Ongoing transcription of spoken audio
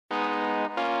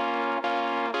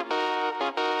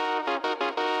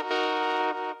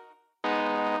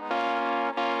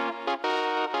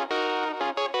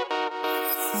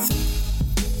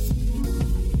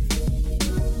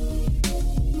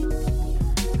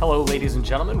Hello, ladies and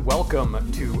gentlemen.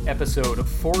 Welcome to episode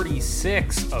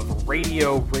 46 of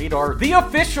Radio Radar, the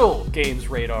official Games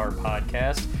Radar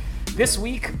podcast. This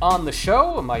week on the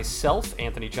show, myself,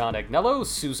 Anthony John Agnello,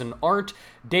 Susan Arndt,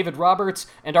 David Roberts,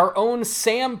 and our own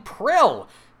Sam Prell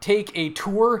take a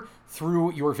tour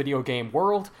through your video game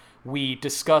world. We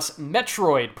discuss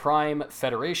Metroid Prime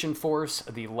Federation Force,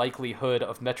 the likelihood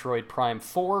of Metroid Prime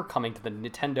 4 coming to the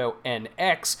Nintendo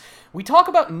NX. We talk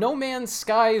about No Man's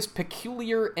Sky's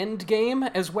peculiar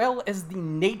endgame, as well as the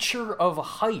nature of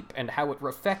hype and how it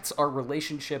affects our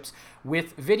relationships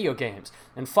with video games.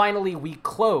 And finally, we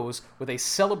close with a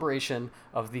celebration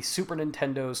of the Super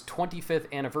Nintendo's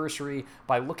 25th anniversary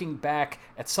by looking back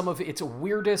at some of its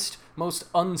weirdest, most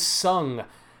unsung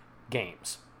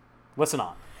games. Listen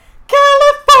on.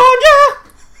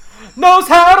 California knows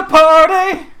how to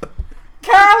party.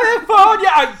 California.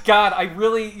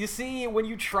 You see, when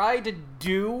you try to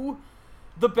do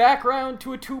the background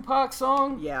to a Tupac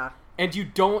song, and you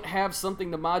don't have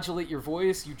something to modulate your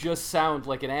voice, you just sound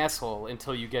like an asshole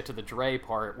until you get to the Dre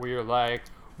part where you're like,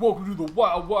 welcome to the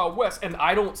Wild Wild West, and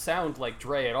I don't sound like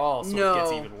Dre at all, so It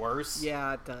gets even worse.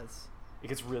 Yeah, it does. It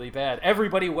gets really bad.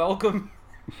 Everybody, welcome.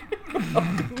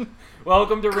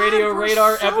 Welcome to Radio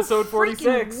Radar, episode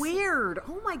 46. Weird.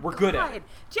 Oh my god. We're good at it.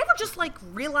 Do you ever just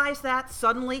realize that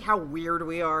suddenly how weird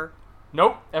we are?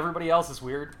 Nope. Everybody else is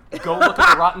weird. Go look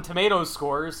at the Rotten Tomatoes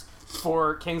scores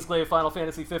for Kingsglaive Final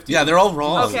Fantasy 15. Yeah, they're all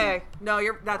wrong. Okay. No,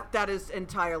 that is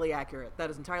entirely accurate. That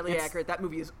is entirely accurate. That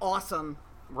movie is awesome.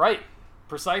 Right.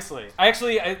 Precisely.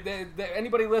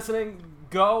 Anybody listening,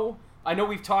 go. I know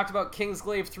we've talked about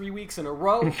Kingsglaive 3 weeks in a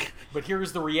row, but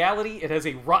here's the reality. It has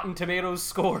a Rotten Tomatoes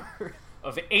score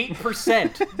of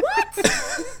 8%. What?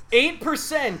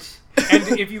 8%.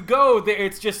 And if you go,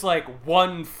 it's just like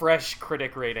one fresh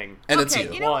critic rating. And okay,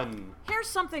 it's one. Here's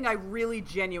something I really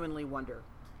genuinely wonder.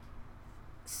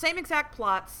 Same exact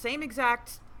plot, same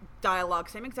exact dialogue,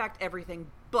 same exact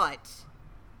everything, but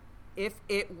if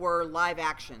it were live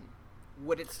action,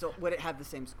 would it have the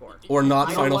same score? Or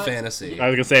not Final Fantasy. I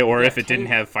was going to say, or if it didn't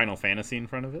have Final Fantasy in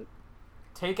front of it.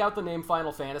 Take out the name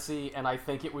Final Fantasy, and I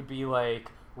think it would be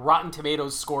like Rotten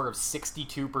Tomatoes score of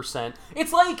 62%.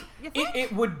 It's like,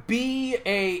 it would be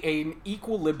an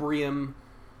equilibrium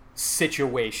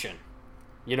situation.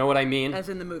 You know what I mean? As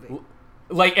in the movie.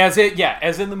 As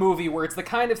in the movie, where it's the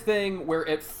kind of thing where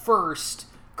at first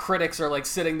critics are like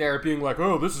sitting there being like,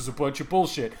 oh, this is a bunch of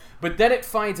bullshit. But then it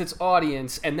finds its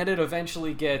audience, and then it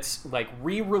eventually gets like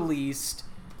re-released,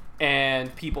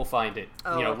 and people find it,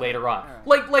 later on.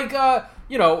 Right.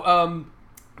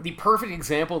 The perfect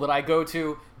example that I go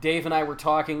to, Dave and I were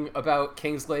talking about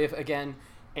Kingsglaive again,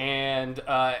 and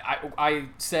I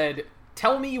said,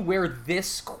 tell me where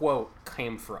this quote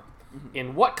came from. Mm-hmm.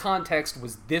 In what context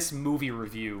was this movie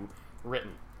review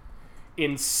written?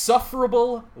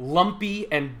 Insufferable, lumpy,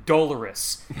 and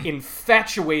dolorous,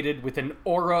 infatuated with an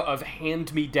aura of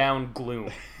hand-me-down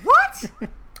gloom. What?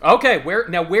 Okay,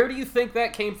 where do you think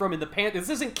that came from in the this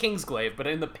isn't Kingsglaive, but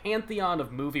in the pantheon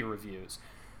of movie reviews?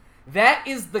 That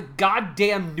is the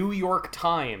goddamn New York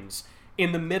Times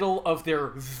in the middle of their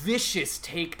vicious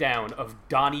takedown of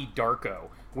Donnie Darko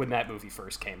when that movie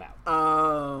first came out.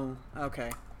 Oh,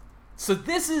 okay. So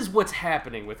this is what's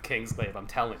happening with Kingsglaive, I'm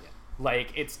telling you.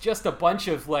 It's just a bunch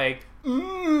of,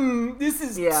 this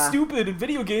is stupid and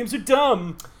video games are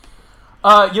dumb.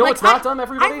 You know what's not dumb,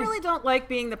 everybody? I really don't like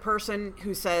being the person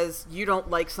who says, you don't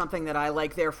like something that I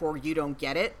like, therefore you don't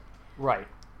get it. Right.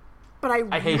 But I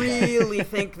really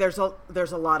think there's a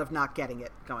lot of not getting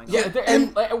it going on. Yeah,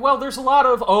 there's a lot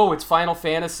of, it's Final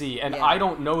Fantasy, and I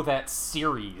don't know that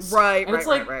series. Right, and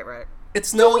right.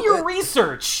 It's Do your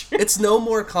research. It's no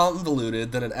more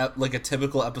convoluted than a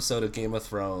typical episode of Game of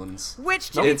Thrones.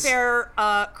 Which, to be fair,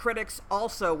 critics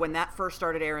also, when that first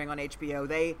started airing on HBO,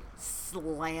 they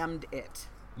slammed it.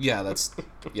 Yeah,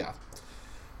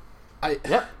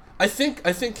 I think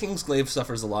Kingsglaive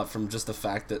suffers a lot from just the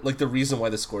fact that the reason why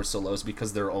the score is so low is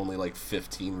because there are only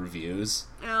 15 reviews.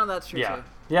 Oh, that's true too.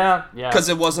 Yeah. Because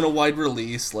it wasn't a wide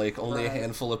release. Only a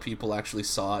handful of people actually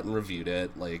saw it and reviewed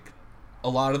it. A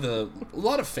lot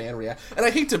of fan reaction, and I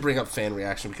hate to bring up fan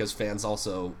reaction because fans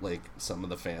also some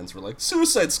of the fans were like,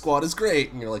 Suicide Squad is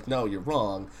great, and you're like, no, you're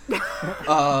wrong. Yeah,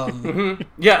 on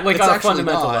a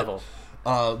fundamental level.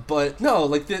 But no,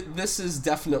 this is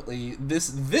definitely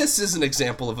this is an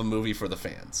example of a movie for the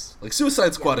fans.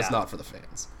 Suicide Squad is not for the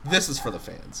fans. This is for the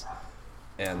fans,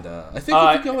 and I think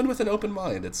if you go in with an open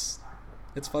mind, it's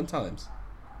fun times.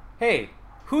 Hey,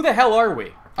 who the hell are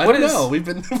we? I don't know. We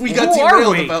got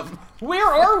derailed about. Where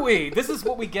are we? This is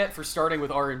what we get for starting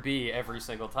with R&B every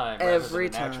single time. Every rather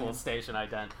than time. An actual station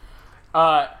ident.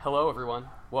 Hello, everyone.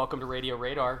 Welcome to Radio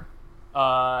Radar.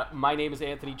 My name is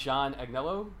Anthony John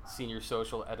Agnello, Senior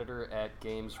Social Editor at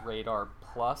Games Radar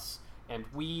Plus, and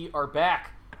we are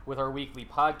back with our weekly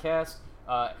podcast.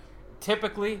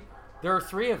 Typically, there are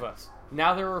 3 of us.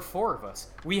 Now there are 4 of us.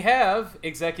 We have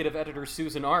Executive Editor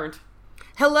Susan Arndt.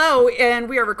 Hello, and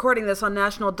we are recording this on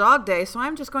National Dog Day, so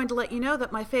I'm just going to let you know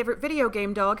that my favorite video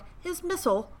game dog is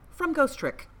Missile from Ghost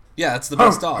Trick. Yeah, it's the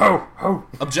best dog.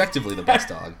 Objectively the best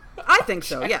dog. I think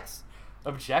so, yes.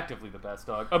 Objectively the best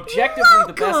dog. Objectively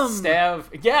the best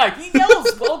stav. Yeah, he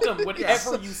yells welcome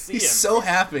whenever you see him. He's so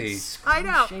happy. I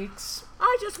know. Shakes.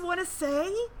 I just want to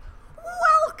say,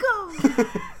 welcome!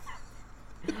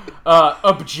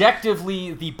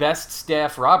 Objectively the best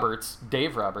staff Roberts,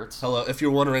 Dave Roberts. Hello, if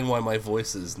you're wondering why my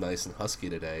voice is nice and husky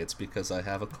today, it's because I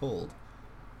have a cold.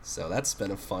 So that's been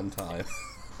a fun time.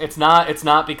 It's not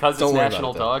because it's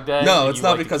National it, Dog Day? No, it's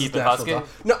not like because it's National Dog.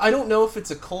 No, I don't know if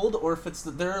it's a cold or if it's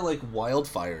there are like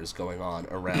wildfires going on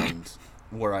around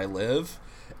where I live,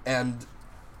 and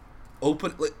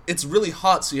it's really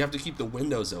hot, so you have to keep the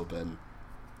windows open.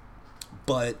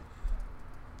 But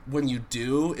when you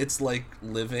do, it's like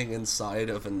living inside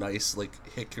of a nice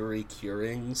like hickory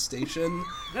curing station,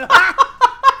 and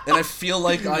I feel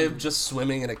like I am just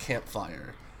swimming in a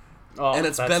campfire. Oh, and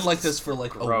it's been like this for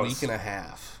like gross. A week and a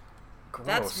half. Gross.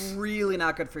 That's really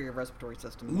not good for your respiratory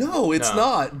system. No, it's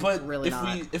not. But really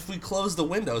if we close the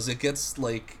windows, it gets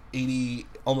like 80,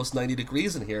 almost 90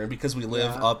 degrees in here. And because we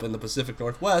live up in the Pacific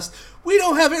Northwest, we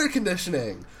don't have air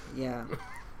conditioning. Yeah.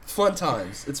 Fun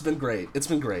times. It's been great.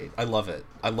 I love it.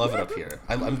 I love it up here.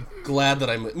 I'm glad that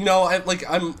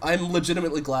I'm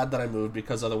legitimately glad that I moved,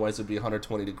 because otherwise it'd be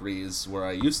 120 degrees where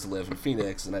I used to live in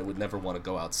Phoenix, and I would never want to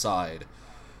go outside.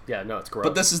 Yeah, no, it's gross.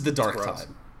 But this is the dark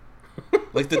time.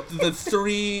 Like the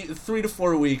 3 to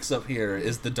 4 weeks up here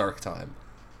is the dark time.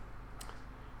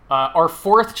 Our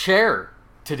 4th chair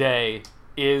today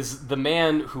is the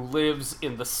man who lives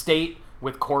in the state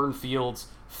with cornfields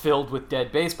filled with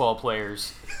dead baseball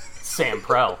players, Sam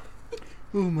Prell.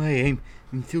 Oh my,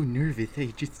 I'm so nervous.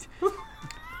 I just...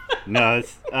 No,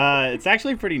 it's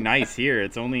actually pretty nice here.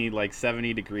 It's only like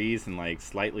 70 degrees and like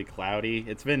slightly cloudy.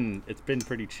 It's been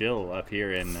pretty chill up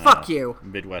here in Fuck you.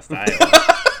 Midwest Iowa.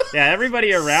 Yeah,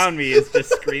 everybody around me is just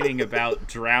screaming about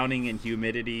drowning in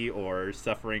humidity or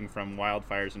suffering from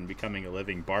wildfires and becoming a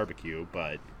living barbecue,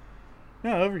 but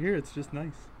no, over here it's just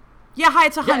nice. Yeah, hi,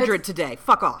 it's 100 today.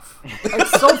 Fuck off.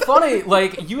 It's so funny.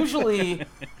 Like, usually,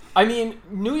 I mean,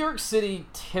 New York City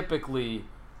typically,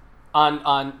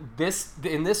 in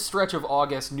this stretch of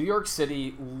August, New York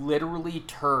City literally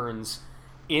turns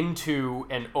into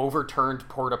an overturned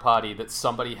porta potty that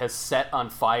somebody has set on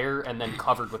fire and then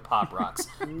covered with Pop Rocks.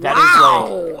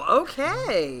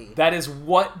 Okay. That is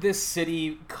what this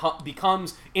city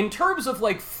becomes in terms of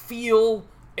like feel.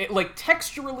 Like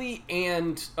texturally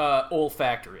and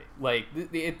olfactory, like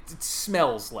it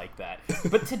smells like that.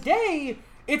 But today,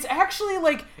 it's actually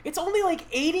like it's only like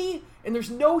 80, and there's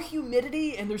no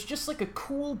humidity, and there's just like a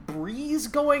cool breeze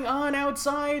going on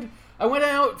outside. I went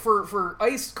out for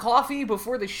iced coffee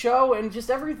before the show, and just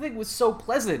everything was so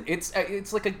pleasant.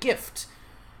 It's like a gift.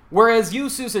 Whereas you,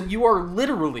 Susan, you are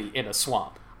literally in a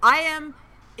swamp. I am.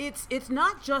 It's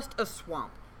not just a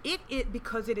swamp. It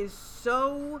because it is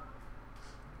so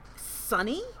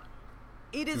sunny.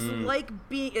 It is like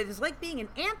being an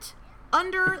ant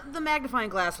under the magnifying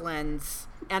glass lens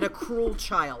and a cruel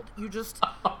child.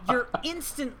 You're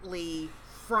instantly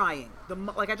frying.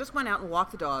 I just went out and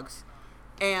walked the dogs,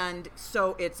 and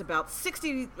so it's about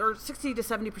 60 to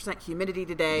 70% humidity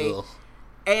today. Ugh.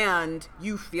 And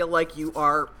you feel like you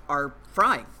are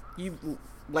frying. You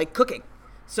like cooking.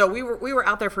 So we were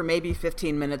out there for maybe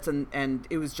 15 minutes, and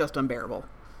it was just unbearable.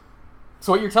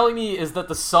 So what you're telling me is that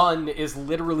the sun is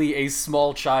literally a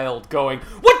small child going,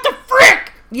 "What the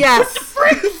frick? Yes. What the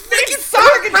frick? It's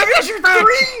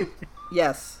 3!"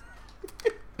 Yes.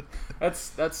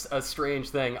 That's a strange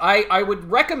thing. I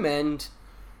would recommend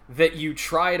that you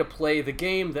try to play the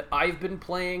game that I've been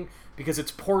playing, because it's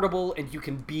portable and you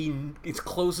can be as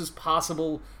close as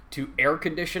possible to air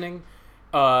conditioning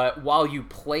while you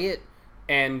play it.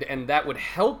 And that would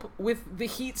help with the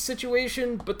heat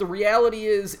situation, but the reality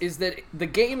is that the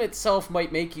game itself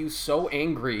might make you so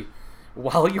angry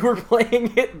while you were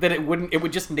playing it that it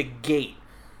would just negate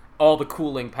all the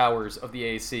cooling powers of the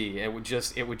AC. It would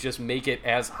just make it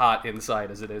as hot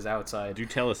inside as it is outside. Do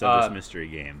tell us of this mystery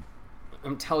game.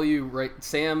 I'm telling you, right,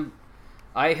 Sam,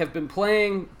 I have been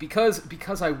playing because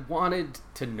I wanted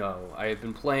to know. I have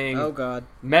been playing Oh God.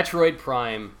 Metroid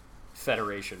Prime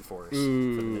Federation Force for the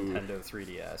Nintendo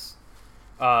 3DS.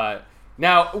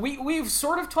 Now, we've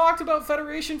sort of talked about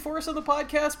Federation Force on the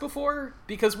podcast before,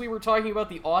 because we were talking about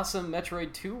the awesome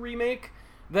Metroid 2 remake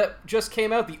that just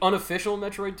came out, the unofficial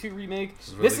Metroid 2 remake.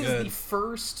 This is the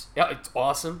first... Yeah, it's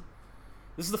awesome.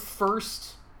 This is the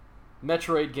first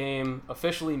Metroid game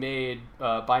officially made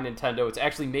by Nintendo. It's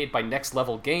actually made by Next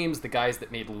Level Games, the guys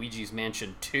that made Luigi's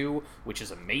Mansion 2, which is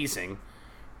amazing.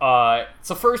 It's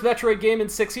the first Metroid game in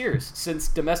 6 years since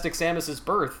Domestic Samus's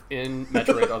birth in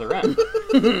Metroid Other M.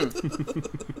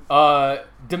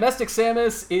 Domestic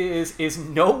Samus is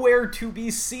nowhere to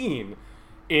be seen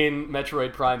in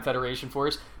Metroid Prime Federation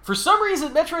Force. For some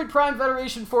reason, Metroid Prime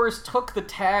Federation Force took the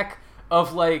tack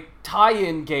of, like,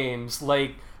 tie-in games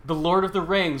like The Lord of the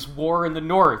Rings, War in the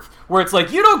North, where it's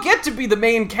like, you don't get to be the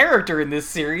main character in this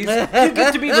series, you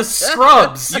get to be the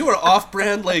scrubs. You are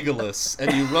off-brand Legolas,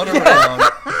 and you run around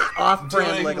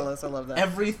Off-brand Legolas, I love that.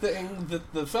 everything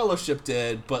that the Fellowship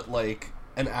did, but, like,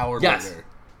 an hour later.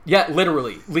 Yeah,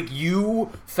 literally. Like,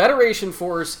 Federation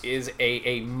Force is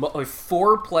a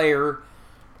 4-player,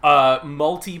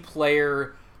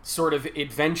 multiplayer sort of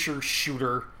adventure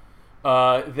shooter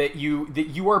that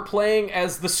you are playing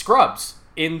as the scrubs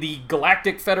in the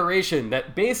Galactic Federation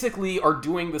that basically are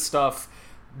doing the stuff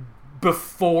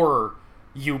before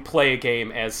you play a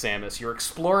game as Samus. You're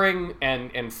exploring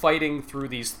and fighting through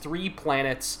these 3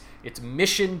 planets. It's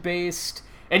mission-based,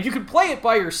 and you can play it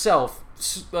by yourself,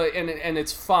 and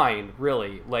it's fine,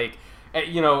 really. Like,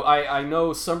 I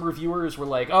know some reviewers were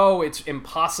like, oh, it's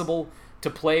impossible to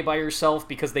play by yourself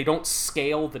because they don't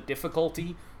scale the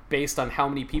difficulty based on how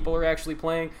many people are actually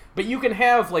playing. But you can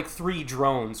have, like, 3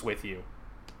 drones with you.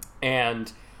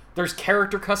 And there's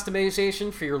character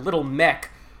customization for your little mech.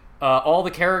 All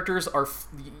the characters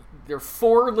they're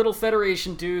 4 little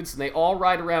Federation dudes, and they all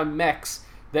ride around mechs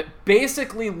that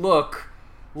basically look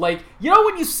like,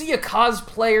 when you see a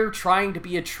cosplayer trying to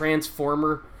be a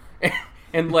Transformer,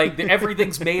 and like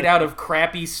everything's made out of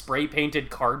crappy spray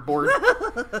painted cardboard,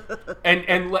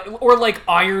 or like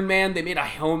Iron Man, they made a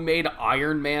homemade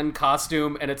Iron Man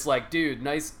costume, and it's like, dude,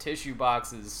 nice tissue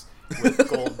boxes with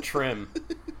gold trim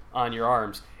on your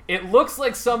arms. It looks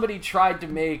like somebody tried to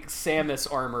make Samus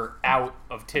armor out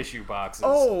of tissue boxes.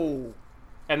 Oh,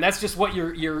 and that's just what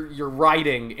you're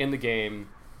riding in the game.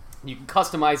 You can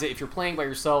customize it if you're playing by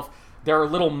yourself. There are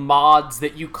little mods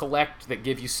that you collect that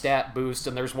give you stat boost,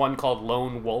 and there's one called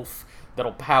Lone Wolf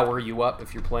that'll power you up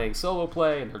if you're playing solo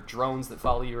play, and there are drones that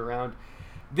follow you around.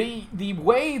 The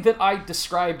way that I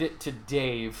described it to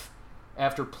Dave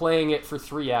after playing it for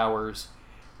 3 hours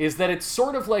is that it's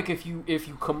sort of like if you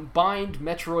combined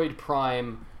Metroid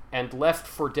Prime and Left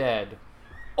 4 Dead,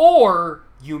 or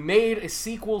you made a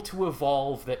sequel to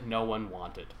Evolve that no one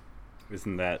wanted.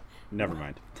 Isn't that... Never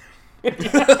mind.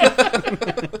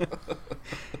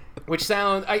 Which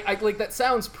sounds... I like, that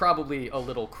sounds probably a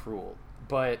little cruel,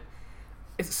 but...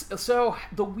 So,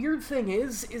 the weird thing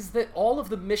is that all of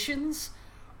the missions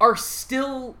are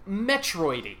still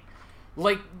Metroid-y.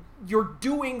 Like, you're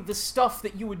doing the stuff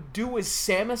that you would do as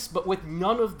Samus, but with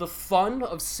none of the fun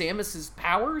of Samus's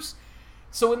powers.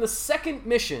 So in the second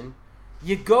mission,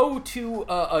 you go to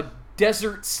a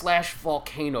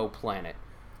desert/volcano planet.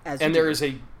 And there is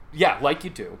like you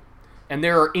do. And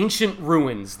there are ancient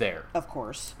ruins there. Of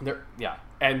course.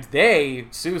 And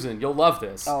Susan, you'll love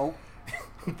this. Oh.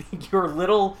 Your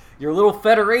little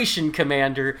Federation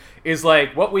commander is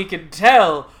like, what we can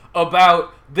tell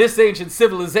about this ancient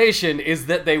civilization is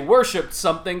that they worshipped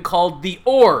something called the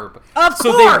Orb. Of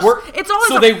course! It's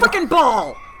always a freaking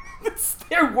ball!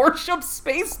 They worship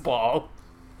Spaceball.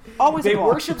 Always They a ball.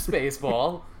 worship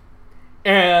Spaceball.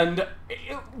 And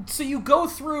so you go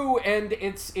through, and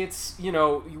it's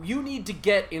you need to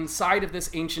get inside of this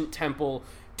ancient temple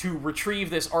to retrieve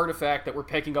this artifact that we're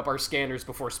picking up our scanners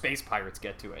before space pirates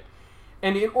get to it.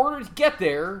 And in order to get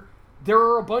there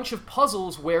are a bunch of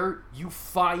puzzles where you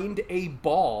find a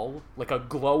ball, like a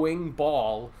glowing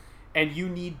ball, and you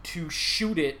need to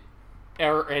shoot it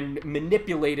and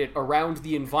manipulate it around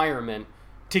the environment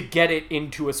to get it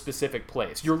into a specific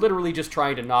place. You're literally just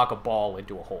trying to knock a ball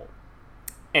into a hole.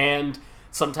 And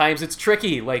sometimes it's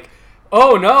tricky, like,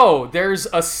 oh no, there's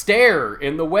a stair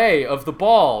in the way of the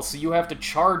ball, so you have to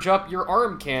charge up your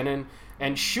arm cannon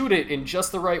and shoot it in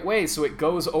just the right way so it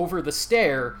goes over the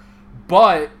stair,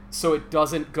 but so it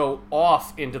doesn't go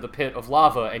off into the pit of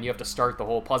lava and you have to start the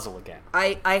whole puzzle again.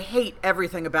 I hate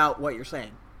everything about what you're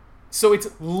saying. So it's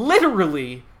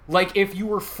literally like if you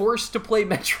were forced to play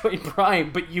Metroid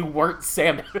Prime, but you weren't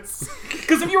Samus.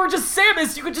 Because if you were just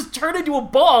Samus, you could just turn into a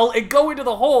ball and go into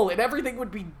the hole, and everything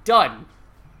would be done.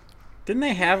 Didn't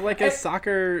they have like a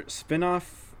soccer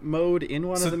spin-off mode in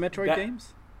one of the Metroid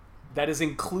games? that is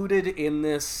included in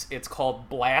this. It's called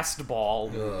Blast Ball,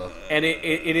 and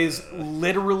it is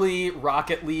literally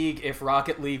Rocket League if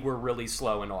Rocket League were really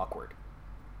slow and awkward.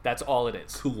 That's all it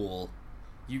is. Cool.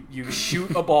 You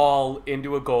shoot a ball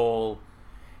into a goal,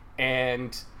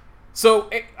 and so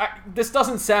this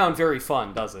doesn't sound very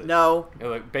fun, does it? No.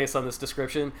 Based on this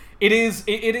description, it is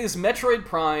Metroid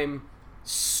Prime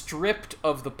stripped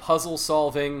of the puzzle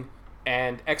solving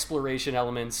and exploration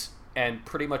elements and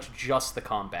pretty much just the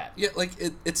combat. Yeah, like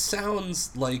it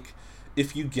sounds like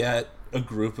if you get a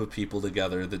group of people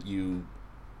together that you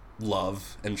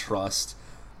love and trust,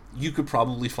 you could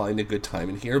probably find a good time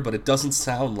in here, but it doesn't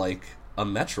sound like a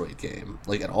Metroid game,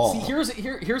 like, at all. See,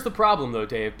 here's the problem, though,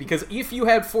 Dave, because if you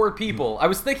had 4 people, I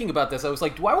was thinking about this, I was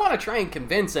like, do I want to try and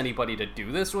convince anybody to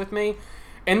do this with me?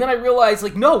 And then I realized,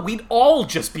 like, no, we'd all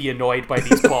just be annoyed by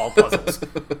these ball puzzles.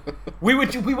 We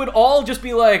would all just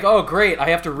be like, oh, great, I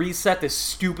have to reset this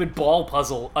stupid ball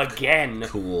puzzle again.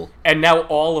 Cool. And now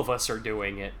all of us are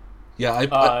doing it. Yeah,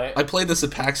 I played this at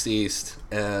PAX East,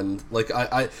 and, like,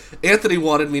 Anthony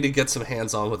wanted me to get some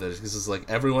hands-on with it, because it's like,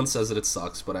 everyone says that it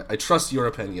sucks, but I trust your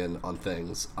opinion on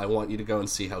things. I want you to go and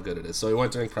see how good it is. So I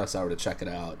went during press hour to check it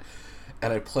out,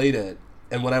 and I played it,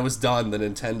 and when I was done, the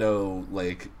Nintendo,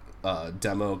 like,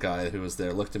 demo guy who was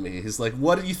there looked at me, he's like,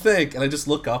 what do you think? And I just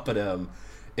look up at him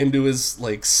into his,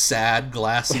 like, sad,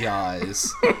 glassy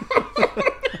eyes,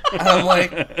 and I'm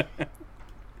like,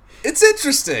 it's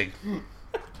interesting.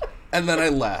 And then I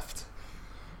left.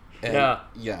 And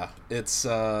yeah, it's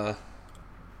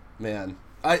man,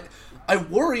 I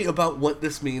worry about what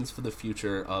this means for the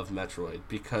future of Metroid,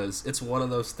 because it's one of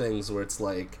those things where it's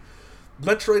like,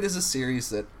 Metroid is a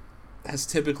series that has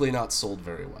typically not sold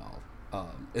very well.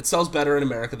 It sells better in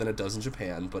America than it does in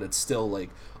Japan, but it's still, like,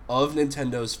 of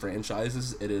Nintendo's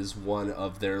franchises, it is one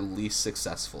of their least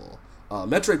successful.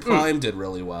 Metroid Prime did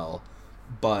really well,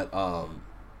 but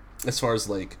as far as,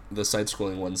 like, the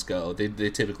side-scrolling ones go, they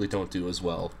typically don't do as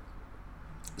well.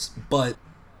 But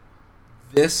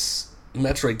this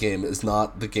Metroid game is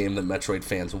not the game that Metroid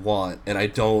fans want, and I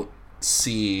don't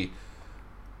see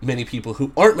many people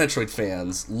who aren't Metroid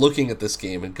fans looking at this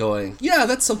game and going, yeah,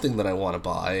 that's something that I want to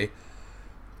buy.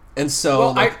 And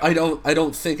so, well, I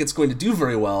don't think it's going to do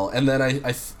very well. And then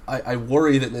I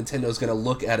worry that Nintendo's going to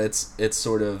look at its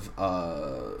sort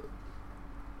of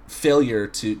failure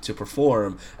to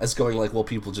perform as going like, well,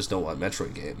 people just don't want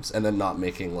Metroid games, and then not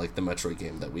making, like, the Metroid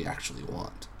game that we actually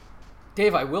want.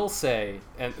 Dave, I will say,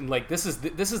 and like, this is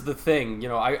the thing, you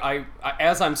know, I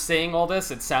as I'm saying all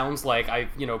this, it sounds like I,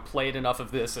 you know, played enough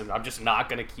of this and I'm just not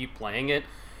going to keep playing it.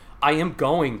 I am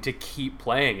going to keep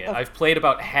playing it. I've played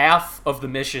about half of the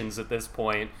missions at this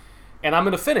point, and I'm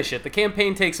going to finish it. The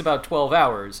campaign takes about 12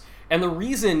 hours. And the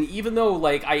reason, even though,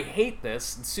 like, I hate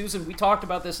this, and Susan, we talked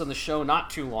about this on the show not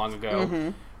too long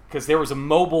ago, because there was a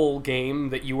mobile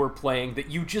game that you were playing that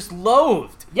you just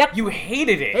loathed. Yep. You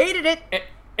hated it. Hated it.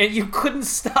 And you couldn't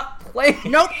stop playing.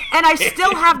 Nope. And I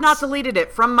still have not deleted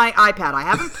it from my iPad. I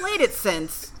haven't played it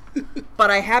since, but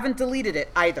I haven't deleted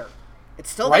it either. It's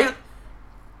still there.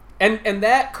 And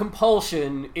that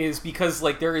compulsion is because,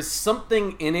 like, there is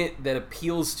something in it that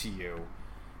appeals to you,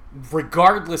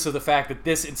 regardless of the fact that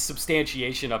this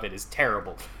insubstantiation of it is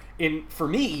terrible. For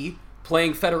me,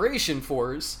 playing Federation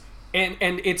Force, and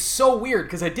it's so weird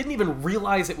because I didn't even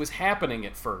realize it was happening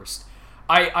at first.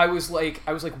 I was like,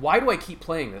 why do I keep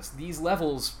playing this? These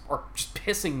levels are just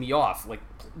pissing me off. Like,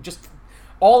 just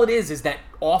all it is that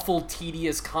awful,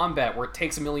 tedious combat where it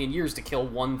takes a million years to kill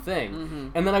one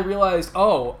thing. And then I realized,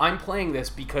 oh, I'm playing this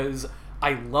because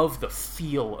I love the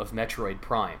feel of Metroid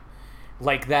Prime.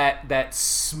 Like, that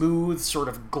smooth sort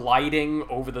of gliding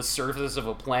over the surface of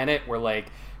a planet where,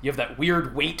 like, you have that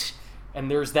weird weight,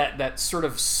 and there's that sort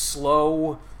of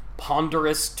slow,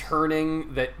 ponderous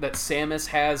turning that Samus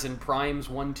has in Primes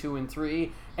 1, 2, and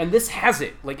 3. And this has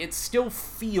it. Like, it still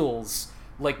feels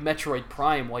like Metroid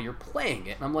Prime while you're playing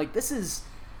it. And I'm like, this is,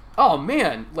 oh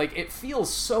man, like, it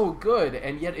feels so good,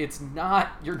 and yet it's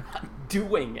not, you're not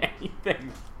doing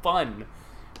anything fun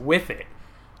with it.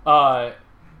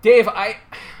 Dave, I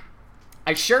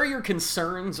share your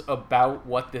concerns about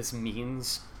what this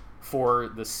means for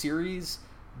the series,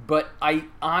 but I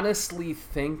honestly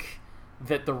think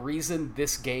that the reason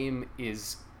this game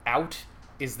is out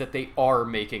is that they are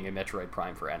making a Metroid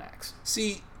Prime for NX.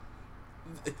 See,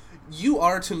 you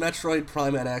are to Metroid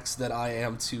Prime NX that I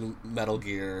am to Metal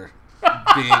Gear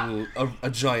being a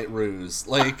giant ruse.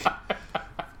 Like,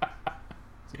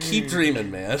 keep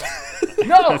dreaming, man.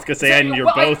 No, I was gonna say, and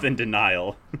you're both in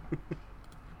denial.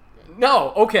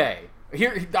 No, okay.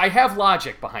 Here, I have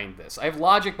logic behind this. I have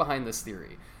logic behind this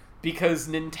theory. because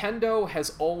Nintendo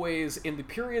has always, in the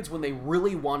periods when they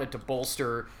really wanted to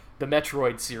bolster the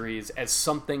Metroid series as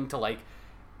something to, like,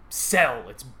 sell,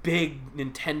 its big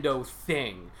Nintendo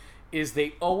thing, is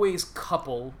they always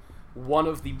couple one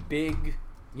of the big,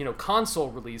 console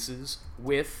releases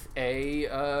with a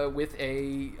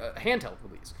handheld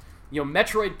release.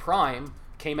 Metroid Prime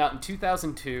came out in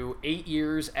 2002, 8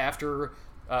 years after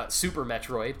Super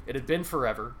Metroid. It had been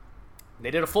forever.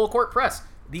 They did a full court press.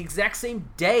 The exact same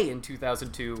day in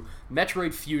 2002,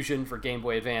 Metroid Fusion for Game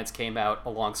Boy Advance came out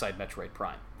alongside Metroid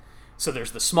Prime. So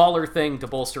there's the smaller thing to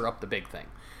bolster up the big thing.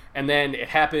 And then it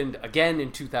happened again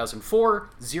in 2004.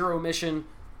 Zero Mission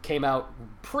came out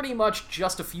pretty much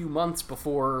just a few months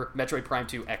before Metroid Prime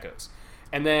 2 Echoes.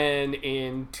 And then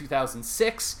in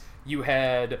 2006, you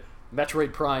had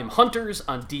Metroid Prime Hunters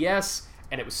on DS,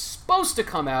 and it was supposed to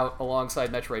come out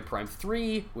alongside Metroid Prime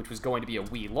 3, which was going to be a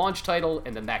Wii launch title,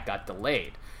 and then that got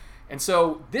delayed. And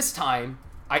so this time,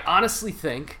 I honestly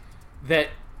think that,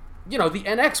 the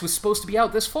NX was supposed to be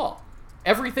out this fall.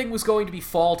 Everything was going to be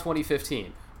fall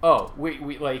 2015.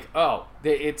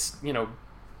 It's,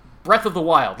 Breath of the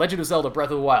Wild, Legend of Zelda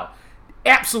Breath of the Wild,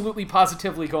 absolutely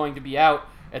positively going to be out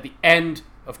at the end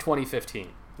of 2015.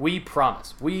 We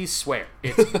promise. We swear.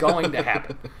 It's going to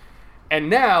happen. And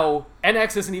now,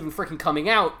 NX isn't even freaking coming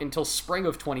out until spring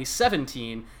of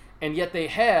 2017, and yet they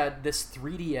had this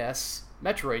 3DS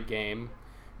Metroid game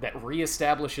that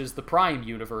reestablishes the Prime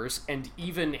universe and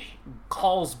even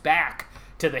calls back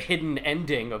to the hidden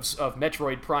ending of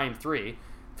Metroid Prime 3.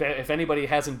 If anybody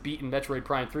hasn't beaten Metroid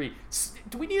Prime 3,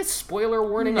 do we need a spoiler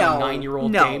warning on a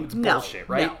 9-year-old game? It's bullshit,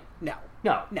 right?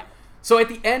 No. So at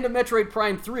the end of Metroid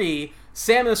Prime 3,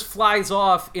 Samus flies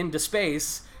off into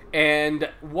space, and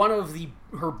one of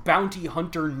her bounty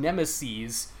hunter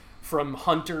nemeses from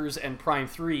Hunters and Prime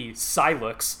 3,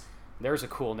 Sylux, there's a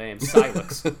cool name,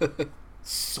 Sylux.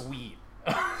 Sweet.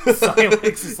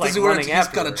 Sylux is like running after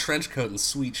He's got her. a trench coat and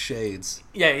sweet shades.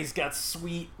 Yeah, he's got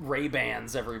sweet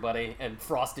Ray-Bans, everybody, and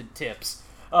frosted tips.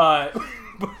 But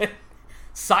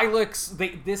Sylux,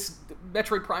 this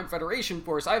Metroid Prime Federation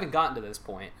Force, I haven't gotten to this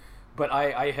point, but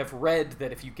I have read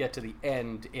that if you get to the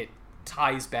end, it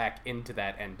ties back into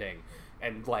that ending,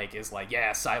 and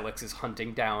yeah, Sylux is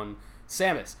hunting down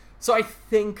Samus. So I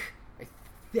think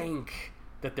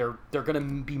that they're gonna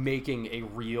be making a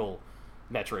real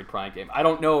Metroid Prime game. I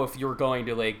don't know if you're going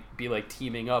to be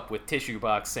teaming up with Tissue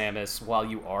Box Samus while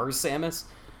you are Samus,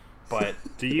 but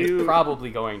it's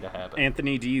probably going to happen.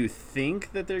 Anthony, do you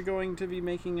think that they're going to be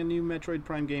making a new Metroid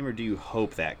Prime game, or do you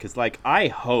hope that? Because I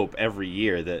hope every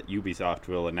year that Ubisoft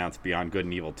will announce Beyond Good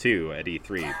and Evil 2 at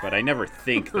E3, but I never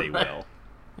think they will.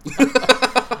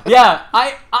 Yeah,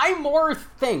 I more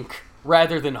think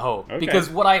rather than hope, okay. Because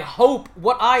what I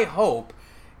hope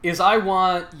is I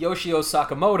want Yoshio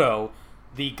Sakamoto,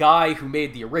 the guy who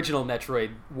made the original Metroid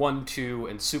 1, 2,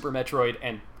 and Super Metroid,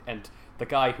 and the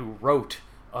guy who wrote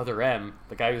Other M,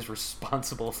 the guy who's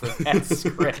responsible for that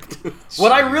script.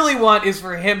 What I really want is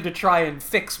for him to try and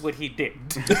fix what he did.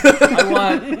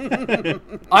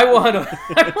 I want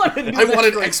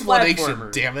an explanation,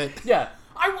 damn it. Yeah.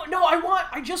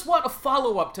 I just want a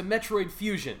follow-up to Metroid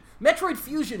Fusion. Metroid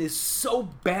Fusion is so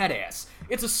badass.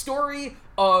 It's a story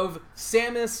of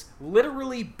Samus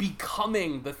literally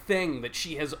becoming the thing that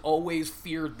she has always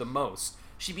feared the most.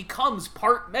 She becomes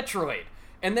part Metroid,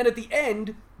 and then at the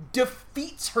end,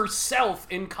 defeats herself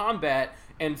in combat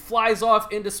and flies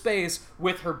off into space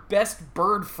with her best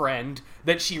bird friend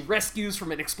that she rescues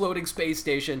from an exploding space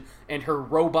station and her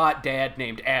robot dad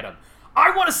named Adam.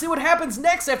 I want to see what happens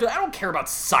next after that. I don't care about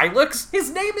Sylux.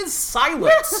 His name is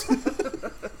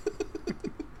Sylux.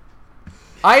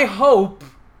 I hope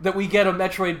that we get a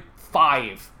Metroid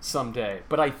 5 someday,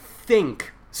 but I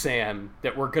think, Sam,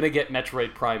 that we're going to get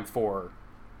Metroid Prime 4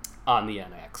 on the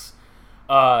NX.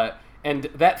 And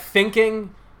that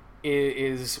thinking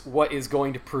is what is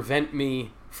going to prevent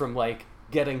me from,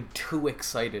 getting too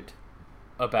excited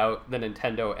about the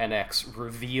Nintendo NX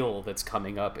reveal that's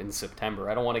coming up in September.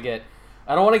 I don't want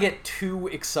to get too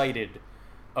excited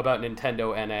about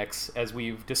Nintendo NX, as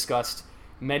we've discussed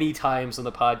many times on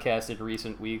the podcast in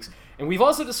recent weeks. And we've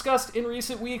also discussed in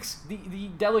recent weeks the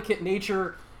delicate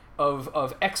nature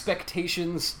of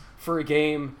expectations for a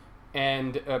game,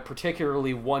 and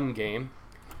particularly one game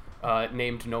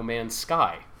named No Man's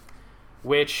Sky,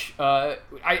 which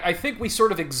I think we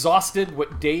sort of exhausted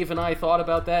what Dave and I thought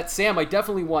about that. Sam, I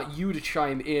definitely want you to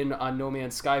chime in on No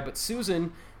Man's Sky, but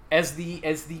Susan, as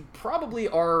the probably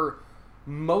our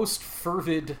most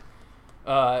fervid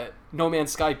No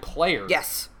Man's Sky player.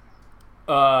 Yes.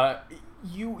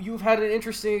 You've had an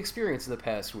interesting experience in the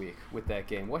past week with that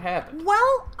game. What happened?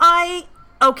 Well, I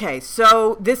Okay,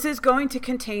 so this is going to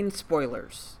contain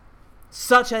spoilers,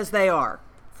 such as they are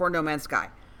for No Man's Sky.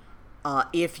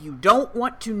 If you don't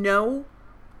want to know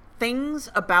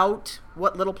things about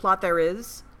what little plot there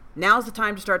is, now's the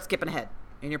time to start skipping ahead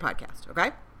in your podcast,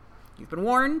 okay? You've been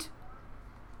warned.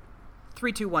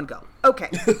 3, 2, 1, go. Okay.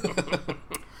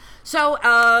 So,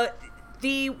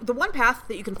 the one path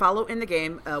that you can follow in the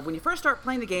game, when you first start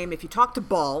playing the game, if you talk to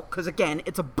Ball, because again,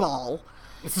 it's a ball.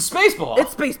 It's a space ball.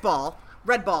 It's space ball.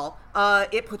 Red ball.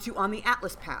 It puts you on the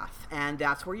Atlas path, and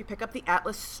that's where you pick up the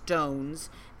Atlas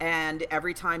stones. And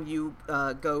every time you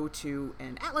go to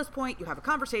an Atlas point, you have a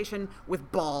conversation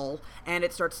with Ball, and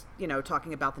it starts,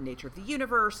 talking about the nature of the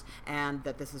universe and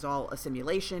that this is all a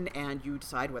simulation. And you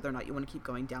decide whether or not you want to keep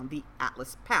going down the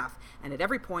Atlas path. And at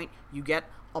every point, you get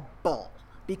a ball,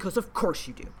 because of course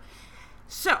you do.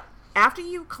 So, after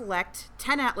you collect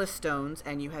 10 Atlas stones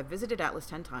and you have visited Atlas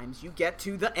 10 times, you get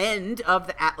to the end of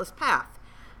the Atlas path.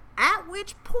 At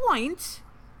which point,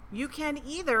 you can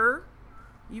either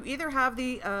have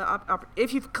the,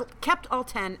 if you've kept all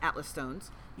 10 Atlas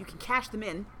stones, you can cash them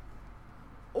in,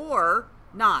 or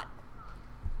not.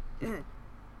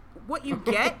 What you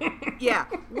get,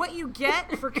 what you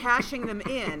get for cashing them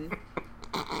in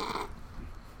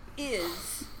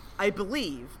is, I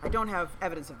believe, I don't have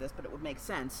evidence of this, but it would make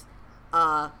sense,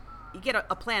 you get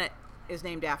a planet is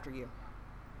named after you.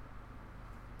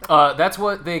 That's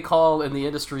what they call in the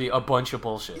industry a bunch of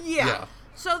bullshit. Yeah.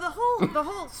 So the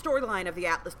whole storyline of the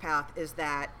Atlas path is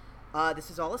that this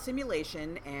is all a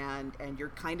simulation, and you're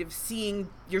kind of seeing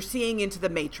into the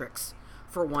Matrix,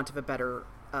 for want of a better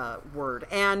word.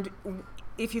 And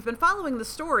if you've been following the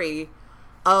story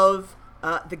of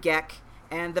the Gek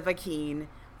and the Vy'keen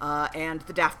and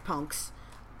the Daft Punks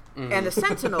and the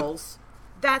Sentinels,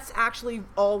 that's actually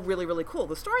all really, really cool.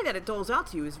 The story that it doles out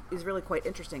to you is really quite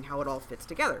interesting, how it all fits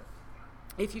together.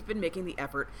 If you've been making the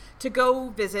effort to go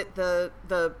visit the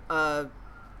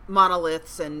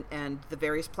monoliths and the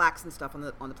various plaques and stuff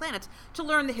on the planets to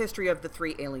learn the history of the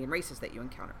 3 alien races that you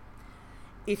encounter.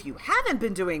 If you haven't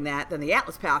been doing that, then the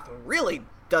Atlas path really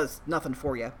does nothing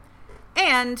for you.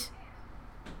 And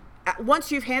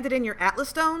once you've handed in your Atlas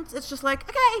stones, it's just like,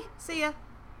 okay, see ya.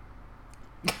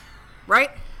 Right?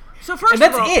 So first and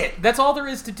that's of all, it. That's all there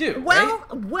is to do.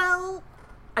 Well,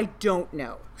 I don't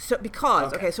know. So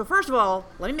so first of all,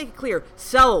 let me make it clear: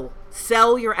 sell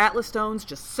your Atlas stones.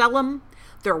 Just sell them.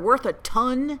 They're worth a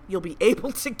ton. You'll be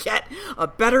able to get a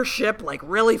better ship like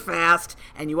really fast,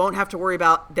 and you won't have to worry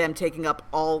about them taking up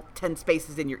all 10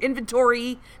 spaces in your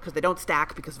inventory because they don't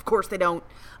stack. Because of course they don't.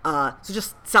 So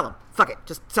just sell them. Fuck it.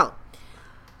 Just sell them.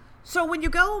 So when you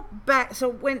go back,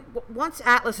 once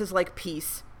Atlas is like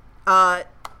peace,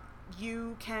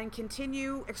 you can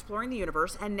continue exploring the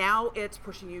universe, and now it's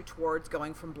pushing you towards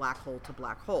going from black hole to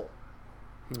black hole,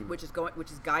 which is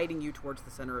guiding you towards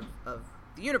the center of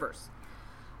the universe,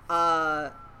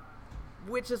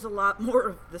 which is a lot more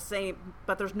of the same,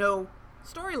 but there's no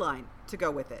storyline to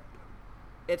go with it.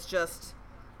 It's just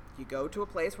you go to a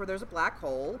place where there's a black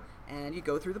hole, and you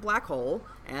go through the black hole,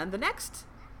 and the next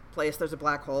place there's a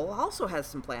black hole also has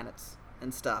some planets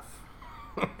and stuff.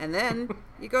 And then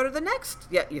you go to the next,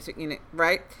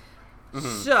 right? Mm-hmm.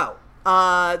 So,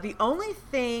 the only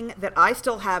thing that I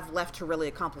still have left to really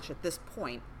accomplish at this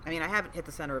point, I mean, I haven't hit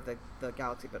the center of the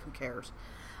galaxy, but who cares?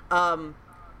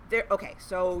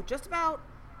 So just about,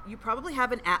 you probably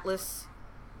have an Atlas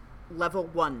level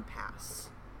 1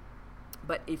 pass.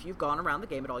 But if you've gone around the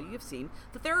game at all, you have seen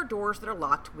that there are doors that are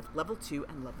locked with level 2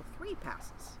 and level 3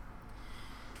 passes.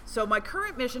 So my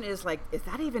current mission is is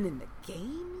that even in the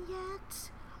game yet?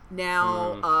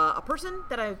 Now, a person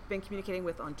that I've been communicating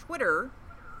with on Twitter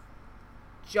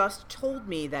just told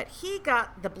me that he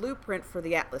got the blueprint for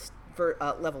the Atlas for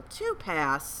level 2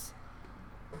 pass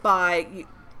by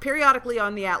periodically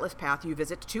on the Atlas path you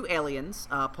visit 2 aliens,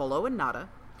 Polo and Nada,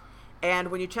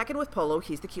 and when you check in with Polo,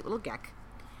 he's the cute little Gek.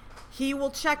 He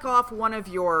will check off one of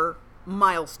your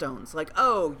milestones, like,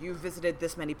 oh, you've visited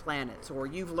this many planets, or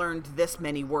you've learned this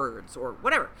many words, or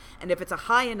whatever. And if it's a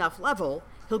high enough level,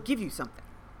 he'll give you something.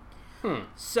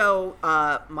 So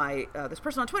this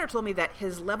person on Twitter told me that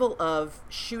his level of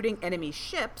shooting enemy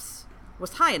ships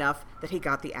was high enough that he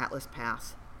got the Atlas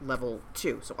Pass level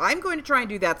 2. So I'm going to try and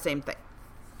do that same thing.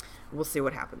 We'll see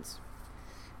what happens,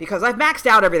 because I've maxed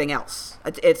out everything else.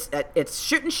 It's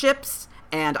shooting ships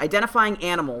and identifying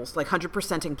animals, like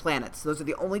 100%ing planets. Those are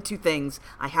the only 2 things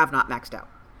I have not maxed out.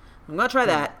 I'm going to try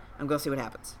that. I'm going to see what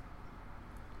happens.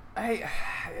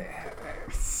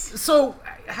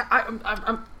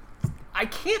 I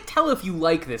can't tell if you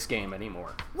like this game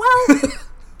anymore. Well,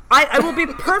 I will be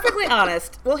perfectly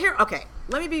honest. Well, here, okay.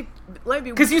 Let me be.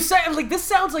 Because you say like this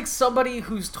sounds like somebody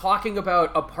who's talking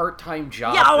about a part-time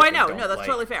job. Yeah. Oh, that I they know. don't No, that's like.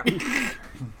 totally fair.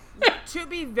 To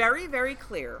be very, very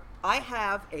clear, I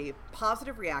have a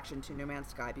positive reaction to No Man's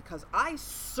Sky because I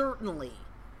certainly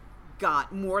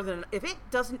got more than. If it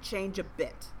doesn't change a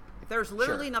bit, if there's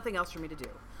literally nothing else for me to do,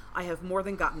 I have more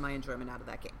than gotten my enjoyment out of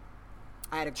that game.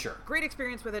 I had a great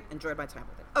experience with it, enjoyed my time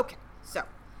with it. Okay, so,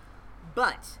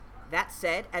 but that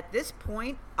said, at this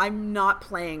point, I'm not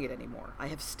playing it anymore. I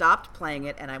have stopped playing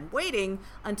it, and I'm waiting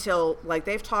until, like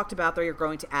they've talked about, they're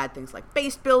going to add things like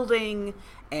base building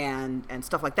and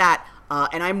stuff like that,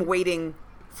 and I'm waiting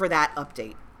for that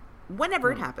update,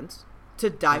 whenever it happens, to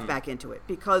dive back into it.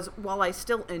 Because while I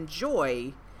still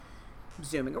enjoy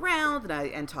zooming around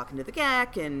and talking to the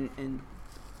GAC, and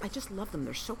I just love them.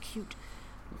 They're so cute.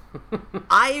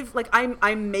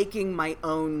 I'm making my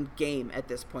own game at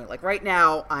this point. Like right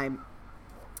now, I'm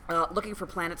looking for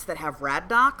planets that have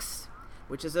radnox,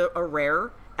 which is a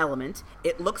rare element.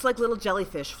 It looks like little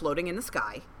jellyfish floating in the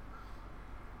sky.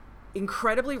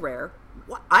 Incredibly rare.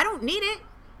 I don't need it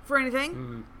for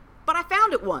anything, but I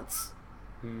found it once.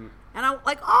 And I'm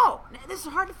like, oh, this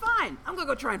is hard to find. I'm going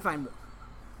to go try and find more.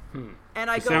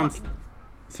 And I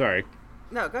Sorry.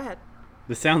 No, go ahead.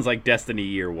 This sounds like Destiny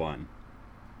Year 1.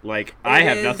 Like, I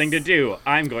have nothing to do.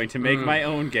 I'm going to make my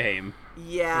own game.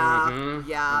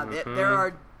 Yeah, there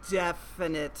are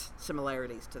definite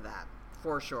similarities to that,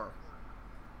 for sure.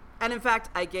 And in fact,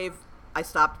 I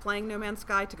stopped playing No Man's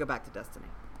Sky to go back to Destiny.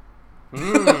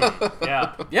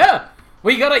 Yeah.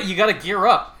 Well, you gotta gear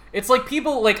up. It's like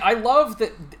people, like, I love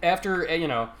that after,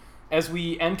 as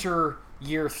we enter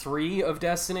year 3 of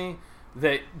Destiny,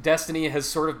 that Destiny has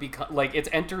sort of become, like, it's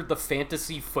entered the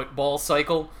fantasy football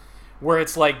cycle, where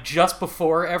it's like just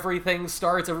before everything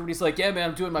starts, everybody's like, yeah, man,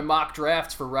 I'm doing my mock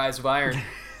drafts for Rise of Iron.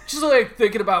 Just like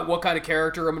thinking about what kind of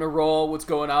character I'm going to roll, what's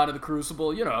going on in the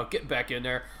Crucible, getting back in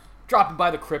there, dropping by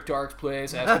the Cryptarch's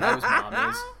place, asking how his mom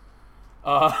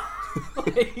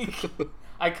is.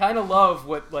 I kind of love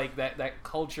what, like, that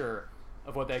culture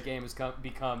of what that game has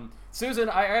become. Susan,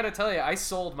 I got to tell you, I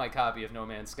sold my copy of No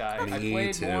Man's Sky. I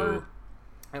played more,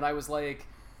 and I was like,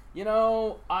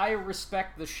 I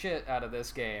respect the shit out of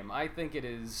this game. I think it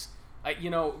is,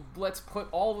 let's put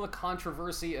all the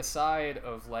controversy aside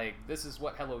of, like, this is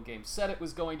what Hello Games said it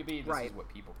was going to be, this is what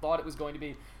people thought it was going to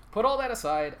be. Put all that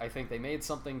aside, I think they made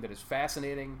something that is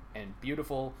fascinating and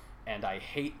beautiful, and I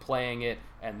hate playing it,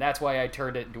 and that's why I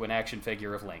turned it into an action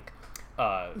figure of Link.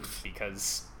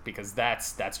 Because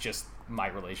that's just my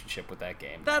relationship with that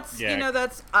game.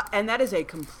 And that is a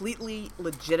completely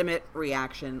legitimate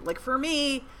reaction. Like, for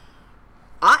me,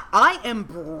 I am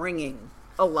bringing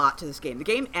a lot to this game. The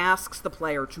game asks the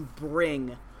player to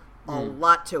bring a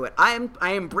lot to it. I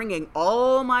am bringing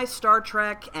all my Star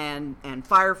Trek and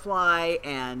Firefly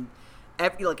and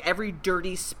every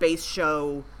dirty space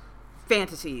show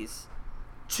fantasies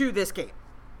to this game.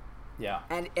 Yeah.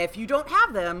 And if you don't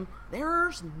have them,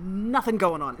 there's nothing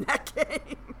going on in that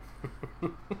game.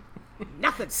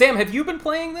 Nothing. Sam, have you been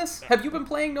playing this? Have you been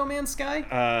playing No Man's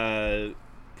Sky?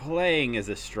 Playing is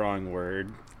a strong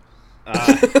word.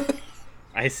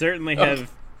 I certainly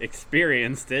have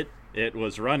experienced it. It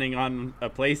was running on a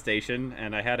PlayStation,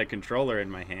 and I had a controller in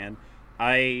my hand.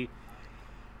 I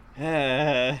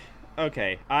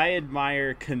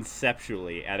admire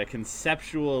conceptually, at a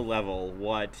conceptual level,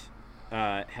 what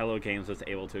Hello Games was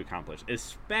able to accomplish,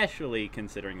 especially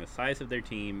considering the size of their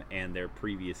team and their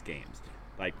previous games.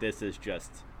 Like, this is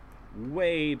just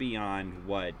way beyond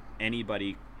what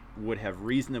anybody would have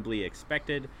reasonably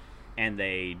expected, and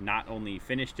they not only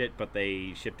finished it, but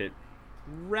they shipped it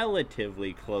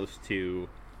relatively close to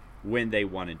when they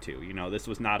wanted to. This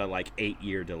was not a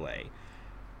 8-year delay.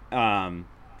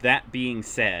 That being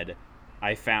said,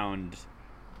 I found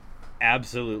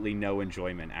absolutely no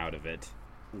enjoyment out of it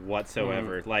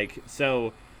whatsoever.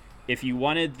 So if you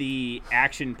wanted the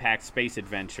action-packed space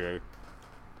adventure,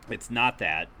 it's not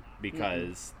that,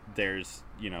 because there's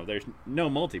no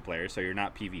multiplayer, so you're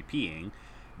not PvPing.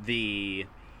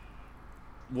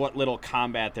 What little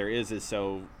combat there is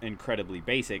so incredibly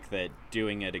basic that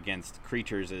doing it against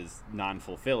creatures is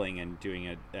non-fulfilling, and doing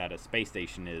it at a space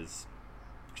station is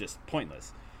just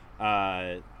pointless.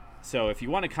 So if you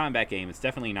want a combat game, it's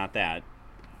definitely not that.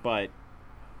 But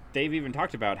they've even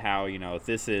talked about how,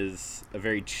 this is a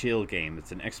very chill game.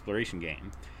 It's an exploration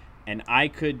game. And I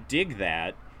could dig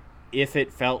that if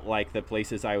it felt like the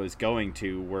places I was going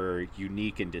to were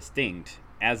unique and distinct.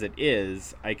 As it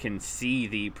is, I can see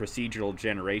the procedural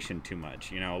generation too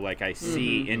much. I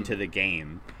see into the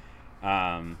game,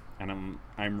 and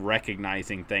I'm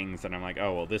recognizing things, and I'm like,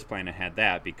 oh well, this planet had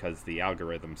that because the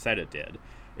algorithm said it did.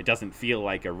 It doesn't feel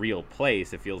like a real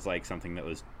place. It feels like something that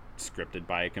was scripted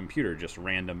by a computer, just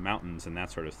random mountains and that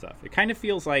sort of stuff. It kind of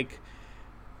feels like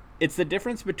it's the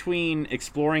difference between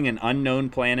exploring an unknown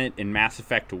planet in Mass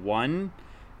Effect 1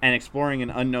 and exploring an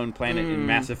unknown planet in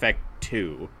Mass Effect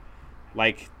 2.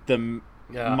 Like the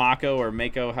Mako or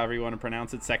Mako, however you want to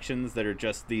pronounce it, sections that are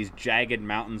just these jagged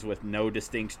mountains with no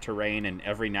distinct terrain, and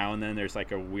every now and then there's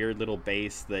like a weird little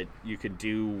base that you could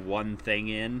do one thing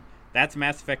in. That's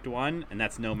Mass Effect 1, and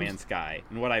that's No Man's Sky.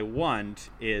 And what I want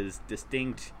is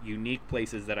distinct, unique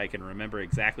places that I can remember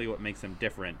exactly what makes them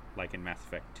different, like in Mass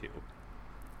Effect 2.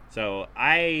 So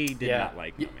I did not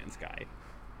like No Man's Sky.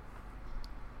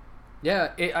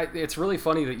 Yeah, it's really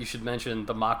funny that you should mention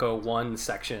the Mako 1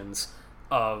 sections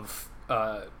of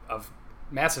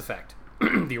Mass Effect,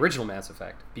 the original Mass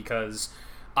Effect, because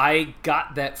I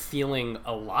got that feeling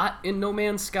a lot in No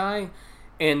Man's Sky.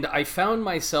 And I found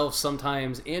myself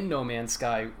sometimes in No Man's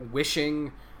Sky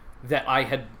wishing that I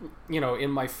had,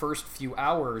 in my first few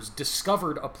hours,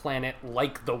 discovered a planet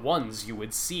like the ones you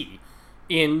would see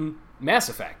in Mass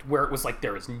Effect, where it was like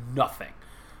there is nothing.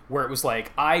 Where it was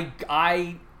like,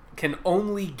 I can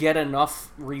only get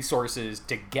enough resources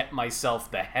to get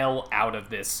myself the hell out of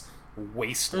this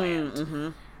wasteland. Mm-hmm.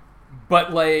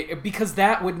 But, like, because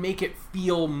that would make it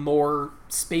feel more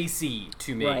spacey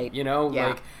to me, right. Yeah.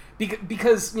 Like...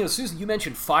 Because, Susan, you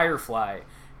mentioned Firefly,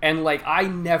 and, like, I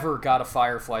never got a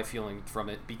Firefly feeling from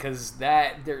it, because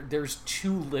there's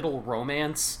too little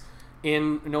romance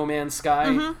in No Man's Sky.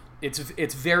 Mm-hmm.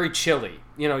 It's very chilly.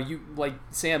 You, like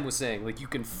Sam was saying, like, you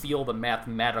can feel the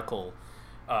mathematical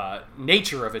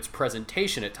nature of its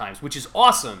presentation at times, which is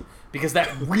awesome, because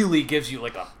that really gives you,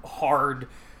 like, a hard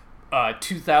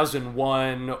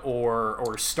 2001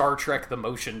 or Star Trek the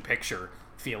Motion Picture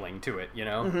feeling to it,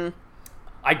 Mm-hmm.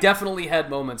 I definitely had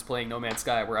moments playing No Man's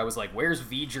Sky where I was like, where's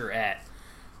V'ger at?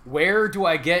 Where do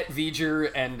I get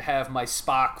V'ger and have my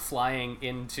Spock flying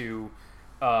into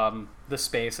the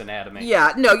space anatomy?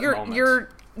 Yeah, no,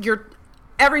 you're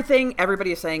everything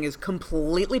everybody is saying is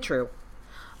completely true.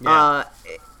 Yeah.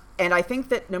 And I think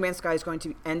that No Man's Sky is going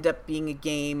to end up being a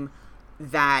game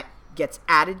that gets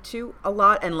added to a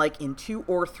lot, and like in 2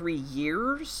 or 3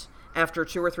 years, after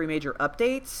 2 or 3 major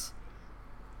updates,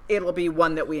 it'll be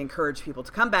one that we encourage people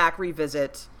to come back,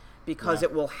 revisit, because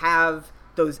it will have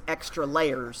those extra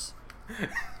layers.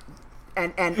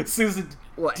 And Susan,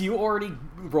 what? Do you already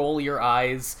roll your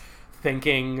eyes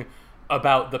thinking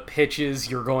about the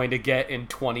pitches you're going to get in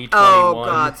 2021? Oh,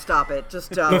 God, stop it.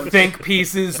 Just don't. The think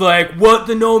pieces like what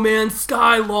the No Man's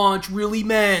Sky launch really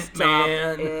meant,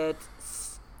 man.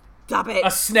 Stop it. A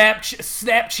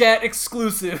Snapchat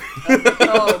exclusive.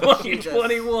 Oh,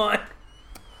 2021.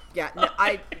 Yeah, no,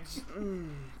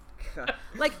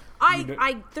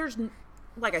 there's,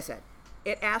 like I said,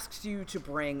 it asks you to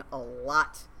bring a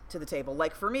lot to the table.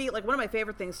 Like, for me, like, one of my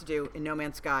favorite things to do in No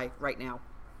Man's Sky right now,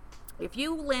 if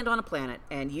you land on a planet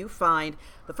and you find,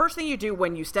 the first thing you do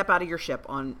when you step out of your ship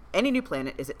on any new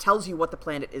planet is it tells you what the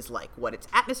planet is like, what its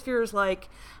atmosphere is like,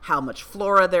 how much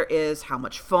flora there is, how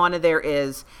much fauna there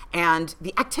is, and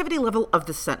the activity level of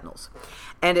the Sentinels.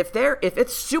 And if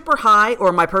it's super high,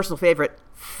 or my personal favorite,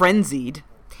 frenzied,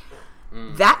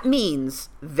 that means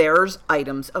there's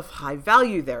items of high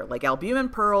value there, like albumin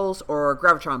pearls or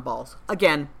gravitron balls.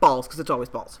 Again, balls, because it's always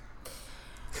balls.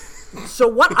 So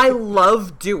what I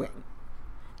love doing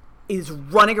is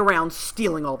running around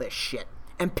stealing all this shit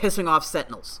and pissing off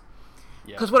Sentinels.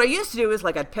 Because what I used to do is,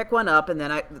 like, I'd pick one up, and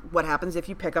then what happens if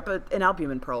you pick up an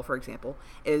albumin pearl, for example,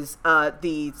 is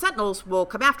the Sentinels will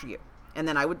come after you. And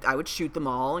then I would shoot them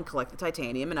all and collect the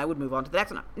titanium, and I would move on to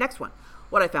the next one.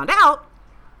 What I found out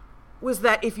was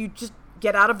that if you just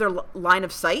get out of their line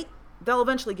of sight, they'll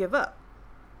eventually give up.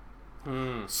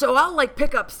 So I'll, like,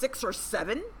 pick up 6 or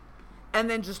 7 and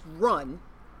then just run.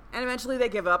 And eventually they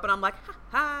give up, and I'm like, ha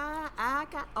ha, I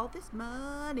got all this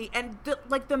money. And,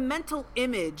 the mental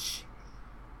image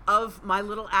of my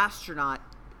little astronaut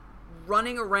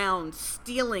running around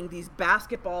stealing these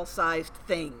basketball-sized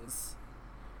things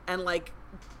and, like,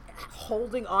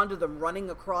 holding onto them, running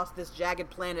across this jagged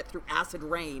planet through acid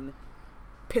rain,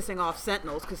 pissing off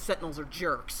Sentinels, because Sentinels are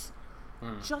jerks,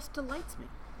 just delights me.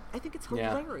 I think it's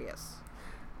hilarious.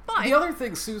 But the other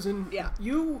thing, Susan,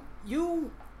 you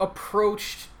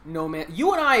approached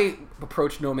you and I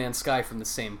approached No Man's Sky from the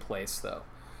same place, though,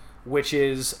 which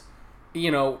is,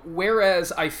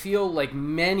 whereas I feel like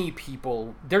many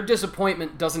people, their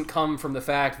disappointment doesn't come from the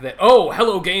fact that, oh,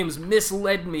 Hello Games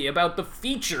misled me about the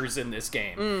features in this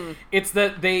game. It's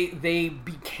that they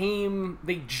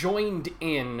joined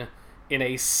in in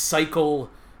a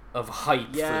cycle of hype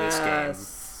for this game.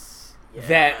 Yes.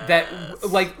 That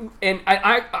like, and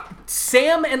I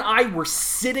Sam and I were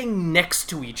sitting next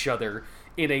to each other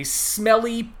in a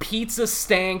smelly,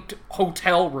 pizza-stanked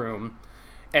hotel room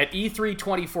at E3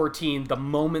 2014 the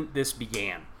moment this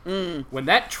began. When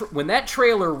that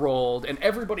trailer rolled and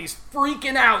everybody's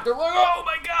freaking out, they're like, "Oh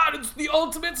my god, it's the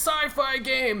ultimate sci-fi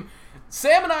game!"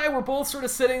 Sam and I were both sort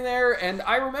of sitting there, and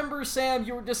I remember, Sam,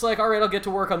 you were just like, "All right, I'll get to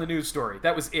work on the news story."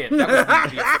 That was it. That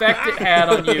was the effect it had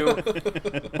on you.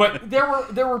 But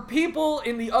there were people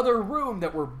in the other room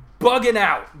that were bugging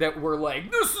out, that were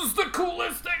like, "This is the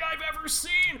coolest thing I've ever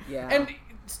seen." Yeah. And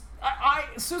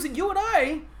Susan, you and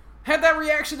I had that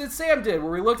reaction that Sam did,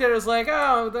 where we looked at it as like,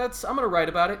 "Oh, I'm gonna write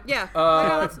about it." Yeah.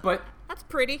 But that's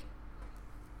pretty.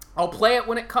 I'll play it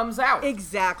when it comes out.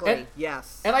 Exactly.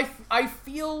 Yes. And I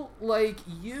feel like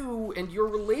you and your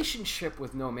relationship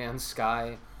with No Man's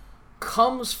Sky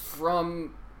comes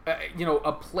from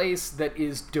a place that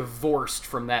is divorced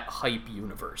from that hype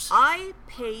universe. I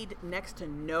paid next to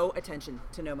no attention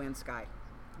to No Man's Sky.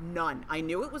 None. I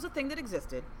knew it was a thing that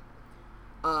existed.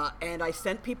 And I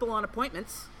sent people on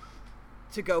appointments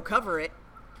to go cover it,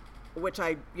 which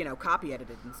I, copy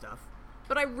edited and stuff.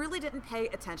 But I really didn't pay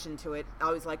attention to it.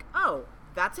 I was like, oh,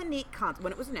 that's a neat concept.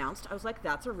 When it was announced, I was like,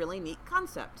 that's a really neat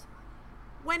concept.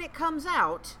 When it comes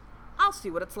out, I'll see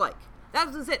what it's like.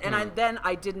 That was it. And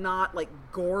I did not,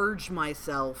 gorge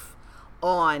myself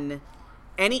on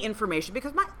any information,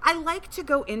 because I like to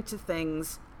go into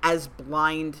things as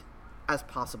blind as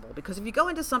possible. Because if you go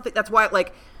into something, that's why,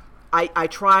 I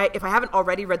try, if I haven't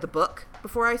already read the book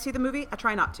before I see the movie, I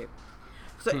try not to.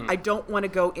 So I don't want to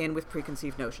go in with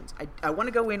preconceived notions. I want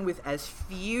to go in with as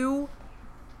few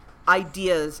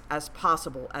ideas as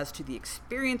possible as to the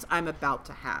experience I'm about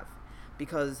to have.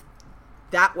 Because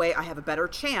that way I have a better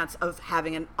chance of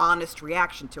having an honest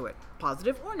reaction to it,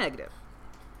 positive or negative.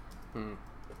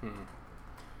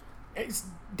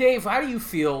 Dave, how do you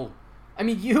feel? I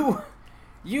mean, you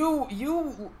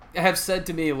have said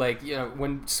to me,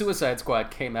 when Suicide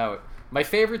Squad came out, my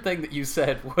favorite thing that you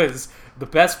said was, the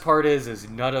best part is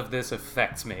none of this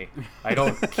affects me. I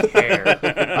don't care.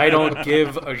 I don't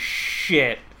give a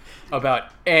shit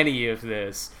about any of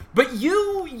this. But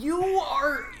you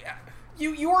are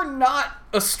not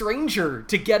a stranger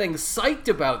to getting psyched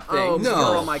about things.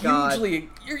 No. Oh my god. Usually,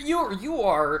 you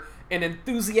are an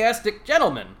enthusiastic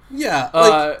gentleman. Yeah,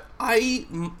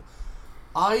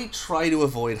 I try to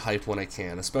avoid hype when I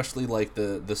can, especially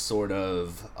the sort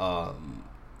of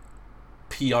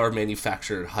PR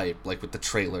manufactured hype, with the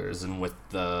trailers and with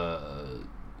the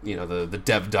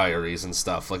dev diaries and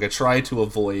stuff. I try to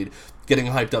avoid getting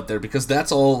hyped up there, because that's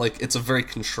all, it's a very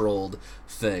controlled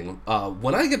thing.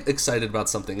 When I get excited about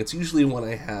something, it's usually when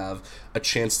I have a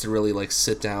chance to really,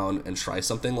 sit down and try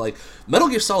something. Metal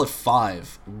Gear Solid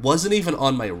 5 wasn't even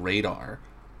on my radar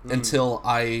until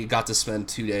I got to spend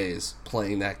 2 days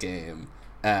playing that game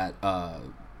at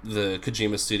the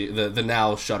Kojima studio, the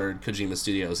now shuttered Kojima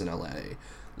Studios in LA.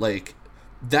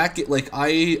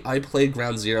 I played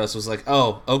Ground Zero, so it was like,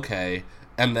 oh, okay,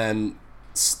 and then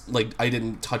I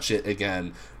didn't touch it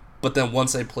again. But then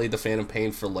once I played the Phantom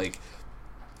Pain for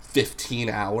 15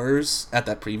 hours at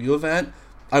that preview event,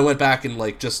 I went back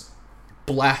and just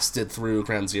blasted through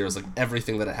Ground Zero's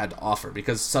everything that it had to offer,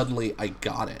 because suddenly I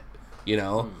got it,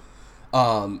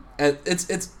 and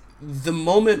it's the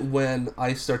moment when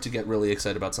I start to get really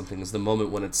excited about something is the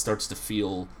moment when it starts to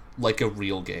feel like a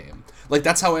real game.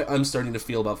 That's how I'm starting to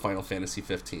feel about Final Fantasy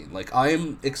 15.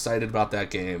 I'm excited about that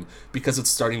game because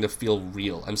it's starting to feel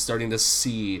real. I'm starting to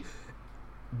see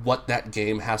what that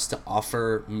game has to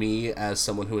offer me as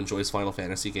someone who enjoys Final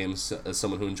Fantasy games, as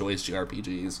someone who enjoys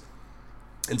JRPGs,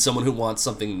 and someone who wants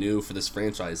something new for this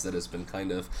franchise that has been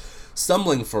kind of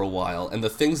stumbling for a while. And the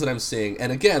things that I'm seeing,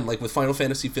 and again, with Final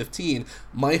Fantasy 15,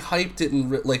 my hype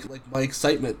didn't my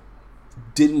excitement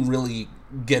didn't really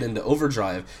get into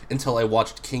overdrive until I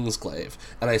watched Kingsglaive,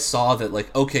 and I saw that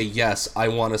okay, yes, I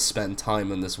want to spend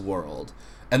time in this world.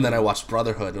 And then I watched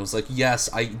Brotherhood, and it was like, yes,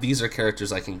 these are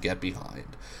characters I can get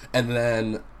behind. And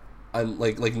then I'm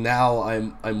now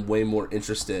I'm way more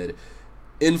interested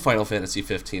in Final Fantasy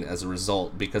 15 as a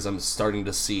result, because I'm starting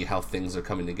to see how things are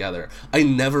coming together. I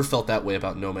never felt that way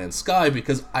about No Man's Sky,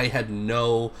 because I had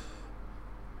no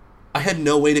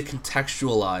way to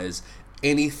contextualize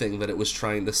anything that it was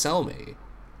trying to sell me.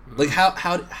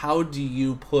 How do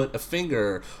you put a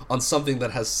finger on something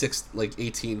that has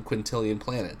 18 quintillion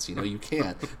planets? You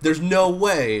can't. There's no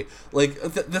way.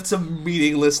 That's a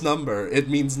meaningless number. It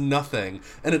means nothing.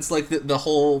 And it's the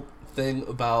whole thing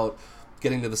about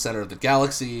getting to the center of the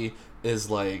galaxy is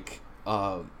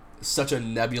such a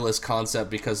nebulous concept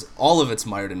because all of it's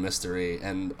mired in mystery,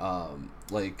 and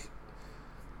like,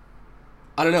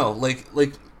 I don't know, like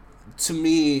to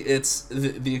me, it's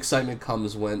the excitement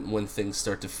comes when things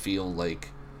start to feel like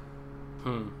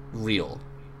real.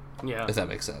 Yeah. If that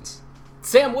makes sense.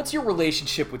 Sam, what's your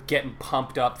relationship with getting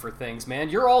pumped up for things, man?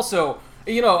 You're also,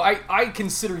 you know, I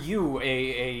consider you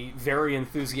a very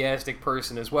enthusiastic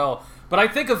person as well, but I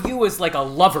think of you as like a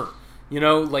lover, you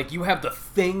know, like you have the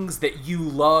things that you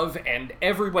love and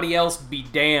everybody else be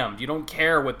damned. You don't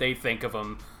care what they think of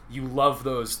them. You love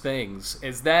those things.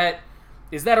 Is that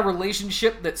a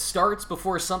relationship that starts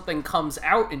before something comes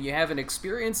out and you haven't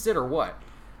experienced it, or what?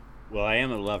 Well, I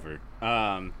am a lover.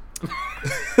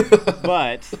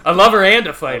 But a lover and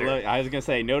a fighter. I was gonna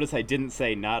say, notice I didn't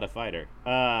say not a fighter.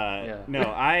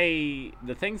 No,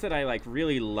 the things that I like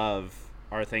really love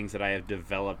are things that I have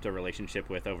developed a relationship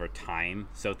with over time.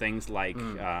 So things like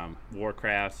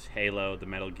Warcraft, Halo, the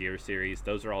Metal Gear series,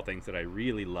 those are all things that I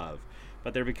really love.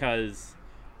 But they're because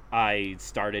I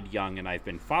started young and I've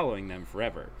been following them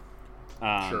forever.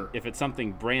 Sure. If it's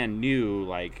something brand new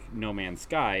like No Man's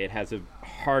Sky, it has a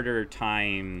harder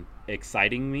time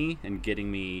exciting me and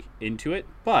getting me into it,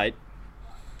 but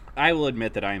I will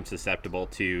admit that I am susceptible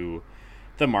to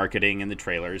the marketing and the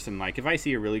trailers, and like if I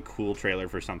see a really cool trailer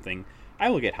for something, I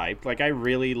will get hyped. Like I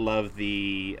really love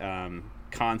the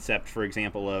concept, for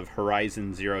example, of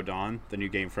Horizon Zero Dawn, the new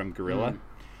game from Guerrilla.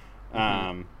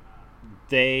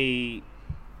 They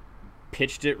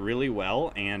pitched it really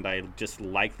well, and I just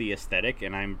like the aesthetic,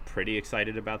 and I'm pretty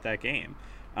excited about that game.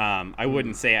 I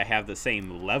wouldn't say I have the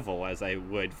same level as I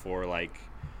would for like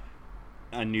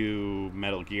a new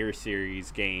Metal Gear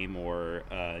series game or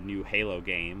a new Halo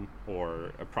game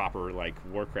or a proper like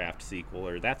Warcraft sequel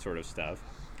or that sort of stuff,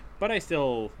 but I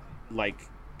still like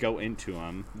go into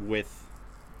them with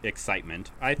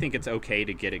excitement. I think it's okay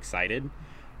to get excited.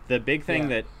 The big thing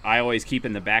that I always keep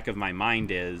in the back of my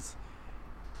mind is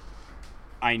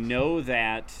I know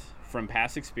that from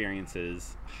past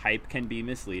experiences, hype can be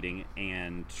misleading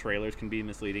and trailers can be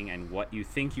misleading, and what you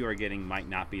think you are getting might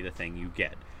not be the thing you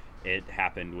get. It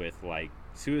happened with like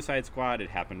Suicide Squad, it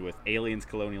happened with Aliens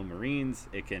Colonial Marines,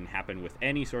 it can happen with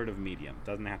any sort of medium. It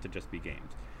doesn't have to just be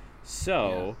games.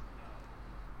 So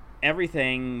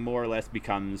everything more or less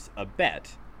becomes a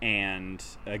bet and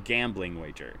a gambling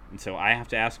wager. And so I have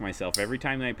to ask myself every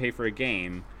time that I pay for a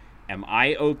game, am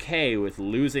I okay with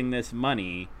losing this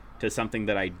money to something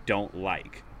that I don't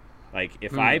like? Like,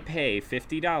 if I pay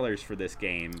 $50 for this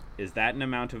game, is that an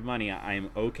amount of money I'm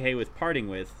okay with parting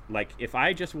with? Like, if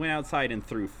I just went outside and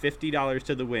threw $50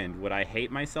 to the wind, would I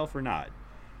hate myself or not?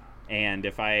 And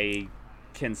if I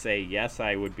can say, yes,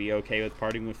 I would be okay with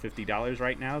parting with $50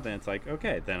 right now, then it's like,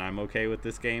 okay, then I'm okay with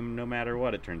this game no matter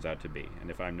what it turns out to be. And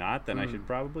if I'm not, then I should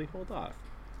probably hold off.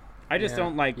 I just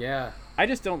don't like I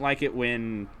just don't like it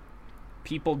when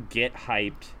people get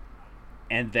hyped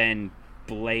and then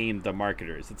blame the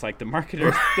marketers. It's like the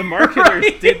marketers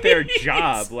did their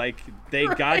job. Like, they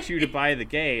got you to buy the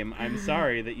game. I'm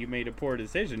sorry that you made a poor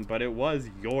decision, but it was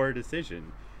your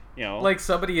decision. You know, like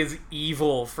somebody is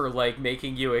evil for like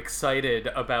making you excited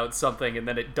about something and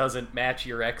then it doesn't match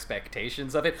your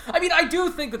expectations of it. I mean, I do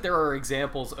think that there are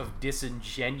examples of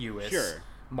disingenuous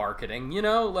marketing, you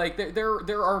know, like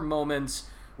there are moments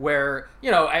where, you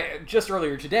know, just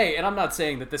earlier today, and I'm not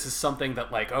saying that this is something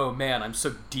that like, oh man, I'm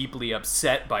so deeply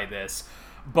upset by this,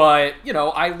 but, you know,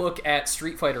 I look at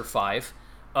Street Fighter V,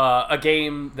 a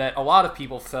game that a lot of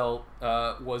people felt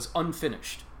was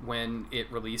unfinished when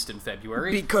it released in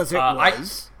February. Because it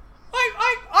was.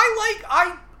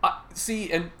 I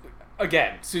see, and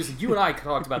again, Susan, you and I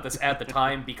talked about this at the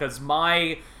time because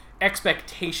my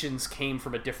expectations came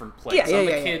from a different place. I'm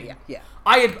a kid.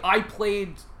 I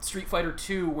played Street Fighter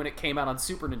 2 when it came out on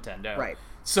Super Nintendo. Right.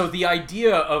 So the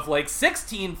idea of like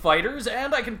 16 fighters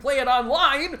and I can play it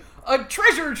online, a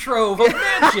treasure trove of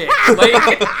magic.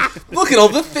 Like, look at all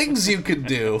the things you could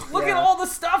do. Look at all the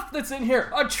stuff that's in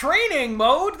here. A training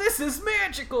mode. This is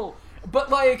magical.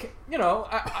 But like, you know,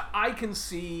 I can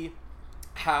see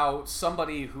how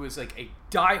somebody who is like a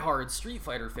diehard Street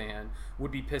Fighter fan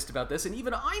would be pissed about this, and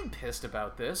even I'm pissed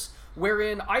about this,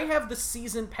 wherein I have the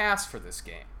season pass for this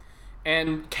game.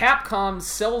 And Capcom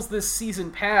sells this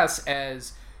season pass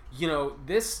as, you know,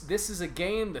 this is a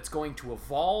game that's going to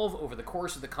evolve over the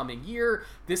course of the coming year.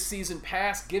 This season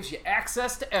pass gives you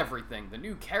access to everything, the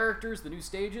new characters, the new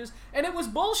stages, and it was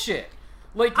bullshit.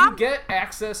 Like, you get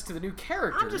access to the new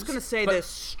characters. I'm just going to say this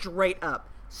straight up.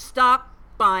 Stop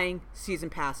buying season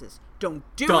passes. Don't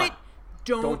do it.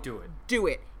 Don't do it. Do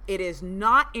it. It is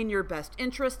not in your best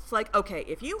interests. Like, okay,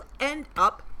 if you end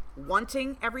up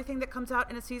wanting everything that comes out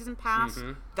in a season pass,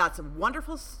 that's a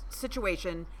wonderful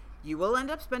situation. You will end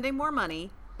up spending more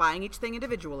money buying each thing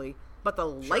individually, but the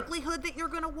likelihood that you're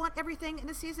going to want everything in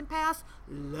a season pass,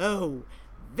 low.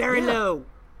 Very low.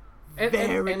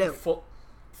 Very low.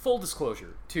 Full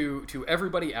disclosure to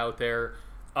everybody out there,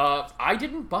 I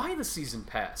didn't buy the season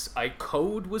pass.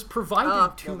 Code was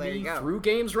provided to me through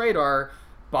Games Radar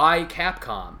by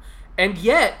Capcom. And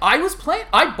yet, I was playing.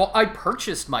 I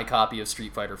purchased my copy of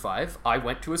Street Fighter V. I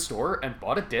went to a store and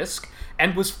bought a disc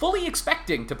and was fully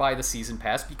expecting to buy the season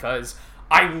pass because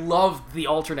I loved the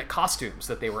alternate costumes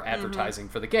that they were advertising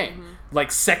for the game,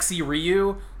 like sexy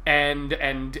Ryu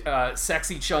and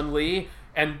sexy Chun-Li,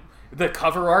 and the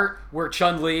cover art where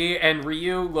Chun-Li and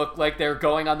Ryu look like they're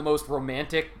going on the most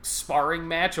romantic sparring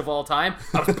match of all time.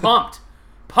 I was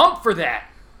pumped for that.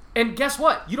 And guess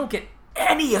what? You don't get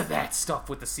any of that stuff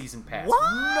with the season pass. What?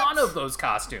 None of those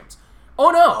costumes. Oh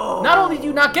no! Not only do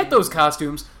you not get those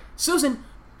costumes, Susan,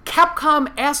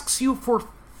 Capcom asks you for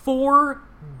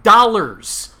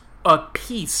 $4 a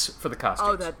piece for the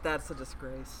costumes. Oh, that's a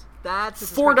disgrace. That's a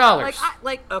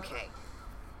 $4. Okay,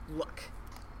 look.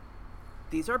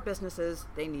 These are businesses.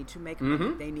 They need to make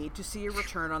money. They need to see a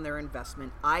return on their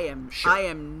investment. I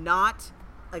am not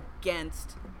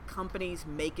against companies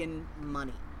making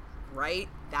money, right?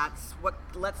 That's what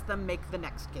lets them make the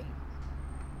next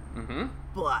game.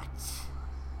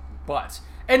 But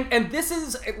and this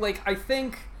is like, I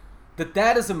think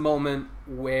that is a moment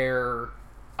where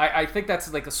I think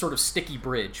that's like a sort of sticky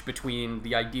bridge between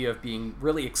the idea of being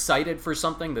really excited for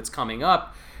something that's coming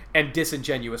up and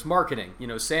disingenuous marketing. You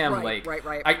know, Sam, right.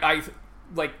 I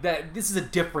like that. This is a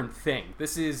different thing.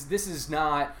 This is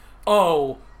not,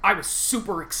 oh, I was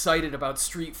super excited about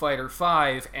Street Fighter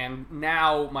V, and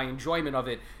now my enjoyment of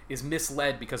it is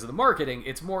misled because of the marketing.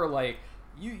 It's more like,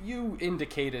 you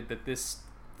indicated that this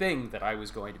thing that I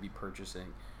was going to be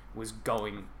purchasing was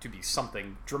going to be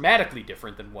something dramatically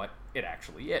different than what it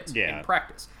actually is in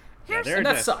practice. And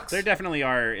that sucks. There definitely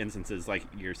are instances, like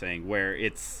you're saying, where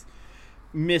it's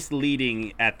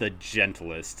misleading at the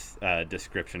gentlest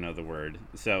description of the word.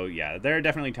 So yeah, there are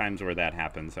definitely times where that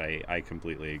happens. I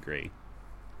completely agree.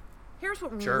 Here's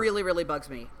what really, really bugs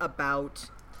me about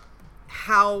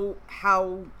how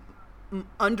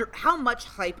much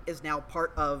hype is now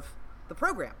part of the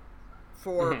program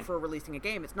for releasing a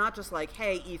game. It's not just like,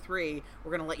 hey, E3,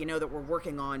 we're going to let you know that we're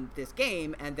working on this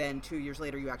game, and then 2 years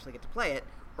later you actually get to play it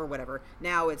or whatever.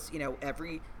 Now it's,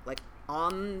 every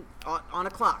on a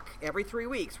clock every 3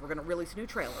 weeks we're going to release a new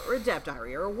trailer or a dev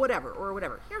diary or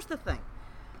whatever. Here's the thing.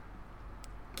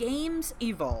 Games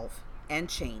evolve and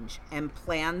change, and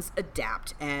plans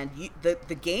adapt, and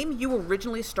the game you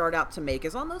originally start out to make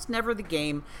is almost never the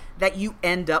game that you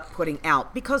end up putting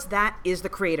out, because that is the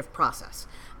creative process,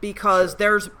 because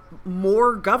there's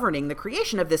more governing the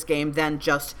creation of this game than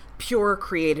just pure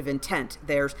creative intent.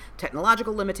 There's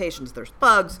technological limitations, there's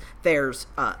bugs, there's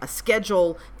a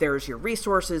schedule, there's your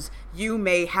resources. You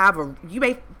may have an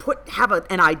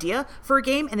idea for a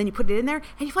game, and then you put it in there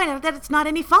and you find out that it's not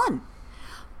any fun.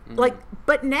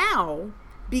 But now,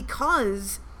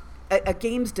 because a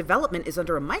game's development is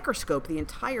under a microscope the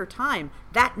entire time,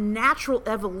 that natural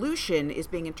evolution is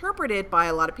being interpreted by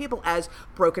a lot of people as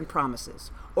broken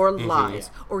promises or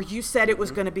lies, or you said it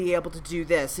was going to be able to do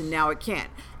this and now it can't.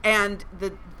 And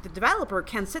the developer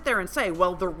can sit there and say,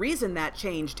 well, the reason that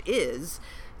changed is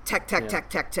tech,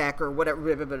 or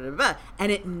whatever, blah, blah, blah, blah,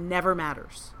 and it never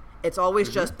matters. It's always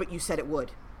just, but you said it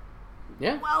would.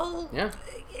 Yeah. Well,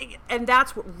 and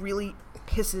that's what really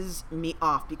pisses me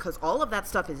off, because all of that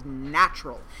stuff is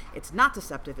natural. It's not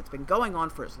deceptive. It's been going on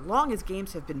for as long as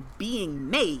games have been being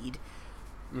made,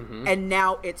 and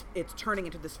now it's turning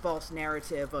into this false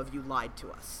narrative of you lied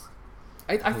to us.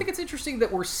 I think it's interesting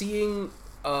that we're seeing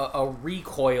a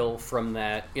recoil from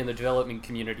that in the development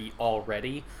community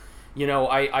already.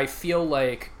 I feel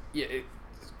like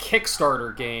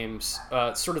Kickstarter games,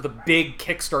 sort of the big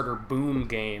Kickstarter boom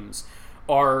games,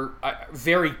 are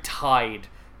very tied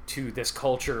to this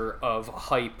culture of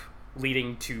hype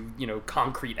leading to,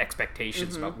 concrete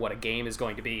expectations about what a game is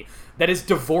going to be that is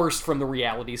divorced from the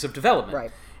realities of development.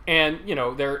 Right. And,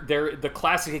 the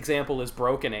classic example is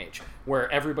Broken Age, where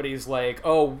everybody's like,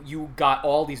 oh, you got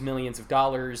all these millions of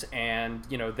dollars, and,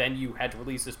 then you had to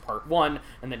release this part 1,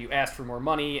 and then you asked for more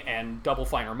money, and Double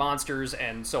Finer Monsters,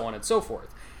 and so on and so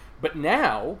forth. But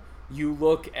now, you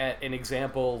look at an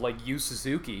example like Yu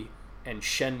Suzuki and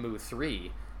Shenmue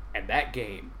 3, and that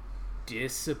game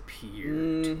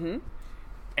disappeared.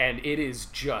 And it is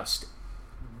just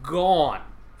gone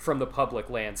from the public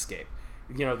landscape.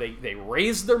 They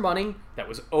raised their money. That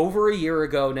was over a year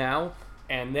ago now,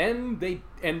 and then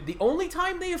the only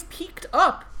time they have peaked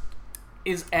up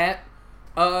is at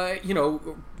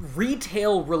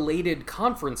retail related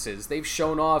conferences. They've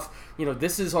shown off,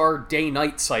 this is our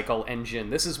day-night cycle engine.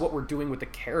 This is what we're doing with the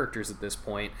characters at this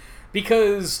point.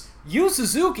 Because Yu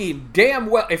Suzuki, damn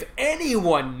well, if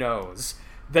anyone knows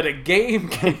that a game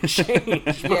can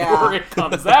change before it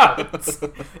comes out,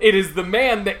 it is the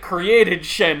man that created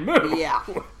Shenmue. Yeah.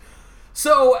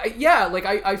 So,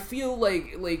 I feel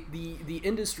like the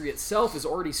industry itself is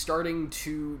already starting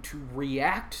to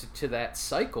react to that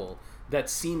cycle that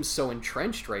seems so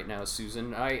entrenched right now,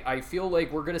 Susan. I feel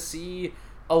like we're going to see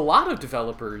a lot of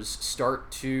developers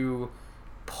start to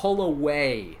pull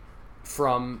away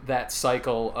from that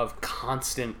cycle of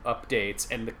constant updates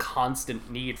and the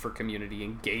constant need for community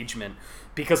engagement.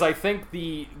 Because I think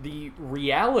the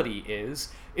reality is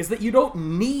that you don't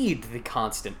need the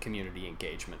constant community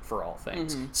engagement for all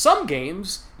things. Mm-hmm. Some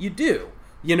games, you do.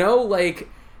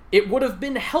 It would have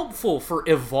been helpful for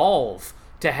Evolve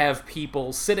to have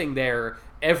people sitting there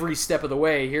every step of the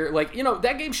way here.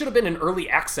 That game should have been in early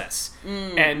access.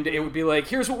 And it would be like,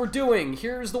 here's what we're doing.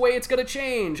 Here's the way it's going to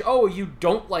change. Oh, you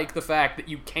don't like the fact that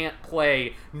you can't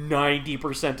play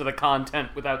 90% of the content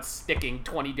without sticking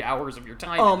 20 hours of your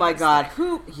time. Oh my God.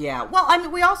 Yeah. Well, I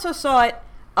mean, we also saw it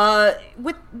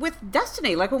with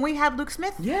Destiny, like when we had Luke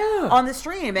Smith on the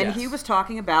stream, and he was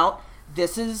talking about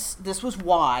this was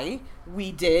why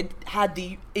we had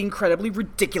the incredibly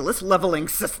ridiculous leveling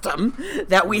system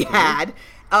that we had,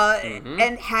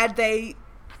 and had they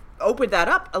opened that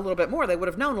up a little bit more, they would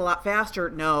have known a lot faster.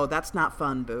 No, that's not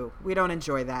fun, Boo. We don't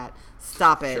enjoy that.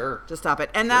 Stop it. Sure. Just stop it.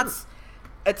 And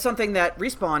it's something that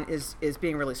Respawn is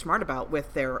being really smart about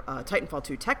with their Titanfall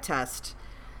 2 tech test.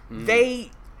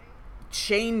 They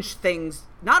change things,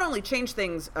 not only change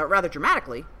things rather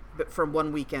dramatically, but from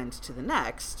one weekend to the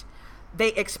next.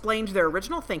 They explained their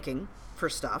original thinking for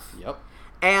stuff. Yep.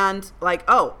 And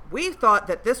we thought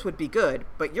that this would be good,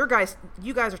 but you guys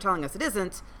are telling us it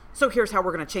isn't, so here's how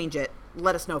we're going to change it.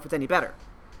 Let us know if it's any better.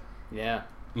 Yeah.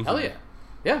 Mm-hmm. Hell yeah.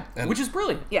 Yeah, which is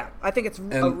brilliant. Yeah, I think it's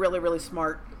a really, really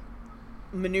smart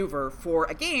maneuver for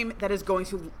a game that is going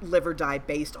to live or die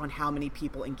based on how many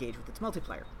people engage with its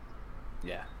multiplayer.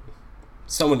 Yeah.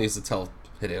 Someone needs to tell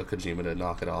Hideo Kojima to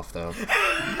knock it off, though.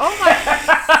 Oh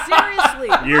my...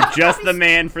 Seriously. You're just the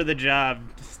man for the job,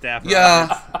 Staff.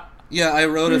 Yeah, I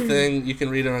wrote a thing. You can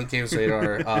read it on Games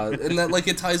Radar. And that,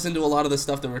 it ties into a lot of the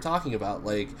stuff that we're talking about.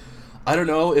 I don't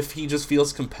know if he just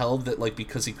feels compelled that,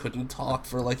 because he couldn't talk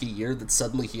for, a year, that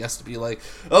suddenly he has to be like,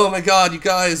 oh my God, you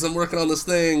guys, I'm working on this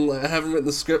thing. I haven't written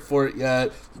the script for it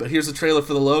yet, but here's a trailer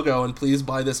for the logo, and please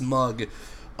buy this mug.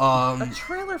 A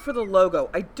trailer for the logo.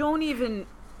 I don't even...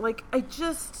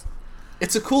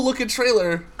 It's a cool looking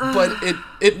trailer, but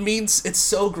it means it's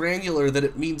so granular that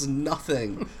it means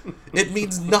nothing. It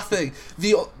means nothing.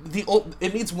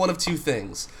 It means one of two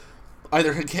things.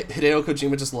 Either Hideo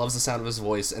Kojima just loves the sound of his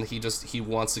voice and he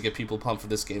wants to get people pumped for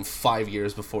this game 5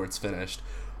 years before it's finished,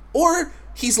 or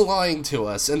he's lying to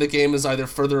us and the game is either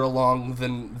further along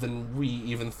than we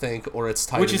even think, or it's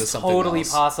tied into something else. Which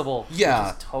is totally possible. Yeah.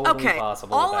 Which is totally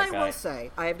possible. All with that I will say,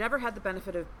 I have never had the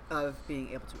benefit of being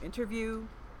able to interview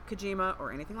Kojima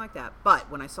or anything like that,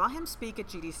 but when I saw him speak at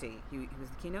GDC, he was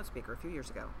the keynote speaker a few years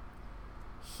ago.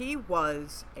 He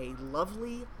was a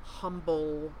lovely,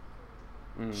 humble,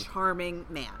 charming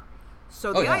man.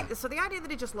 So the idea that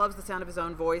he just loves the sound of his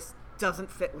own voice doesn't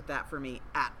fit with that for me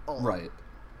at all. Right.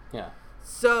 Yeah.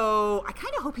 So I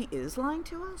kind of hope he is lying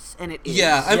to us, and it is.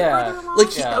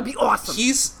 That would be awesome.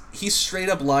 He straight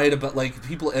up lied about,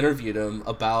 people interviewed him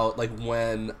about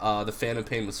when the Phantom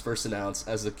Pain was first announced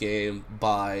as a game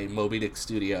by Moby Dick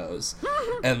Studios,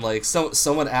 and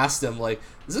someone asked him is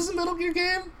this a Metal Gear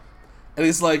game? And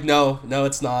he's like, no,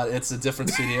 it's not. It's a different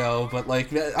studio, but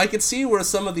I could see where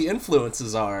some of the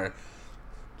influences are,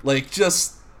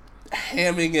 just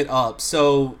hamming it up.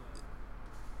 So.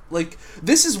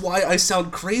 This is why I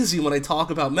sound crazy when I talk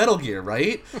about Metal Gear,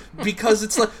 right? Because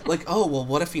it's oh, well,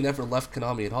 what if he never left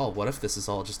Konami at all? What if this is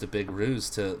all just a big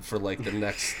ruse for the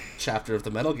next chapter of the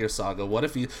Metal Gear saga? What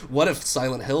if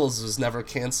Silent Hills was never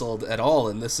canceled at all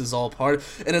and this is all part...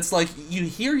 And it's you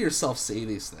hear yourself say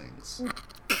these things.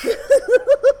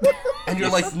 And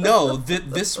you're no,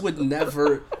 this would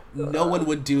never... No one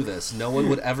would do this. No one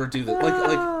would ever do this.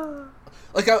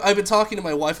 I've been talking to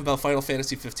my wife about Final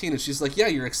Fantasy 15, and she's like, "Yeah,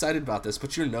 you're excited about this,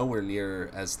 but you're nowhere near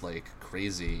as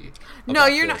crazy." No,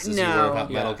 you're not. As you were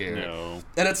about Metal Gear. No.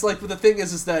 And it's but the thing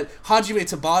is that Hajime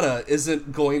Tabata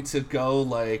isn't going to go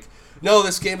no,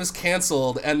 this game is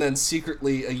canceled, and then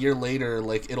secretly a year later,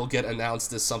 it'll get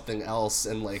announced as something else,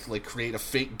 and create a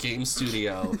fake game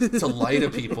studio to lie to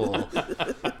people.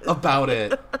 about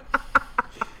it.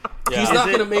 Yeah. He's not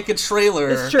going to make a trailer.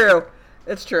 It's true.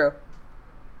 It's true.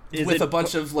 With a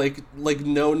bunch of like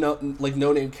no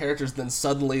name characters, then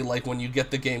suddenly like when you get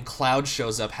the game, Cloud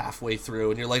shows up halfway through,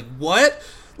 and you're like, what?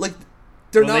 Like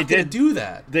they're not going to do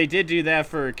that. They did do that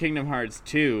for Kingdom Hearts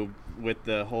 2 with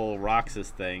the whole Roxas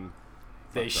thing.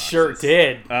 They sure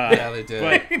did. Yeah, they did.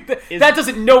 That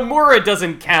doesn't. Nomura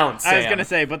doesn't count, Sam. I was gonna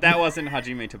say, but that wasn't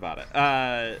Hajime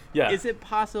Tabata. Yeah. Is it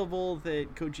possible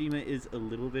that Kojima is a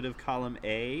little bit of column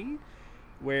A,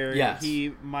 where Yes.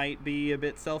 he might be a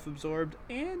bit self-absorbed,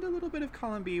 and a little bit of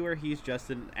column B, where he's just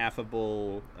an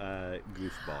affable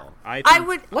goofball? I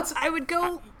would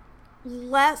go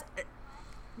less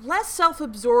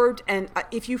self-absorbed, and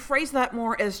if you phrase that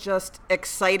more as just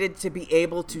excited to be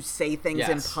able to say things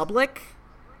in public.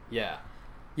 Yeah,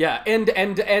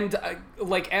 and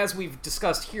like as we've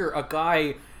discussed here, a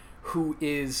guy who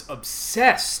is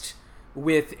obsessed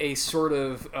with a sort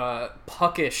of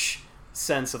puckish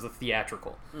sense of the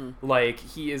theatrical. Like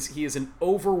he is an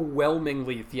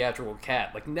overwhelmingly theatrical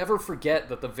cat. Like never forget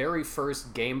that the very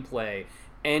first gameplay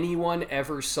anyone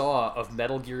ever saw of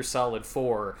Metal Gear Solid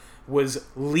 4 was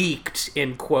leaked,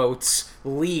 in quotes,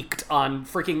 leaked on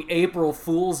freaking April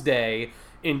Fool's Day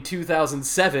in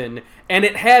 2007, and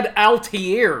it had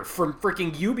Altair from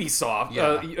freaking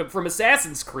Ubisoft, from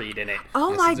Assassin's Creed in it.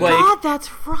 Oh my god, that's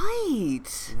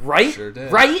right. Right? Sure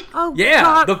did. Right? Oh yeah,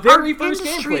 god, the very our first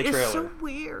industry gameplay trailer. is so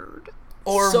weird.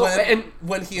 Or So-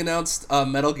 when he announced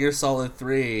Metal Gear Solid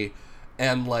 3,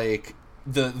 and like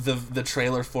the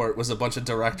trailer for it was a bunch of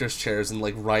director's chairs, and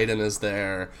like Raiden is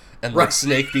there, and like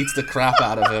Snake beats the crap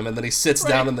out of him, and then he sits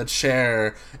down in the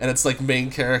chair, and it's like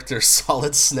main character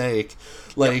Solid Snake.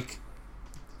 Like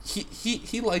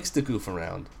he likes to goof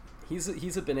around.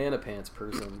 He's a banana pants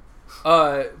person.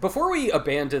 Before we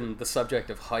abandon the subject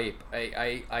of hype,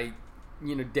 I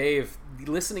Dave,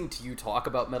 listening to you talk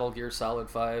about Metal Gear Solid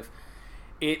 5,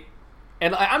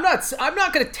 I'm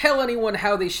not going to tell anyone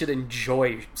how they should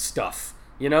enjoy stuff.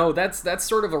 You know, that's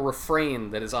sort of a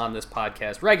refrain that is on this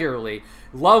podcast regularly.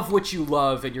 Love what you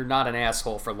love, and you're not an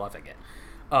asshole for loving it.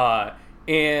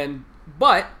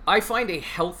 But I find a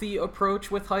healthy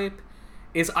approach with hype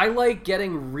is I like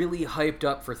getting really hyped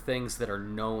up for things that are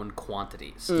known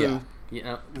quantities. Yeah.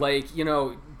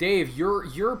 Dave,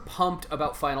 you're pumped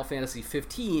about Final Fantasy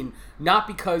 15, not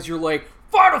because you're like,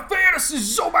 Final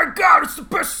Fantasy, oh my god, it's the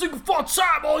best thing of all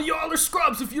time, all y'all are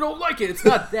scrubs if you don't like it. It's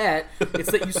not that.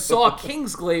 It's that you saw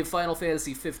Kingsglaive Final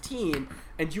Fantasy 15,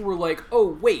 and you were like,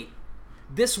 oh, wait,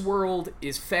 this world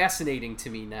is fascinating to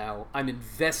me now. I'm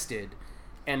invested,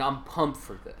 and I'm pumped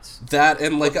for this. That,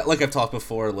 and like I've talked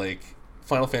before, like,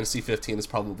 Final Fantasy 15 is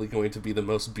probably going to be the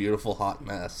most beautiful hot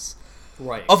mess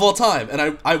of all time,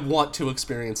 and I want to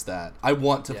experience that. I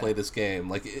want to play this game.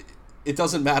 Like, it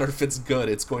doesn't matter if it's good.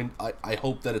 It's going. I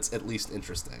hope that it's at least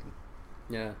interesting.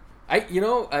 Yeah,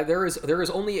 there is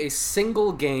only a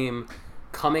single game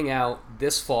coming out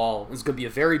this fall. It's going to be a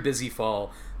very busy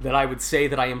fall that I would say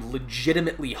that I am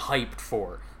legitimately hyped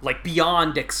for, like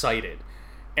beyond excited,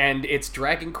 and it's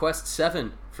Dragon Quest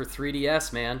VII for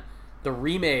 3DS, man. The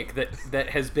remake that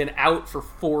has been out for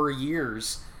 4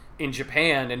 years in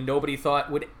Japan and nobody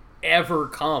thought would ever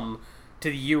come to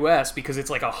the US because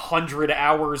it's like 100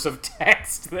 hours of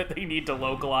text that they need to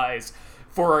localize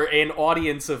for an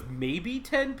audience of maybe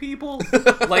 10 people.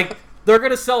 Like, they're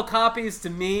gonna sell copies to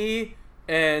me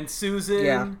and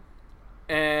Susan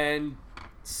and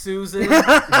Susan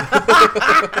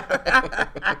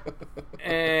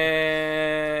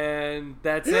and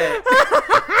that's it.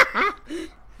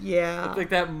 Yeah, I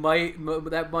think that might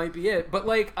be it. But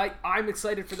like, I'm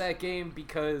excited for that game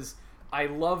because I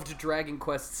loved Dragon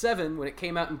Quest VII when it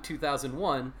came out in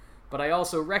 2001, but I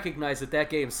also recognize that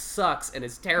game sucks and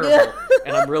is terrible,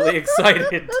 and I'm really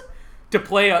excited to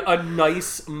play a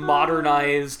nice,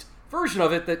 modernized version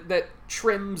of it that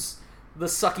trims the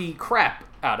sucky crap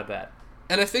out of that.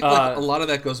 And I think like a lot of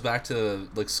that goes back to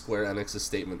like Square Enix's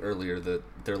statement earlier that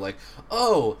they're like,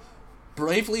 oh,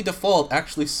 Bravely Default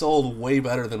actually sold way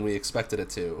better than we expected it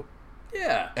to.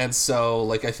 Yeah. And so,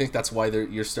 like, I think that's why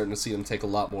you're starting to see them take a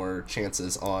lot more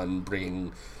chances on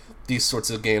bringing these sorts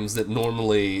of games that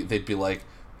normally they'd be like,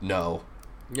 no,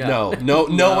 no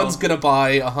one's gonna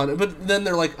buy 100. But then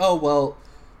they're like, oh well,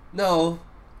 no,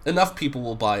 enough people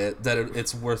will buy it that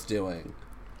it's worth doing.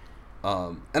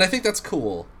 And I think that's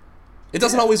cool. It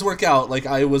doesn't always work out. Like,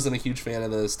 I wasn't a huge fan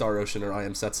of the Star Ocean or I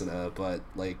Am Setsuna, but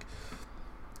like,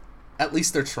 at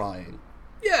least they're trying.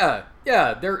 Yeah,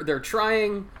 they're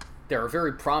trying. There are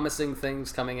very promising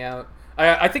things coming out.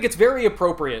 I think it's very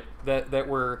appropriate that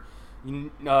we're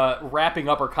wrapping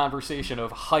up our conversation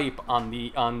of hype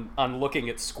on looking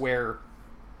at Square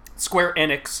Square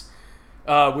Enix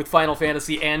with Final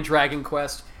Fantasy and Dragon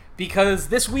Quest, because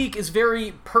this week is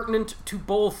very pertinent to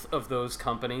both of those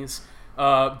companies.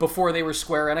 Before they were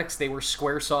Square Enix, they were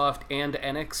Squaresoft and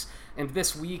Enix, and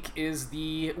this week is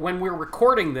when we're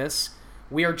recording this,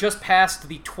 we are just past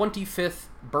the 25th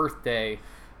birthday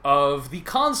of the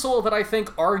console that I think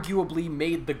arguably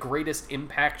made the greatest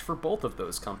impact for both of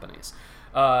those companies.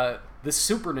 The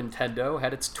Super Nintendo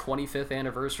had its 25th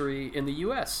anniversary in the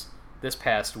US this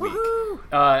past week,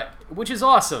 which is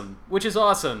awesome.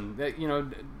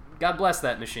 God bless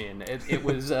that machine. It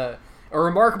was a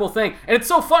remarkable thing. And it's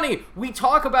so funny. We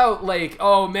talk about, like,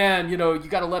 oh man, you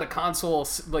got to let a console,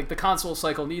 like, the console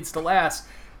cycle needs to last.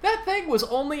 That thing was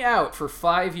only out for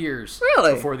 5 years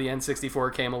before the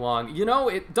N64 came along.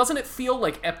 Doesn't it feel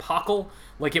like epochal?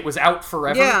 Like it was out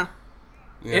forever? Yeah.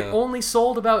 It only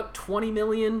sold about 20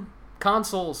 million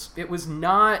consoles. It was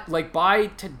not, like, by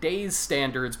today's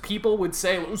standards, people would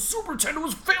say, well, Super Nintendo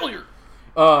was a failure.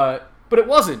 But it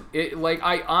wasn't.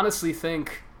 I honestly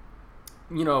think,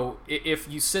 if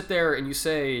you sit there and you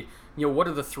say, what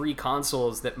are the 3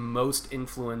 consoles that most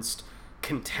influenced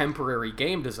contemporary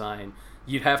game design,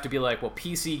 you'd have to be like, well,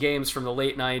 PC games from the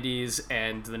late 90s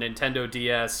and the Nintendo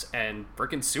DS and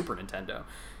frickin' Super Nintendo.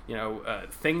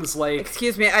 Things like...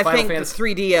 Excuse me, I Final think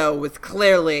Fantasy... the 3DO was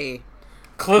clearly...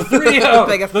 The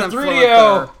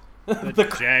 3DO!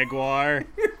 The Jaguar.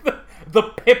 The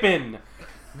Pippin.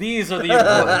 These are the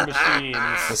important machines.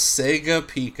 The Sega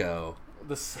Pico.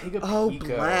 The Sega Oh, Pico.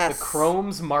 bless. The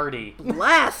Chrome's Marty.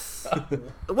 Bless!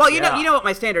 Well, you Yeah. know what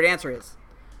my standard answer is.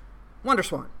 Wonder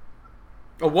Swan.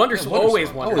 Oh, Wonder Swan. Always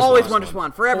Wonder Swan. Always Wonder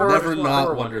Swan. Forever Never Never Wonder Swan.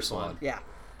 not Wonder Swan. Yeah.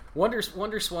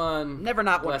 Wonder Swan. Never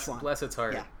not Wonder bless, Swan. Bless its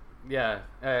heart. Yeah.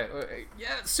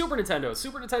 Super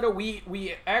Nintendo.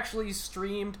 We actually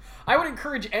streamed. I would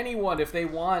encourage anyone, if they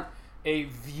want a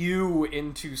view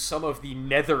into some of the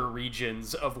nether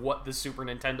regions of what the Super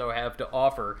Nintendo have to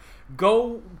offer,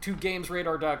 go to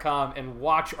GamesRadar.com and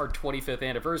watch our 25th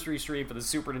anniversary stream for the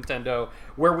Super Nintendo,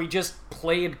 where we just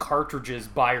played cartridges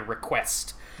by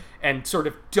request and sort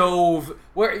of dove.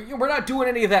 We're not doing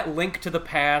any of that Link to the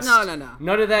Past. No.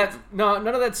 None of that. No,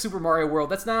 none of that Super Mario World.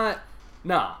 That's not.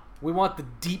 Nah. We want the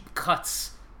deep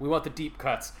cuts.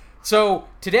 So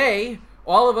today,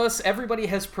 all of us, everybody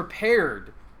has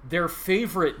prepared their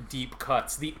favorite deep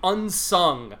cuts, the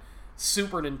unsung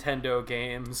Super Nintendo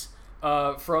games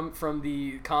from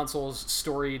the console's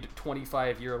storied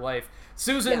 25-year life.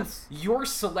 Susan, Yes. your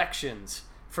selections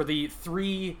for the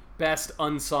 3 best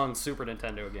unsung Super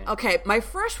Nintendo games. Okay, my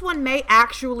first one may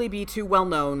actually be too well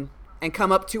known and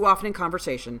come up too often in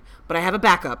conversation, but I have a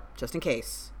backup just in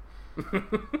case.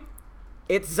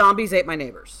 It's Zombies Ate My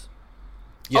Neighbors.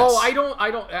 Yes. Oh,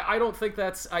 I don't think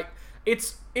that's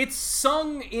it's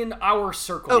sung in our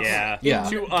circles. Okay. Yeah.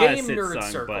 To Game us, nerd it's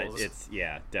sung, circles. but it's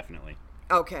definitely.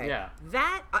 Okay. Yeah.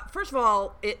 That, first of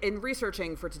all, in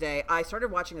researching for today, I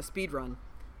started watching a speedrun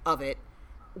of it,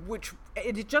 which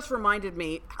it just reminded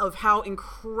me of how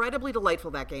incredibly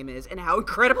delightful that game is and how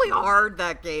incredibly hard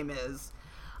that game is.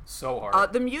 So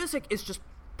hard. The music is just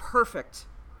perfect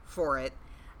for it.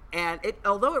 And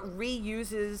although it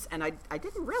reuses, and I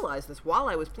didn't realize this while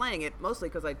I was playing it, mostly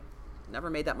because I never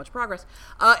made that much progress,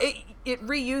 it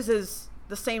reuses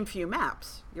the same few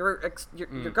maps. You're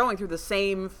going through the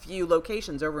same few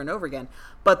locations over and over again.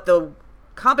 But the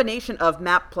combination of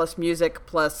map plus music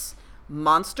plus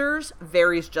monsters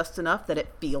varies just enough that it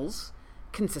feels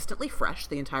consistently fresh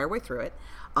the entire way through it.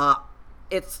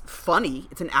 It's funny.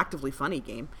 It's an actively funny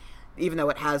game, even though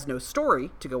it has no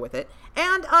story to go with it.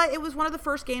 And it was one of the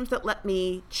first games that let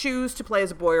me choose to play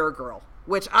as a boy or a girl,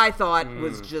 which I thought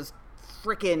was just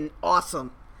freaking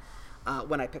awesome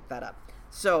when I picked that up.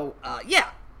 So,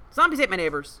 Zombies Ate My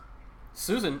Neighbors.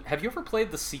 Susan, have you ever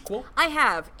played the sequel? I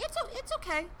have. It's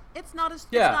okay. It's not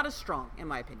as strong, in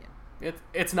my opinion.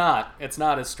 It's not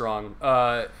as strong.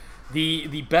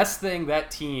 The best thing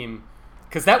that team,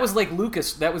 because that was like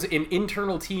Lucas, that was an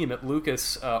internal team at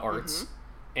Lucas Arts. Mm-hmm.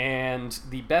 And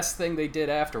the best thing they did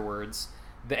afterwards,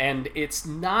 and it's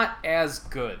not as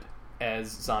good as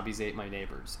Zombies Ate My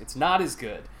Neighbors. It's not as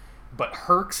good, but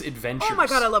Herc's Adventures. Oh my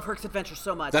god, I love Herc's Adventures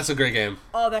so much. That's a great game.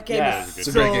 Oh, that game is it's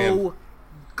a great game.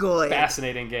 Good.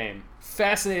 Fascinating game.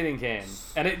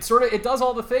 And it does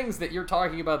all the things that you're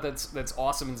talking about that's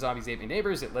awesome in Zombies Ate My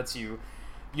Neighbors. It lets you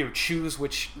choose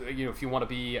which, if you want to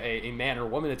be a man or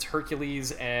woman. It's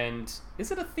Hercules and...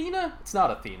 Is it Athena? It's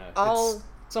not Athena. It's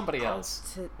somebody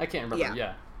else. I can't remember.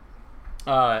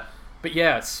 Yeah. But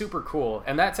yeah, it's super cool.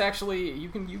 And that's actually... You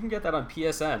can get that on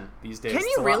PSN these days. Can you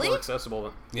it's a really? lot more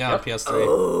accessible. Yeah, Yep. on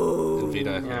PS3 and Vita.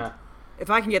 I think. Yeah. If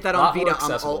I can get that Lot on more Vita, I'm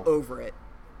accessible. all over it.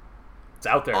 It's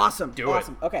out there. Awesome. Do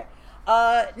awesome. it. Okay.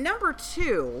 Number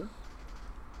 2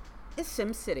 is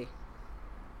SimCity.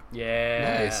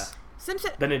 Yeah. Nice.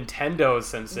 SimCity. The Nintendo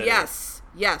SimCity. Yes.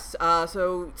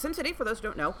 So SimCity, for those who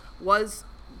don't know, was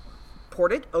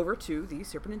ported over to the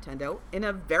Super Nintendo in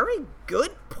a very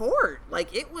good port.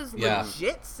 Like, it was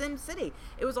legit SimCity.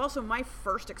 It was also my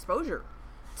first exposure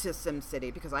to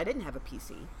SimCity because I didn't have a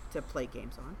PC to play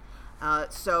games on.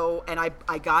 And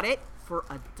I got it for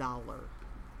 $1.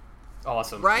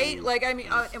 Awesome. Right? Ooh. Like, I mean,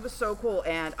 it was so cool.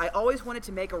 And I always wanted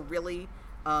to make a really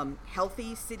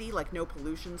healthy city, like no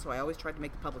pollution. So I always tried to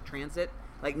make the public transit,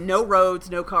 like no roads,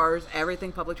 no cars,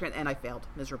 everything public transit. And I failed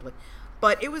miserably.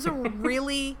 But it was a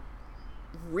really,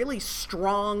 really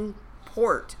strong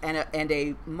port and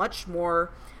a much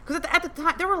more... Because at the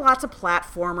time, there were lots of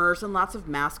platformers and lots of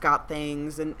mascot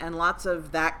things and lots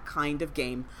of that kind of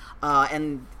game.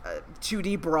 And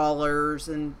 2D brawlers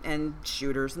and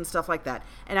shooters and stuff like that.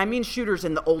 And I mean shooters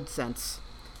in the old sense.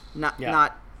 Not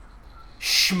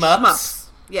Shmups.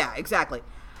 Yeah, exactly.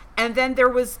 And then there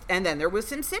was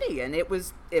SimCity, and it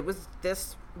was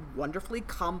this wonderfully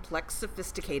complex,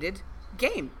 sophisticated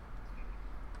game.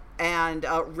 And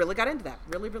really got into that.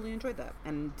 Really, really enjoyed that.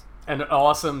 And an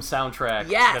awesome soundtrack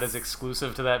Yes. that is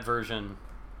exclusive to that version.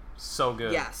 So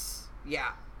good. yes,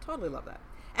 yeah, totally love that.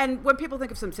 And when people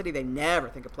think of SimCity, they never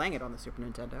think of playing it on the Super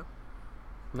Nintendo.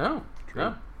 No.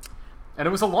 And it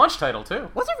was a launch title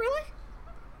too. Was it really?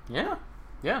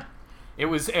 Yeah. It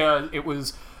was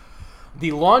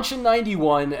the launch in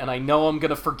 91, and I know I'm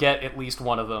gonna forget at least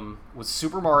one of them, was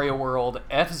Super Mario World,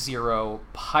 F-Zero,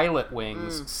 Pilot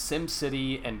Wings,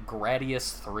 SimCity, and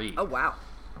Gradius 3. Oh, wow.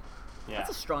 Yeah.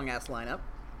 That's a strong-ass lineup.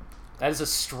 That is a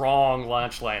strong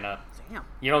launch lineup. Damn.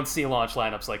 You don't see launch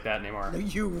lineups like that anymore. No,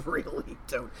 you really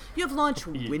don't. You have launch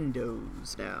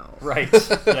windows now. Right,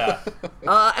 yeah.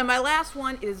 And my last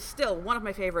one is still one of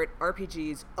my favorite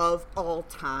RPGs of all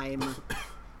time,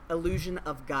 Illusion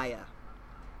of Gaia.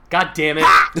 God damn it.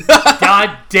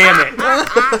 God damn it.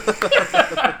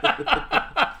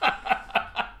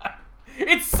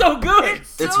 It's so good.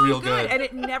 It's real good. And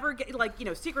it never get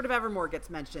Secret of Evermore gets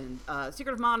mentioned,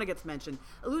 Secret of Mana gets mentioned.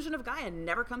 Illusion of Gaia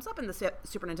never comes up in the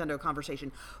Super Nintendo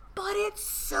conversation, but it's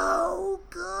so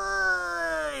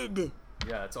good.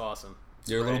 Yeah, it's awesome.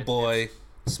 Your little boy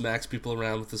smacks people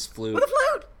around with his flute, With a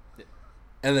flute.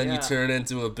 and then you Yeah. turn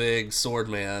into a big sword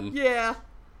man. Yeah.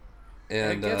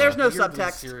 And There's no weirdly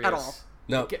subtext serious. at all.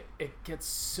 no, It gets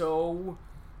so...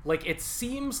 Like, it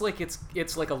seems like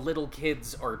it's like a little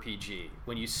kid's RPG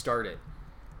when you start it.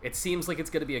 It seems like it's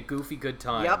going to be a goofy good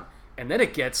time. Yep. And then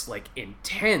it gets, like,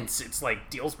 intense. It's, like,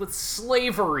 deals with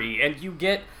slavery, and you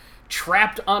get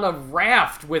trapped on a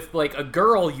raft with, like, a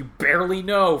girl you barely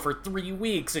know for 3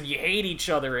 weeks, and you hate each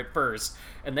other at first.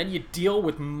 And then you deal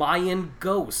with Mayan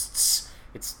ghosts.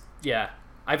 Yeah.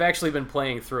 I've actually been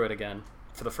playing through it again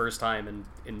for the first time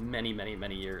in many, many,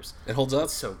 many years. it holds up.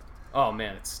 It's so... Oh,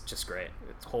 man, it's just great.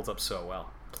 It holds up so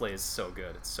well. Plays so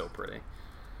good. It's so pretty.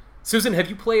 Susan, have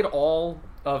you played all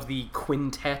of the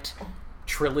Quintet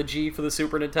trilogy for the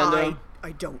Super Nintendo?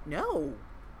 I don't know.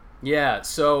 Yeah,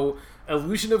 so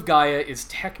Illusion of Gaia is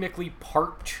technically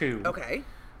part 2 Okay.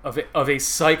 of a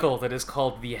cycle that is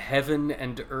called the Heaven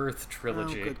and Earth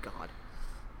trilogy. Oh, good God.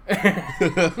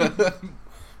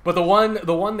 But the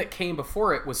one that came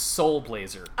before it was Soul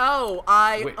Blazer. Oh,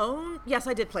 Yes,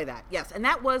 I did play that. Yes, and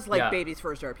that was like Yeah. baby's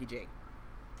first RPG.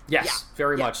 Yes, Yeah,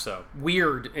 very yeah. much so.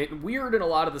 Weird in a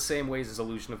lot of the same ways as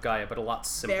Illusion of Gaia, but a lot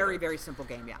simpler. Very, very simple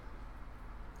game. Yeah.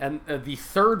 And the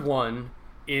third one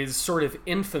is sort of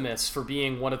infamous for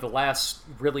being one of the last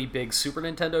really big Super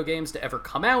Nintendo games to ever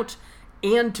come out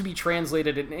and to be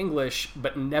translated in English,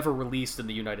 but never released in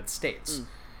the United States.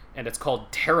 And it's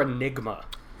called Terranigma.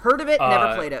 Heard of it,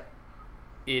 never played it.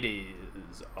 It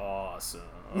is awesome.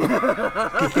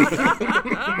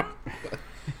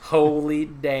 Holy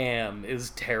damn,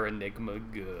 is Terranigma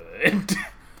good.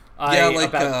 Yeah,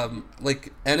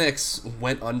 like NX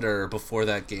went under before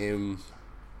that game,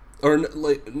 or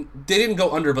like they didn't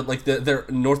go under, but like their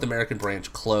North American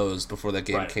branch closed before that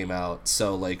game Right. came out.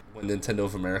 So like when Nintendo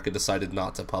of America decided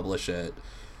not to publish it,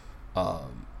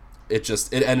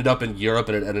 it ended up in Europe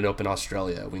and it ended up in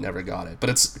Australia. We never got it, but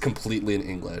it's completely in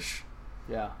English.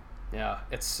 Yeah,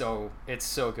 it's so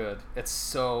good. It's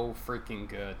so freaking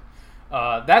good.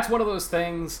 That's one of those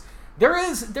things. There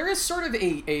is sort of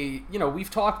a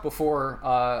we've talked before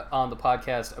on the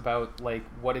podcast about like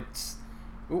what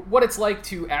it's like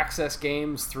to access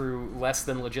games through less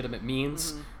than legitimate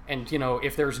means, and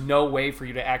if there's no way for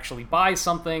you to actually buy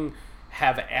something,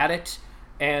 have at it.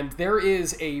 And there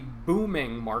is a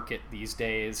booming market these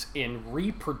days in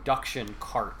reproduction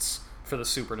carts for the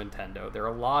Super Nintendo. There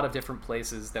are a lot of different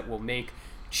places that will make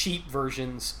cheap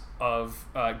versions of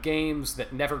games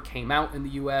that never came out in the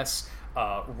US,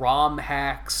 ROM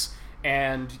hacks,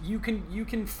 and you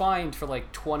can find for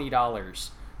like $20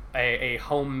 a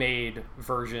homemade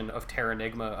version of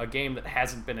Terranigma, a game that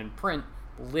hasn't been in print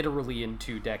literally in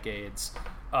 2 decades.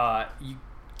 You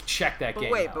check that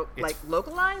game Wait, out. but like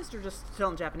localized or just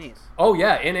still in Japanese? Oh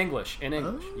yeah, in English. You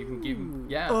can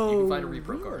find a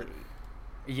repro card.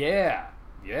 Yeah.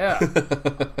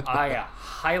 I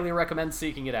highly recommend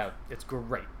seeking it out. It's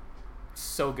great.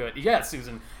 So good. Yeah,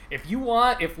 Susan, if you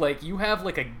have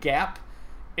like a gap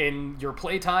in your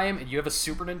playtime and you have a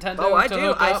Super Nintendo I to do.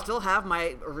 hook I up, still have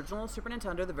my original Super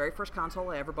Nintendo, the very first console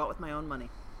I ever bought with my own money.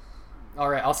 all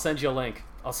right, I'll send you a link.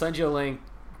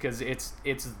 Because it's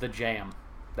the jam,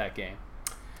 that game.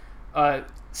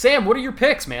 Sam, what are your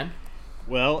picks, man?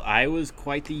 Well, I was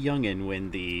quite the youngin'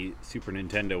 when the Super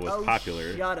Nintendo was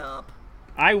popular. Shut up.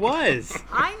 I was.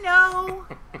 I know.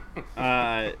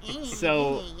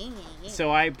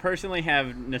 So I personally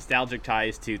have nostalgic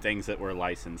ties to things that were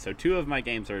licensed. So 2 of my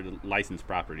games are licensed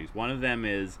properties. One of them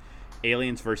is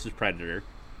Aliens vs. Predator,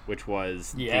 which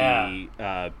was the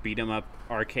beat 'em up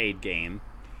arcade game.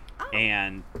 Oh.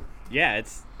 And yeah,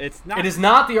 it's not. It is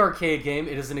not the arcade game.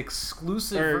 It is an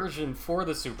exclusive version for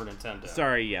the Super Nintendo.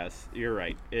 Sorry, yes, you're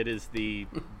right. It is the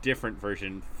different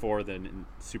version for the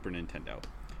Super Nintendo.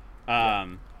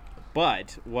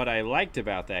 But what I liked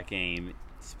about that game,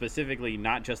 specifically,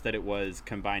 not just that it was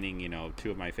combining,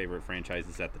 2 of my favorite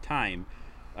franchises at the time,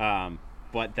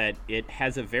 but that it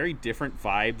has a very different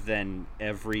vibe than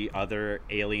every other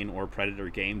Alien or Predator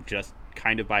game, just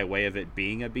kind of by way of it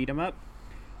being a beat 'em up.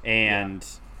 And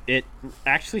it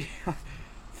actually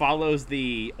follows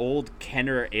the old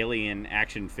Kenner Alien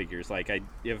action figures.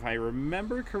 If I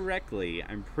remember correctly,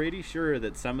 I'm pretty sure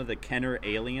that some of the Kenner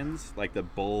aliens, like the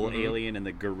bull alien and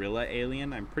the gorilla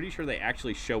alien, I'm pretty sure they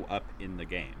actually show up in the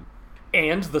game.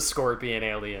 And the scorpion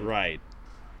alien. Right.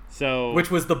 So, which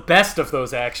was the best of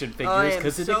those action figures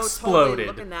because it exploded. Totally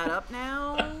looking that up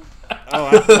now.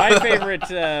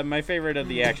 My favorite of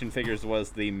the action figures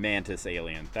was the Mantis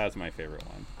alien. That was my favorite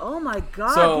one. Oh my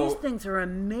god, these things are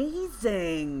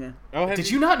amazing. Oh, did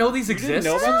you not know these exist?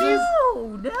 Know about these?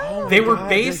 No. Oh they were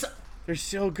based. They're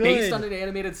so good. Based on an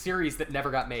animated series that never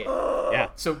got made. Yeah.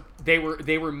 So they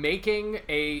were making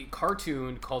a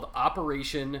cartoon called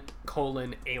Operation: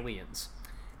 Aliens,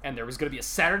 and there was going to be a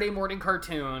Saturday morning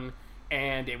cartoon,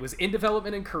 and it was in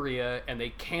development in Korea, and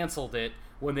they canceled it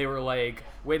when they were like,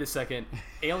 wait a second,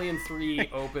 Alien 3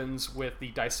 opens with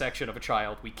the dissection of a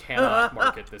child. We cannot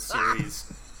market this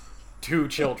series to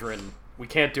children. We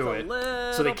can't do it.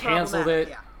 So they canceled it.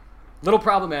 Yeah. Little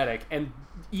problematic. And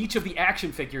each of the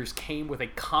action figures came with a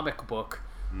comic book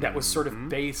that was sort of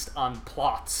based on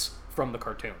plots from the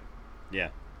cartoon. Yeah.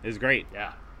 It was great.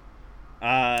 Yeah.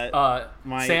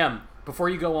 My... Sam, before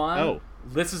you go on, Oh.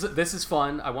 this is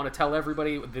fun. I want to tell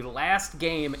everybody the last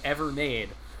game ever made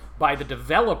by the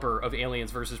developer of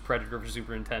Aliens vs. Predator for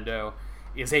Super Nintendo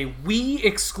is a Wii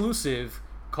exclusive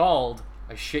called,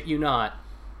 I shit you not,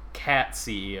 Cat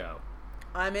CEO.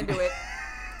 I'm into it.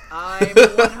 I'm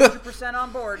 100%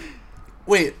 on board.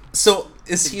 Wait, so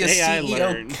is he a Today I CEO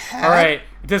learned. cat? All right,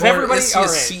 does or everybody? is he all a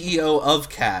right. CEO of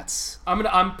cats?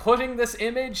 I'm putting this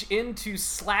image into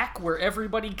Slack where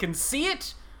everybody can see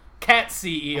it. Cat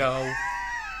CEO.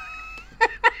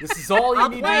 This is all you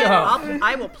need to know.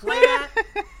 I will play that.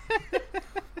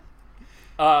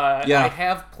 I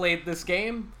have played this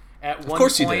game. At one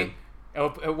course you point,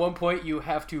 at one point, you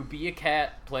have to be a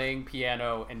cat playing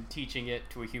piano and teaching it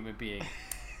to a human being.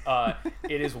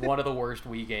 It is one of the worst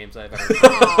Wii games I've ever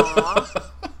played.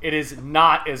 It is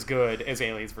not as good as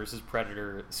Aliens vs.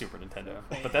 Predator Super Nintendo.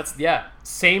 But that's,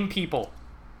 same people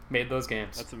made those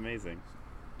games. That's amazing.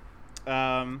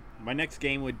 My next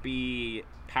game would be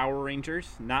Power Rangers.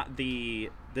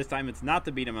 This time it's not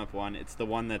the beat 'em up one. It's the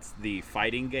one that's the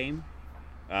fighting game.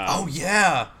 Oh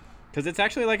yeah, because it's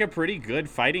actually like a pretty good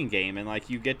fighting game, and like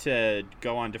you get to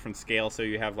go on different scales. So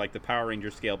you have like the Power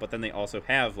Ranger scale, but then they also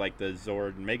have like the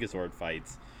Zord and Megazord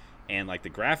fights, and like the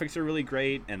graphics are really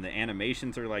great, and the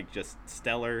animations are like just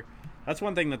stellar. That's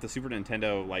one thing that the Super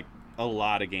Nintendo, like a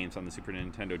lot of games on the Super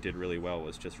Nintendo did really well,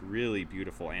 was just really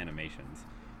beautiful animations.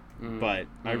 But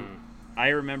I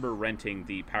remember renting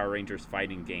the Power Rangers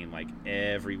fighting game like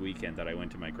every weekend that I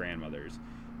went to my grandmother's,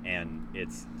 and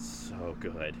it's so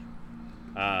good.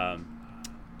 And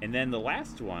then the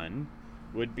last one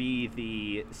would be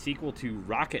the sequel to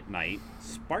Rocket Knight,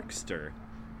 Sparkster.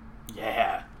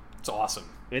 Yeah, it's awesome.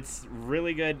 It's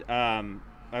really good. I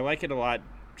like it a lot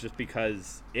just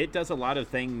because it does a lot of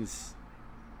things.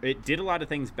 It did a lot of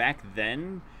things back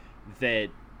then that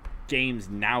games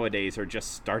nowadays are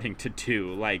just starting to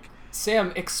do. Like,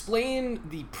 Sam, explain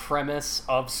the premise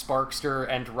of Sparkster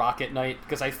and Rocket Knight,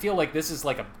 because I feel like this is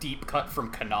like a deep cut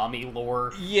from Konami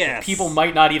lore. Yes. People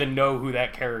might not even know who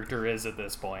that character is at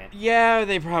this point. Yeah,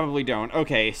 they probably don't.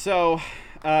 Okay, so,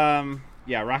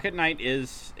 Rocket Knight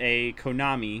is a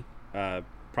Konami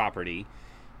property.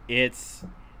 It's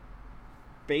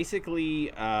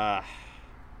basically, God,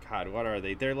 what are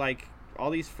they? They're like all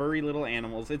these furry little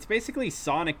animals. It's basically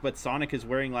Sonic, but Sonic is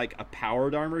wearing like a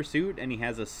powered armor suit, and he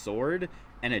has a sword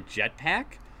and a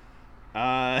jetpack.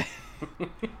 I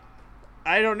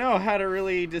don't know how to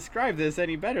really describe this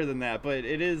any better than that, but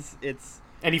it's...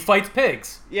 And he fights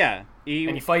pigs. Yeah.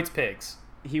 He fights pigs.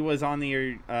 He was on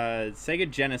the Sega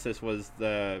Genesis was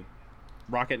the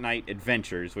Rocket Knight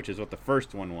Adventures, which is what the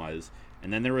first one was,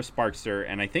 and then there was Sparkster,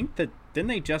 and I think that didn't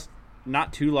they just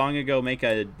not too long ago make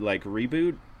a like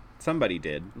reboot? Somebody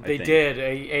did. They did.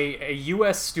 A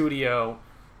U.S. studio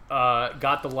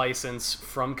got the license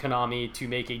from Konami to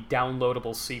make a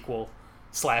downloadable sequel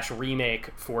 /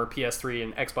 remake for PS3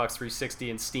 and Xbox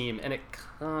 360 and Steam, and it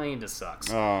kind of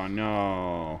sucks. Oh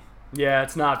no. Yeah,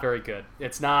 it's not very good.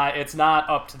 It's not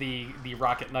up to the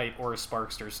Rocket Knight or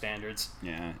Sparkster standards.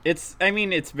 Yeah. It's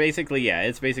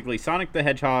basically Sonic the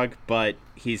Hedgehog, but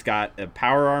he's got a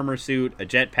power armor suit, a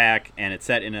jetpack, and it's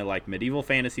set in a like medieval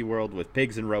fantasy world with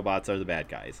pigs and robots are the bad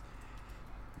guys.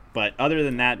 But other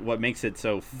than that, what makes it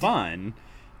so fun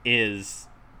is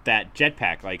that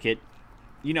jetpack. Like it,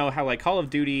 you know how like Call of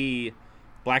Duty,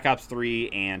 Black Ops 3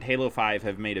 and Halo 5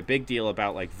 have made a big deal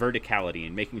about like verticality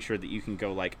and making sure that you can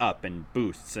go like up and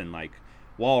boosts and like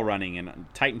wall running, and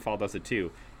Titanfall does it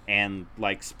too. And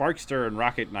like Sparkster and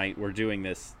Rocket Knight were doing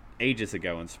this ages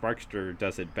ago, and Sparkster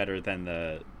does it better than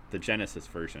the Genesis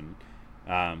version,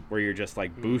 where you're just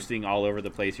like boosting all over the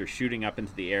place. You're shooting up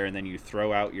into the air, and then you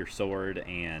throw out your sword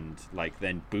and like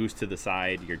then boost to the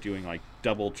side. You're doing like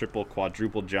double, triple,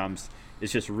 quadruple jumps.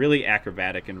 It's just really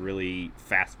acrobatic and really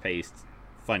fast-paced.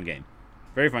 Fun game.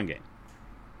 Very fun game.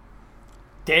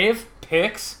 Dave,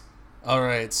 picks?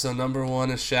 Alright, so number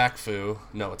 1 is Shaq Fu.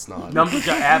 No, it's not.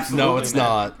 Absolutely. No, it's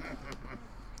not.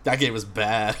 That game is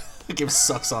bad. That game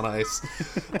sucks on ice.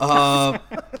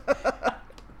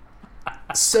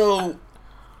 So,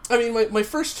 I mean, my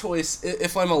first choice,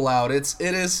 if I'm allowed, it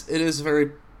is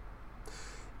very...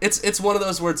 It's one of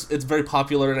those where it's very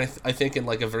popular, and I think in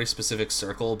like a very specific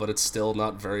circle, but it's still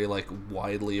not very like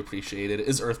widely appreciated.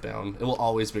 Is Earthbound? It will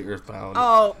always be Earthbound.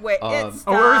 Oh wait,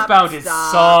 Earthbound is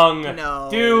sung, no.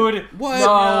 dude. What?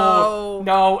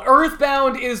 No.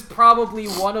 Earthbound is probably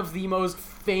one of the most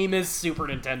famous Super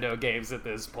Nintendo games at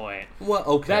this point. What?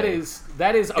 Okay. That is.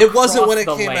 It wasn't when it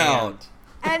across the came land. out.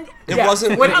 And It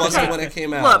wasn't when it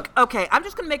came out. Look, okay, I'm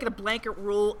just going to make it a blanket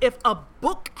rule. If a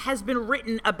book has been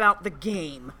written about the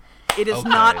game, it is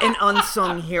not an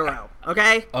unsung hero,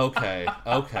 okay?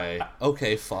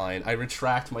 Okay, fine. I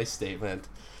retract my statement.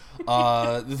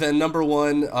 Then number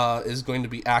 1 is going to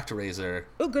be ActRaiser.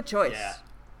 Oh, good choice. Yeah.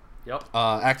 Yep.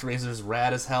 ActRaiser's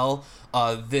rad as hell.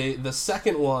 The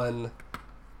second one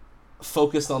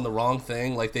focused on the wrong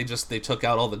thing. Like they took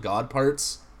out all the god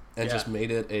parts and just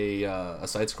made it a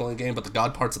side-scrolling game, but the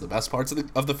god parts are the best parts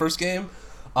of the first game.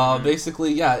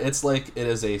 Basically, yeah, it's like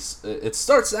it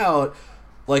starts out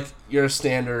like your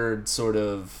standard sort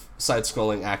of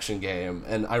side-scrolling action game,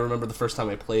 and I remember the first time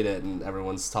I played it, and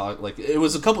everyone's talking like it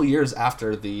was a couple years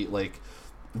after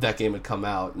that game had come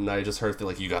out, and I just heard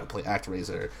you got to play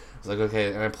ActRaiser. I was like,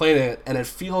 okay, and I played it, and it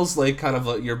feels like kind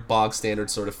of your bog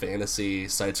standard sort of fantasy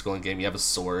side-scrolling game. You have a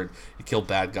sword, you kill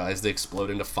bad guys, they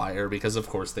explode into fire, because of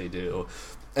course they do.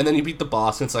 And then you beat the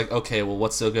boss, and it's like, okay, well,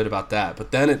 what's so good about that? But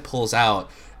then it pulls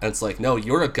out, and it's like, no,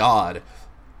 you're a god,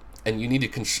 and you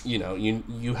need to,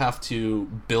 you have to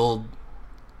build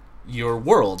your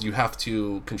world. You have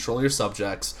to control your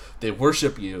subjects. They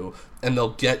worship you, and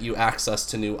they'll get you access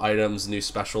to new items, new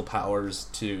special powers,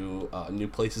 to new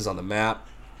places on the map.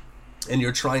 And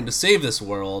you're trying to save this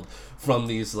world from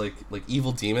these like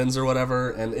evil demons or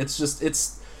whatever, and it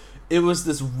was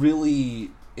this really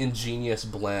ingenious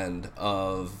blend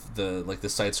of the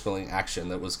side-scrolling action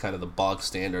that was kind of the bog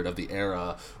standard of the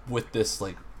era with this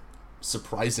like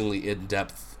surprisingly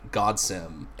in-depth god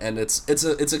sim, and it's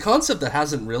a concept that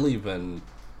hasn't really been.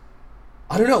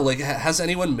 I don't know, has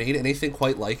anyone made anything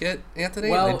quite like it,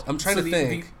 Anthony? Well, I'm trying to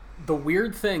think. The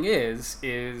weird thing is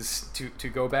to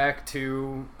go back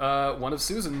to one of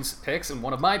Susan's picks and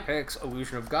one of my picks,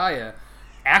 Illusion of Gaia.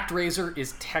 ActRaiser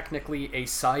is technically a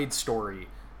side story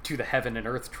to the Heaven and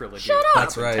Earth trilogy. Shut up!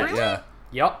 That's right, yeah.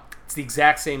 Yep, it's the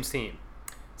exact same team.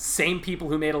 Same people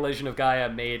who made Illusion of Gaia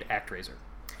made ActRaiser.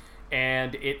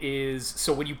 and it is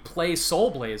so when you play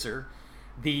Soul Blazer,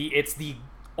 it's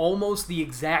almost the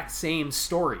exact same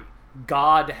story.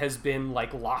 God has been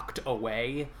like locked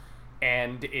away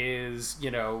and is,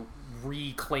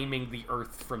 reclaiming the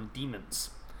earth from demons.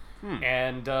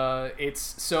 And it's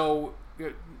so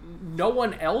no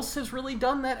one else has really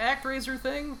done that ActRaiser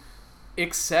thing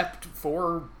except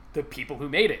for the people who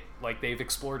made it. Like, they've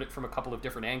explored it from a couple of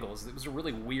different angles. It was a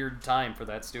really weird time for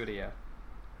that studio.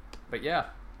 But yeah,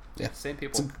 same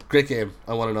people. It's a great game.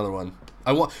 I want another one.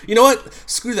 You know what?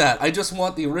 Screw that. I just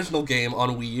want the original game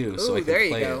on Wii U so I can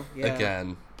play it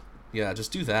again. Yeah,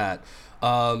 just do that.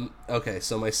 Okay,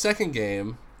 so my second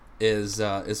game is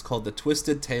called The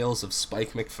Twisted Tales of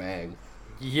Spike McFang.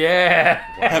 Yeah.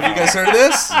 Wow. Have you guys heard of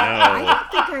this? No. I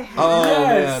don't think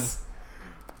I have.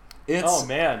 Oh,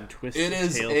 man. Twisted It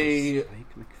is Tales a of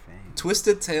Spike McFang.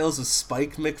 Twisted Tales of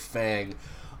Spike McFang.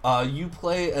 You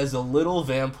play as a little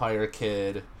vampire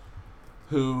kid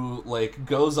who, like,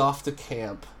 goes off to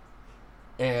camp,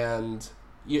 and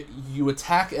you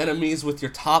attack enemies with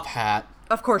your top hat.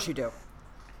 Of course you do.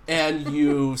 And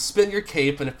you spin your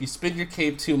cape, and if you spin your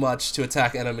cape too much to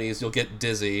attack enemies, you'll get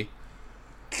dizzy.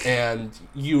 And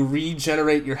you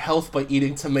regenerate your health by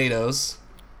eating tomatoes.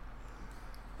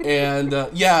 And,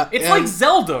 It's like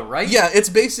Zelda, right? Yeah, it's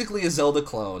basically a Zelda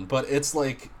clone, but it's,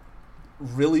 like,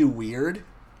 really weird.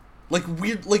 Like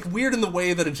weird in the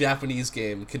way that a Japanese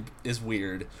game is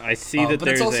weird. I see that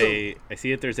there's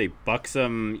there's a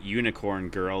buxom unicorn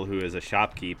girl who is a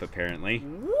shopkeep. Apparently,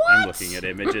 What? I'm looking at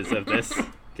images of this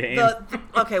game.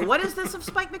 Okay, what is this of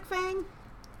Spike McFang?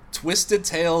 Twisted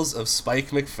Tales of Spike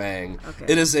McFang. Okay.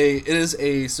 It is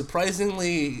a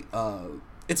surprisingly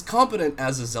it's competent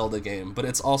as a Zelda game, but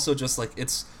it's also just like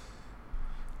it's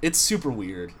super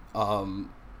weird.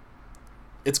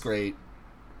 It's great.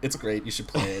 It's great. You should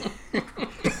play it.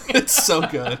 It's so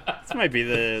good. This might be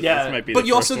the But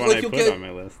you first also, one like, I you'll put get- on my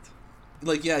list.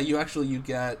 Like, yeah, you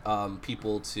get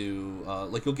people to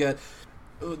like, you'll get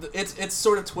it's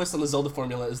sort of twist on the Zelda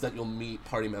formula is that you'll meet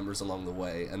party members along the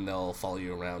way and they'll follow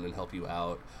you around and help you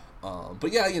out.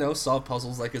 But yeah, solve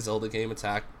puzzles like a Zelda game,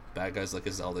 attack bad guys like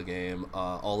a Zelda game.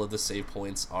 All of the save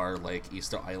points are like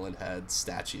Easter Island head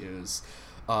statues.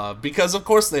 Because of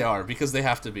course they are, because they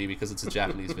have to be, because it's a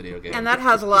Japanese video game. And that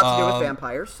has a lot to do with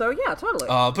vampires, so yeah, totally.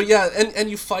 But yeah, and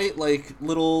you fight like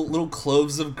little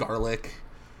cloves of garlic,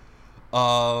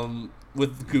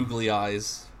 with googly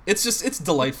eyes. It's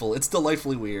delightful. It's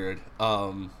delightfully weird.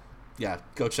 Yeah,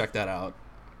 go check that out.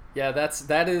 Yeah,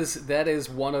 that is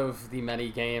one of the many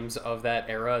games of that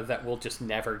era that will just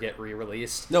never get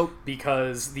re-released. Nope.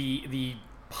 Because the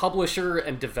publisher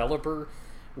and developer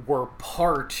were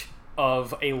part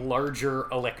of a larger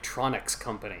electronics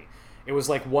company. It was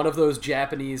like one of those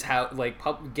Japanese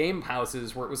game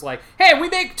houses where it was like, hey, we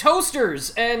make toasters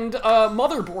and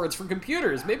motherboards for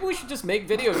computers. Maybe we should just make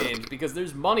video games because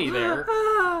there's money there.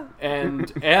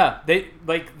 And yeah, they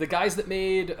like the guys that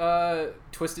made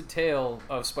Twisted Tale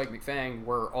of Spike McFang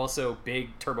were also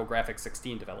big TurboGrafx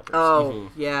 16 developers. Oh,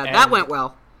 yeah, And- that went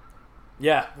well.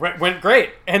 Yeah, went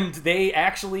great. And they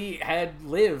actually had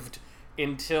lived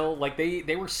until, like,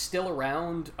 they were still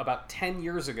around about 10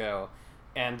 years ago,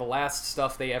 and the last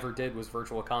stuff they ever did was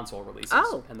Virtual Console releases.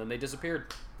 Oh. And then they disappeared.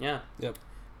 Yeah. Yep.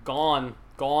 Gone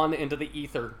into the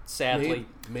ether, sadly.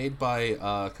 Made by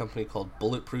a company called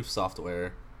Bulletproof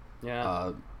Software,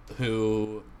 Yeah.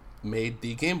 who made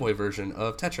the Game Boy version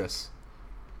of Tetris.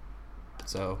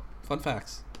 So, fun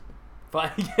facts.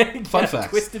 Fun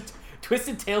facts.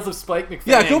 Twisted Tales of Spike McFang.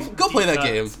 Yeah, go play that Deep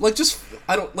game. cuts. Like, just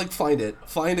find it.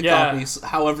 Find a Yeah. copy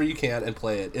however you can and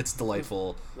play it. It's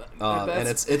delightful. And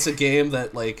That's- it's a game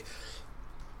that, like,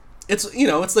 it's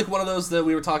like one of those that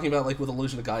we were talking about, like, with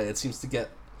Illusion of Gaia. It seems to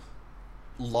get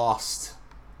lost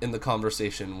in the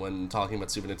conversation when talking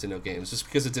about Super Nintendo games, just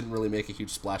because it didn't really make a huge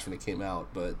splash when it came out,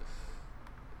 but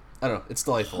I don't know, it's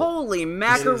delightful. Holy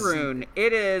macaroon.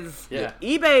 It is. Yeah.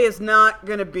 eBay is not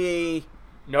going to be.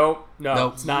 Nope.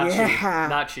 Nope. It's not Yeah. cheap.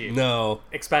 Not cheap. No.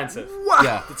 Expensive. Wow.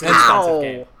 Yeah. It's an expensive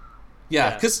game. Yeah,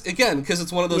 Yeah. because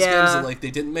it's one of those Yeah. games that, like,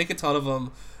 they didn't make a ton of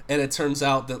them, and it turns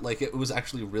out that, like, it was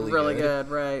actually really good,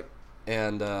 right.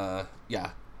 And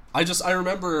yeah, I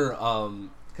remember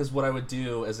because what I would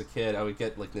do as a kid, I would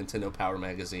get like Nintendo Power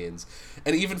magazines,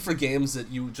 and even for games that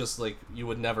you just like you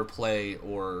would never play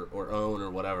or own or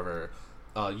whatever,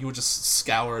 you would just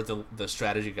scour the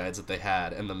strategy guides that they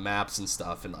had and the maps and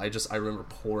stuff, and I remember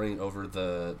poring over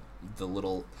the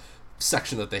little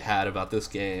section that they had about this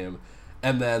game,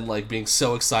 and then like being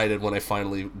so excited when I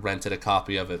finally rented a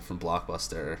copy of it from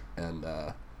Blockbuster, and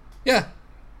yeah,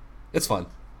 it's fun.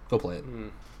 Go play it.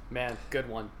 Man, good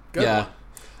one. Good Yeah.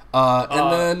 one.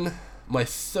 And then My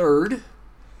third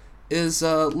is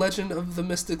Legend of the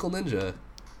Mystical Ninja,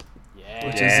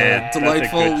 which is a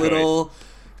delightful little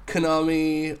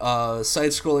Konami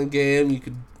side-scrolling game. You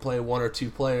could play 1 or 2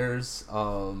 players.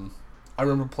 I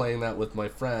remember playing that with my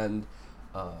friend.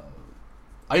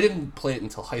 I didn't play it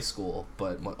until high school,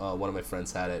 but one of my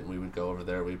friends had it, and we would go over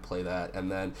there, we'd play that,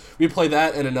 and then we'd play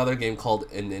that and another game called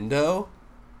Enindo.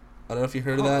 I don't know if you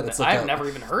heard of that. It's like I've never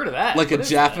even heard of that. Like what a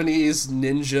Japanese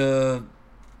ninja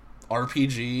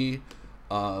RPG.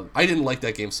 I didn't like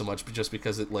that game so much just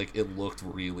because it looked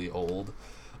really old,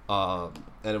 and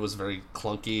it was very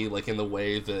clunky, like in the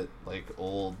way that like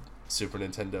old Super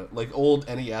Nintendo, like old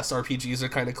NES RPGs are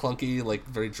kind of clunky, like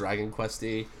very Dragon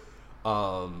Questy.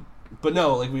 But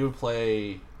no, like we would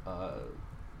play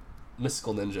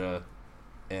Mystical Ninja,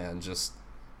 and just,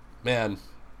 man,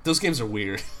 those games are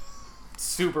weird.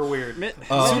 Super weird.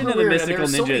 Legend of the Mystical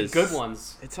Ninja, so many good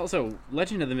ones. It's also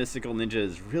Legend of the Mystical Ninja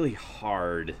is really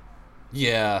hard.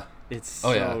 Yeah, it's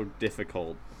so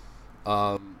difficult.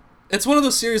 It's one of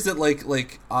those series that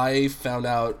like I found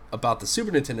out about the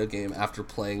Super Nintendo game after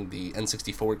playing the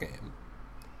N64 game,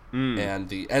 and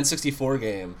the N64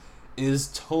 game is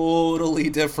totally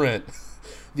different.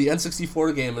 The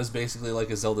N64 game is basically like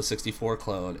a Zelda 64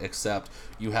 clone, except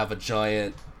you have a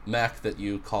giant mech that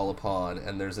you call upon,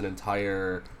 and there's an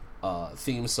entire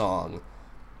theme song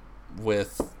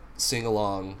with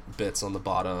sing-along bits on the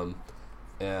bottom,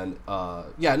 and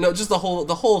just the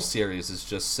whole series is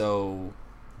just so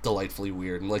delightfully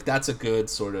weird, and like that's a good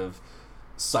sort of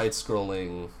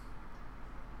side-scrolling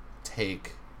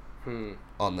take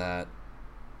on that.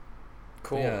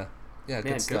 Cool. Yeah, man,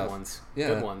 good stuff. Good ones. Yeah.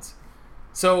 Good ones.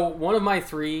 So one of my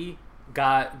 3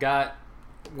 got.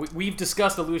 We've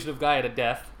discussed Illusion of Gaia to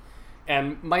death,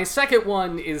 and my second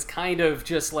one is kind of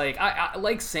just like I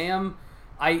like Sam.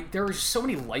 There were so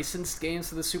many licensed games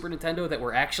to the Super Nintendo that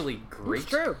were actually great. It's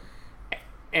true.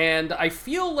 And I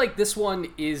feel like this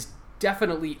one is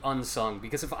definitely unsung,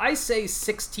 because if I say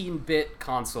 16-bit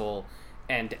console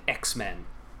and X-Men,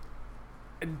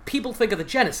 people think of the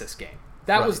Genesis game.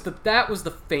 That was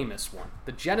the famous one.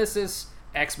 The Genesis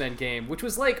X-Men game, which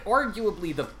was like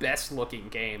arguably the best looking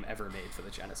game ever made for the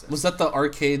Genesis. Was that the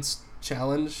Arcades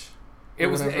Challenge? It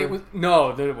was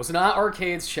not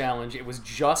Arcades Challenge. It was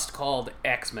just called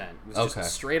X-Men. It was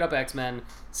just straight up X-Men.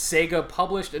 Sega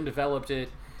published and developed it,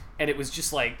 and it was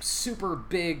just like super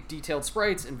big detailed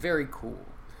sprites and very cool.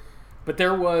 But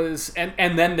there was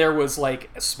and then there was like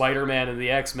Spider-Man and the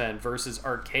X-Men versus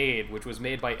Arcade, which was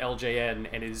made by LJN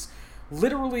and is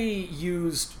literally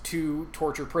used to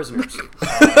torture prisoners.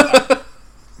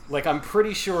 Like, I'm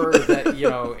pretty sure that, you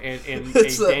know, in a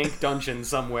dank dungeon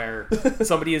somewhere,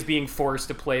 somebody is being forced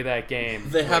to play that game.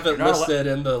 They have it listed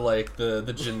in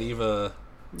the Geneva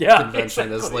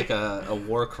Convention as like a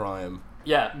war crime.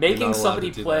 Yeah, making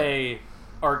somebody play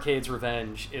Arcade's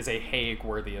Revenge is a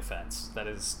Hague-worthy offense. That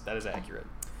is accurate.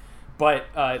 But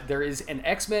there is an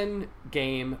X-Men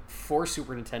game for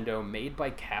Super Nintendo made by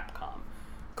Capcom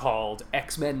called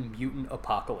X-Men Mutant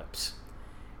Apocalypse.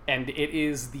 And it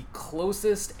is the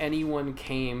closest anyone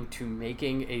came to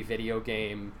making a video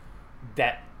game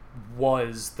that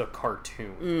was the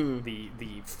cartoon,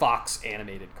 the Fox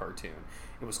animated cartoon.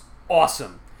 It was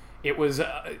awesome. It was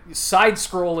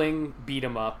side-scrolling beat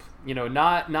 'em up. You know,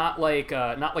 not like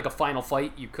a Final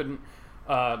Fight. You couldn't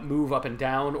move up and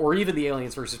down, or even the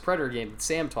Aliens vs. Predator game that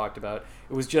Sam talked about.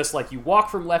 It was just like you walk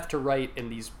from left to right in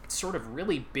these sort of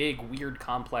really big, weird,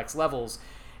 complex levels,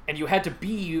 and you had to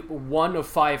be one of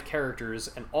 5 characters,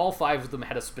 and all 5 of them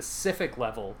had a specific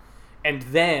level, and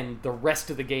then the rest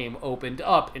of the game opened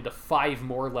up into 5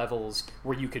 more levels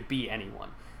where you could be anyone.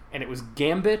 And it was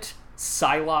Gambit,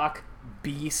 Psylocke,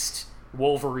 Beast,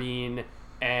 Wolverine,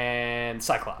 and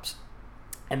Cyclops.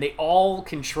 And they all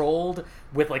controlled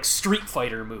with, like, Street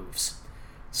Fighter moves.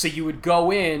 So you would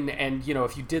go in, and, you know,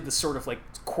 if you did the sort of, like,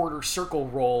 quarter circle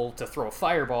roll to throw a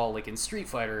fireball, like in Street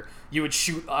Fighter, you would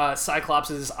shoot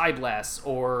Cyclops' eye blasts,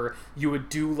 or you would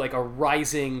do, like, a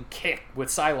rising kick with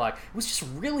Psylocke. It was just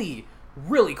really,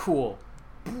 really cool.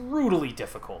 Brutally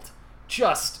difficult.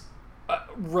 Just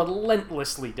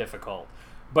relentlessly difficult.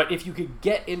 But if you could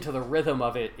get into the rhythm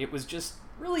of it, it was just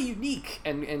really unique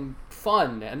and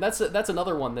fun. And that's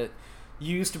another one that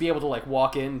you used to be able to, like,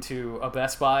 walk into a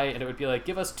Best Buy and it would be like,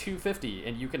 give us $250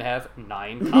 and you can have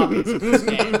 9 copies of this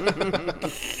game.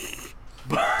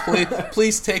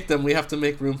 please take them. We have to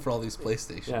make room for all these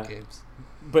PlayStation games.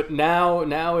 But now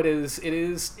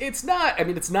it's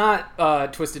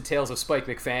not Twisted Tales of Spike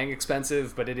McFang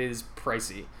expensive, but it is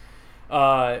pricey.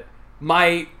 The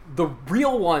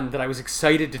real one that I was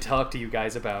excited to talk to you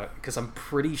guys about, because I'm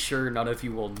pretty sure none of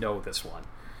you will know this one,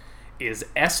 is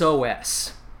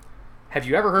SOS. Have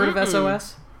you ever heard of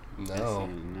SOS? No.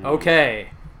 Okay,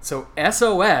 so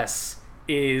SOS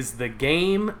is the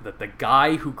game that the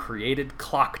guy who created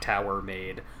Clock Tower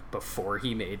made before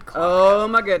he made Clock Tower. Oh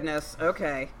my goodness.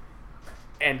 Okay.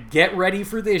 And get ready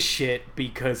for this shit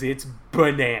because it's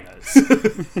bananas.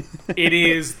 It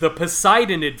is the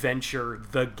Poseidon Adventure,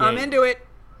 the game. I'm into it.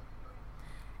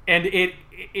 And it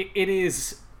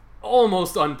is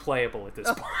almost unplayable at this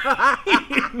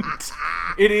point.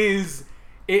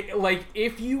 Like,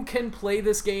 if you can play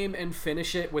this game and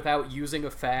finish it without using a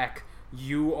FAQ,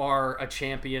 you are a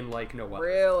champion like no other.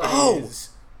 Really? Oh!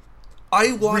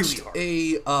 I watched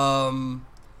really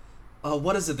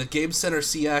what is it? The Game Center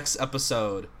CX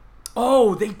episode.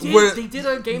 Oh, they did. They did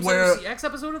a Game Center where- CX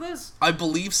episode of this. I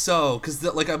believe so, because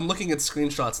like I'm looking at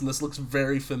screenshots and this looks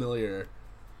very familiar.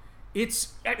 It's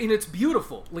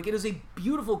beautiful. Like, it is a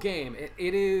beautiful game.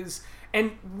 It is,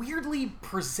 and weirdly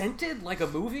presented like a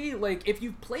movie. Like, if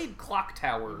you've played Clock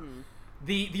Tower,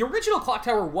 the original Clock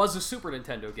Tower was a Super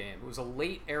Nintendo game. It was a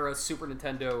late era Super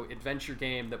Nintendo adventure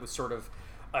game that was sort of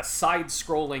a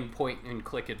side-scrolling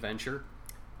point-and-click adventure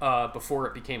before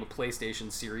it became a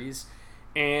PlayStation series.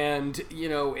 And,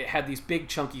 it had these big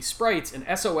chunky sprites, and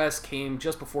SOS came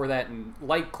just before that, and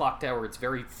like Clock Tower, it's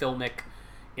very filmic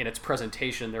in its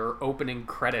presentation. There are opening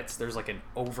credits, there's like an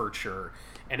overture,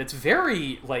 and it's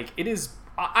very, like, it is,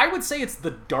 I would say it's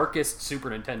the darkest Super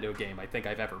Nintendo game I think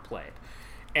I've ever played.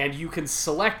 And you can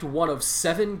select one of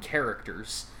 7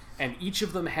 characters, and each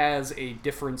of them has a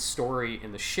different story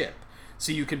in the ship.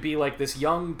 So you can be like this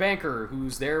young banker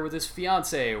who's there with his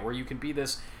fiance, or you can be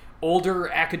this older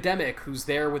academic who's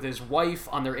there with his wife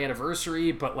on their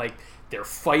anniversary, but like they're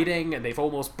fighting and they've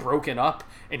almost broken up,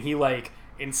 and he, like,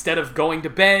 instead of going to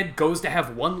bed, goes to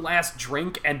have one last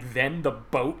drink, and then the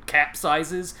boat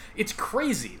capsizes. It's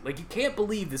crazy. Like, you can't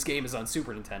believe this game is on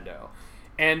Super Nintendo.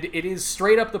 And it is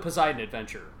straight up the Poseidon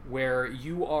Adventure, where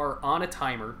you are on a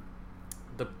timer,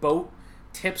 the boat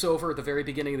tips over at the very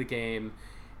beginning of the game,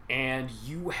 and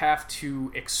you have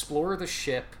to explore the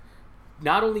ship,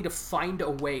 not only to find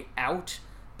a way out,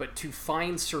 but to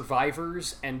find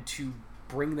survivors and to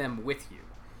bring them with you.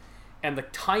 And the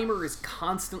timer is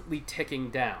constantly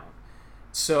ticking down.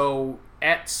 So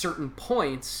at certain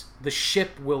points, the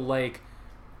ship will, like,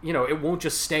 it won't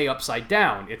just stay upside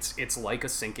down. It's like a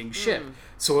sinking ship.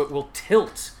 So it will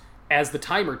tilt as the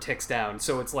timer ticks down.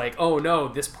 So it's like, oh no,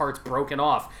 this part's broken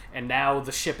off, and now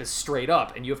the ship is straight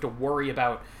up, and you have to worry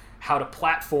about how to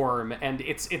platform. And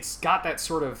it's got that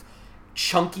sort of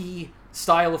chunky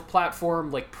style of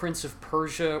platform, like Prince of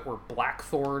Persia or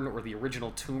Blackthorn or the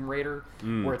original Tomb Raider,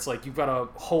 where it's like you've got to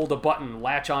hold a button,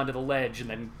 latch onto the ledge, and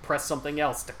then press something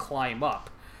else to climb up.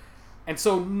 And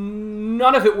so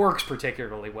none of it works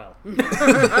particularly well. Much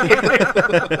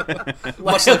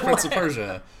like Prince of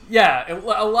Persia. Yeah,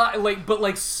 a lot, like, but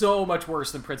like so much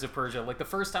worse than Prince of Persia. Like, the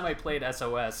first time I played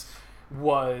SOS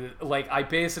was like, I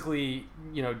basically,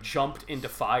 jumped into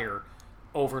fire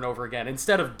over and over again.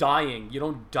 Instead of dying, you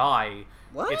don't die.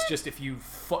 What? It's just if you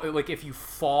fall,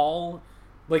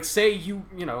 like, say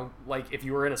like if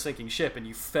you were in a sinking ship and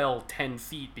you fell 10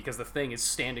 feet because the thing is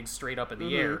standing straight up in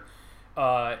the air,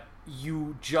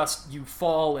 you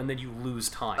fall and then you lose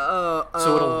time.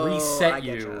 So it'll reset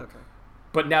you. Okay.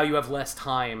 But now you have less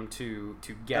time to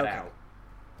get out.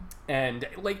 And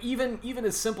like even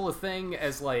as simple a thing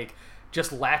as like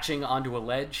just latching onto a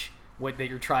ledge that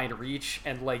you're trying to reach,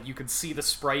 and like you can see the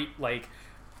sprite, like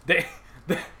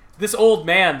this old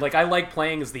man, like I like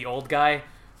playing as the old guy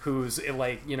who's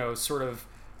like, sort of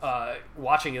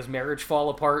watching his marriage fall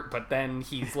apart, but then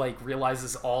he's like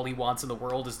realizes all he wants in the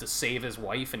world is to save his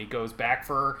wife, and he goes back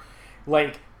for her.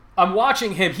 Like, I'm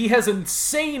watching him, he has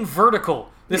insane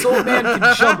vertical. This old man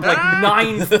can jump like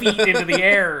 9 feet into the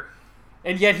air,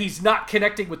 and yet he's not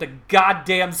connecting with the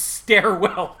goddamn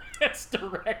stairwell that's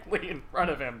directly in front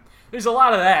of him. There's a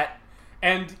lot of that.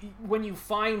 And when you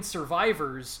find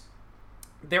survivors,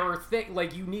 there are things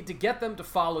like you need to get them to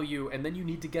follow you, and then you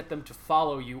need to get them to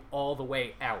follow you all the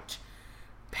way out.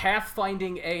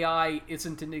 Pathfinding AI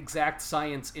isn't an exact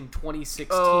science in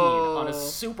 2016 on a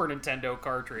Super Nintendo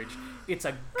cartridge. It's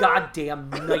a goddamn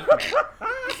nightmare.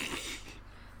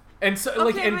 And so,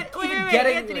 like, and wait, even wait,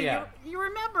 getting, Anthony, yeah. you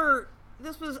remember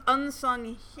this was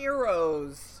Unsung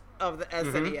Heroes of the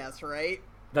SNES, right?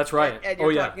 That's right. And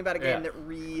you're talking about a game that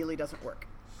really doesn't work.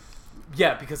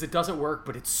 Yeah, because it doesn't work,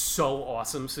 but it's so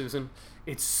awesome, Susan.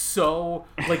 It's so,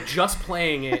 like, just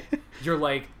playing it, you're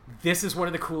like, this is one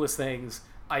of the coolest things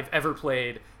I've ever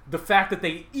played. The fact that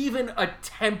they even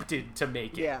attempted to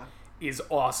make it is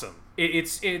awesome.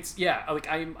 It's yeah, like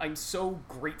I'm so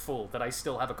grateful that I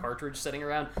still have a cartridge sitting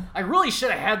around. I really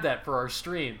should have had that for our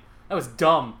stream. That was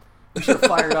dumb. We should have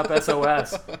fired up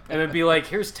SOS and then be like,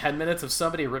 here's 10 minutes of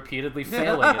somebody repeatedly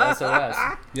failing at SOS.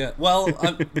 Yeah, well,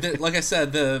 like I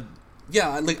said, I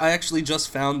actually just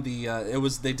found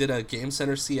they did a Game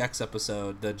Center CX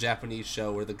episode, the Japanese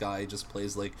show where the guy just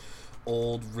plays like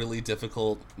old, really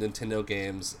difficult Nintendo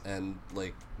games and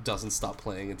like doesn't stop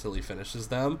playing until he finishes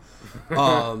them.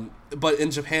 But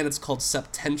in Japan, it's called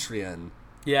Septentrion.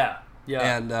 Yeah.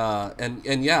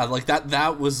 And yeah, like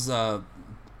that was.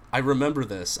 I remember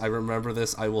this. I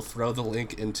will throw the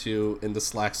link into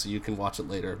Slack so you can watch it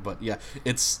later. But yeah,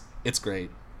 it's great.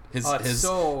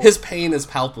 His pain is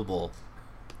palpable.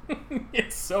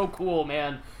 It's so cool,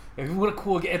 man. What a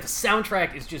cool game. The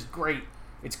soundtrack is just great.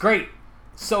 It's great.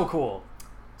 So cool.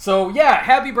 So yeah,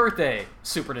 happy birthday,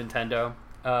 Super Nintendo.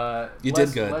 You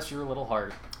did good. Bless your little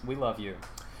heart. We love you.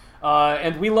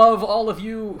 And we love all of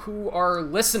you who are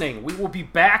listening. We will be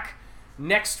back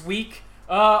next week.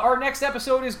 Our next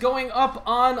episode is going up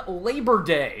on Labor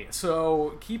Day,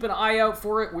 so keep an eye out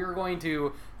for it. We're going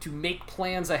to make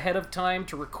plans ahead of time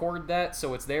to record that,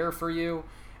 so it's there for you.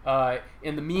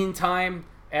 In the meantime,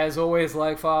 as always,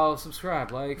 like, follow,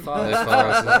 subscribe. Like, follow,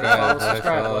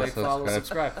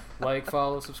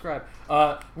 subscribe.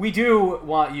 We do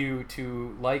want you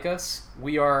to like us.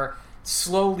 We are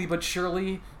slowly but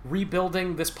surely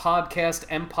rebuilding this podcast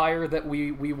empire that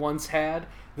we once had.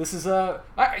 This is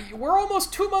we're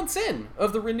almost 2 months in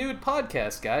of the renewed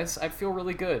podcast, guys. I feel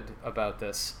really good about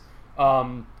this.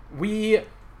 We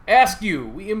ask you,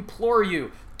 we implore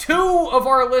you. 2 of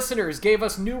our listeners gave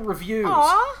us new reviews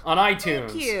on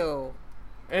iTunes. Thank you.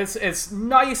 It's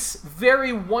nice,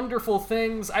 very wonderful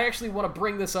things. I actually want to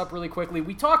bring this up really quickly.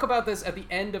 We talk about this at the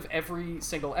end of every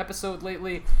single episode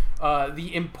lately.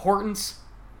 The importance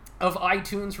of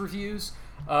iTunes reviews.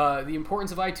 The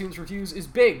importance of iTunes reviews is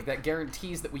big. That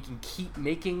guarantees that we can keep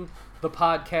making the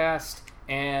podcast,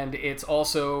 and it's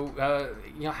also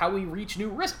how we reach new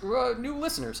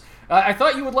listeners. I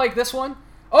thought you would like this one.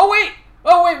 Oh wait,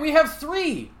 we have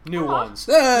 3 new ones.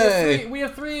 Hey! We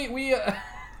have three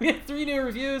new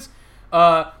reviews.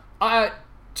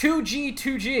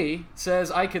 2G2G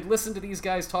says, I could listen to these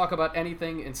guys talk about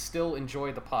anything and still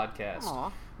enjoy the podcast.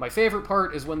 Aww. My favorite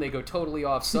part is when they go totally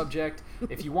off subject.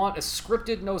 If you want a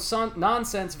scripted,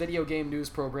 nonsense video game news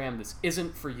program, this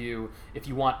isn't for you. If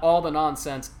you want all the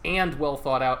nonsense and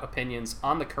well-thought-out opinions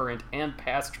on the current and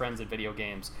past trends in video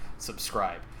games,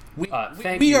 subscribe. We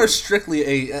you. are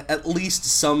strictly at least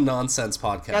some nonsense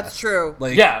podcast. That's true.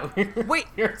 Like, yeah. Wait.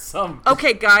 Here's some.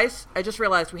 Okay, guys, I just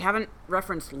realized we haven't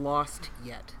referenced Lost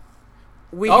yet.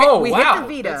 We wow. hit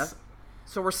the Vita,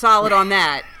 so we're solid on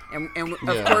that. And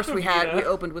of course we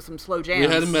opened with some slow jams.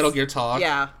 We had a Metal Gear Talk.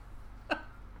 Yeah.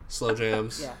 Slow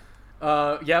jams.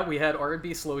 Yeah. We had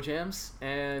R&B slow jams,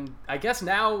 and I guess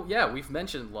now, we've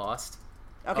mentioned Lost.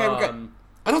 Okay, we're good.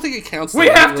 I don't think it counts. We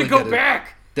have to go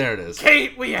back! There it is.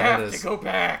 Kate, we have to go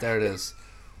back! There it is.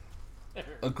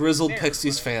 A grizzled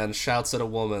Pixies fan shouts at a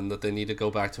woman that they need to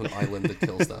go back to an island that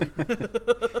kills them.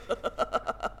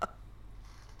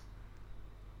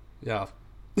 Yeah.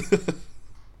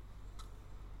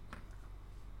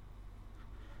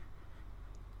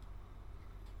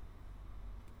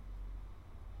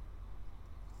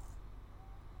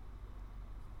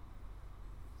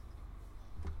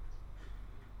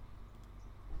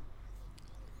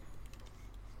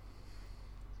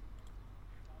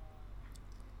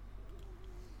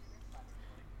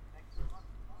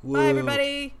 Bye,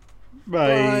 everybody.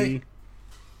 Bye.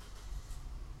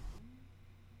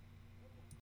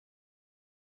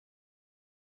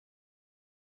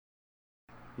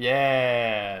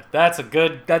 Yeah, that's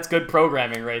good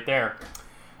programming right there.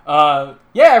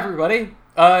 Everybody,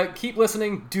 keep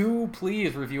listening. Do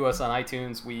please review us on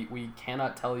iTunes. We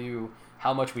cannot tell you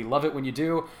how much we love it when you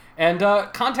do. And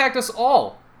contact us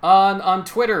all on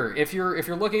Twitter. If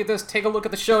you're looking at this, take a look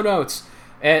at the show notes.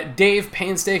 Dave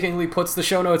painstakingly puts the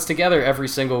show notes together every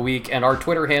single week, and our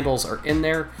Twitter handles are in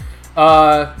there.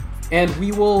 And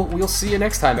we'll see you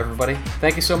next time, everybody.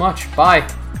 Thank you so much. Bye.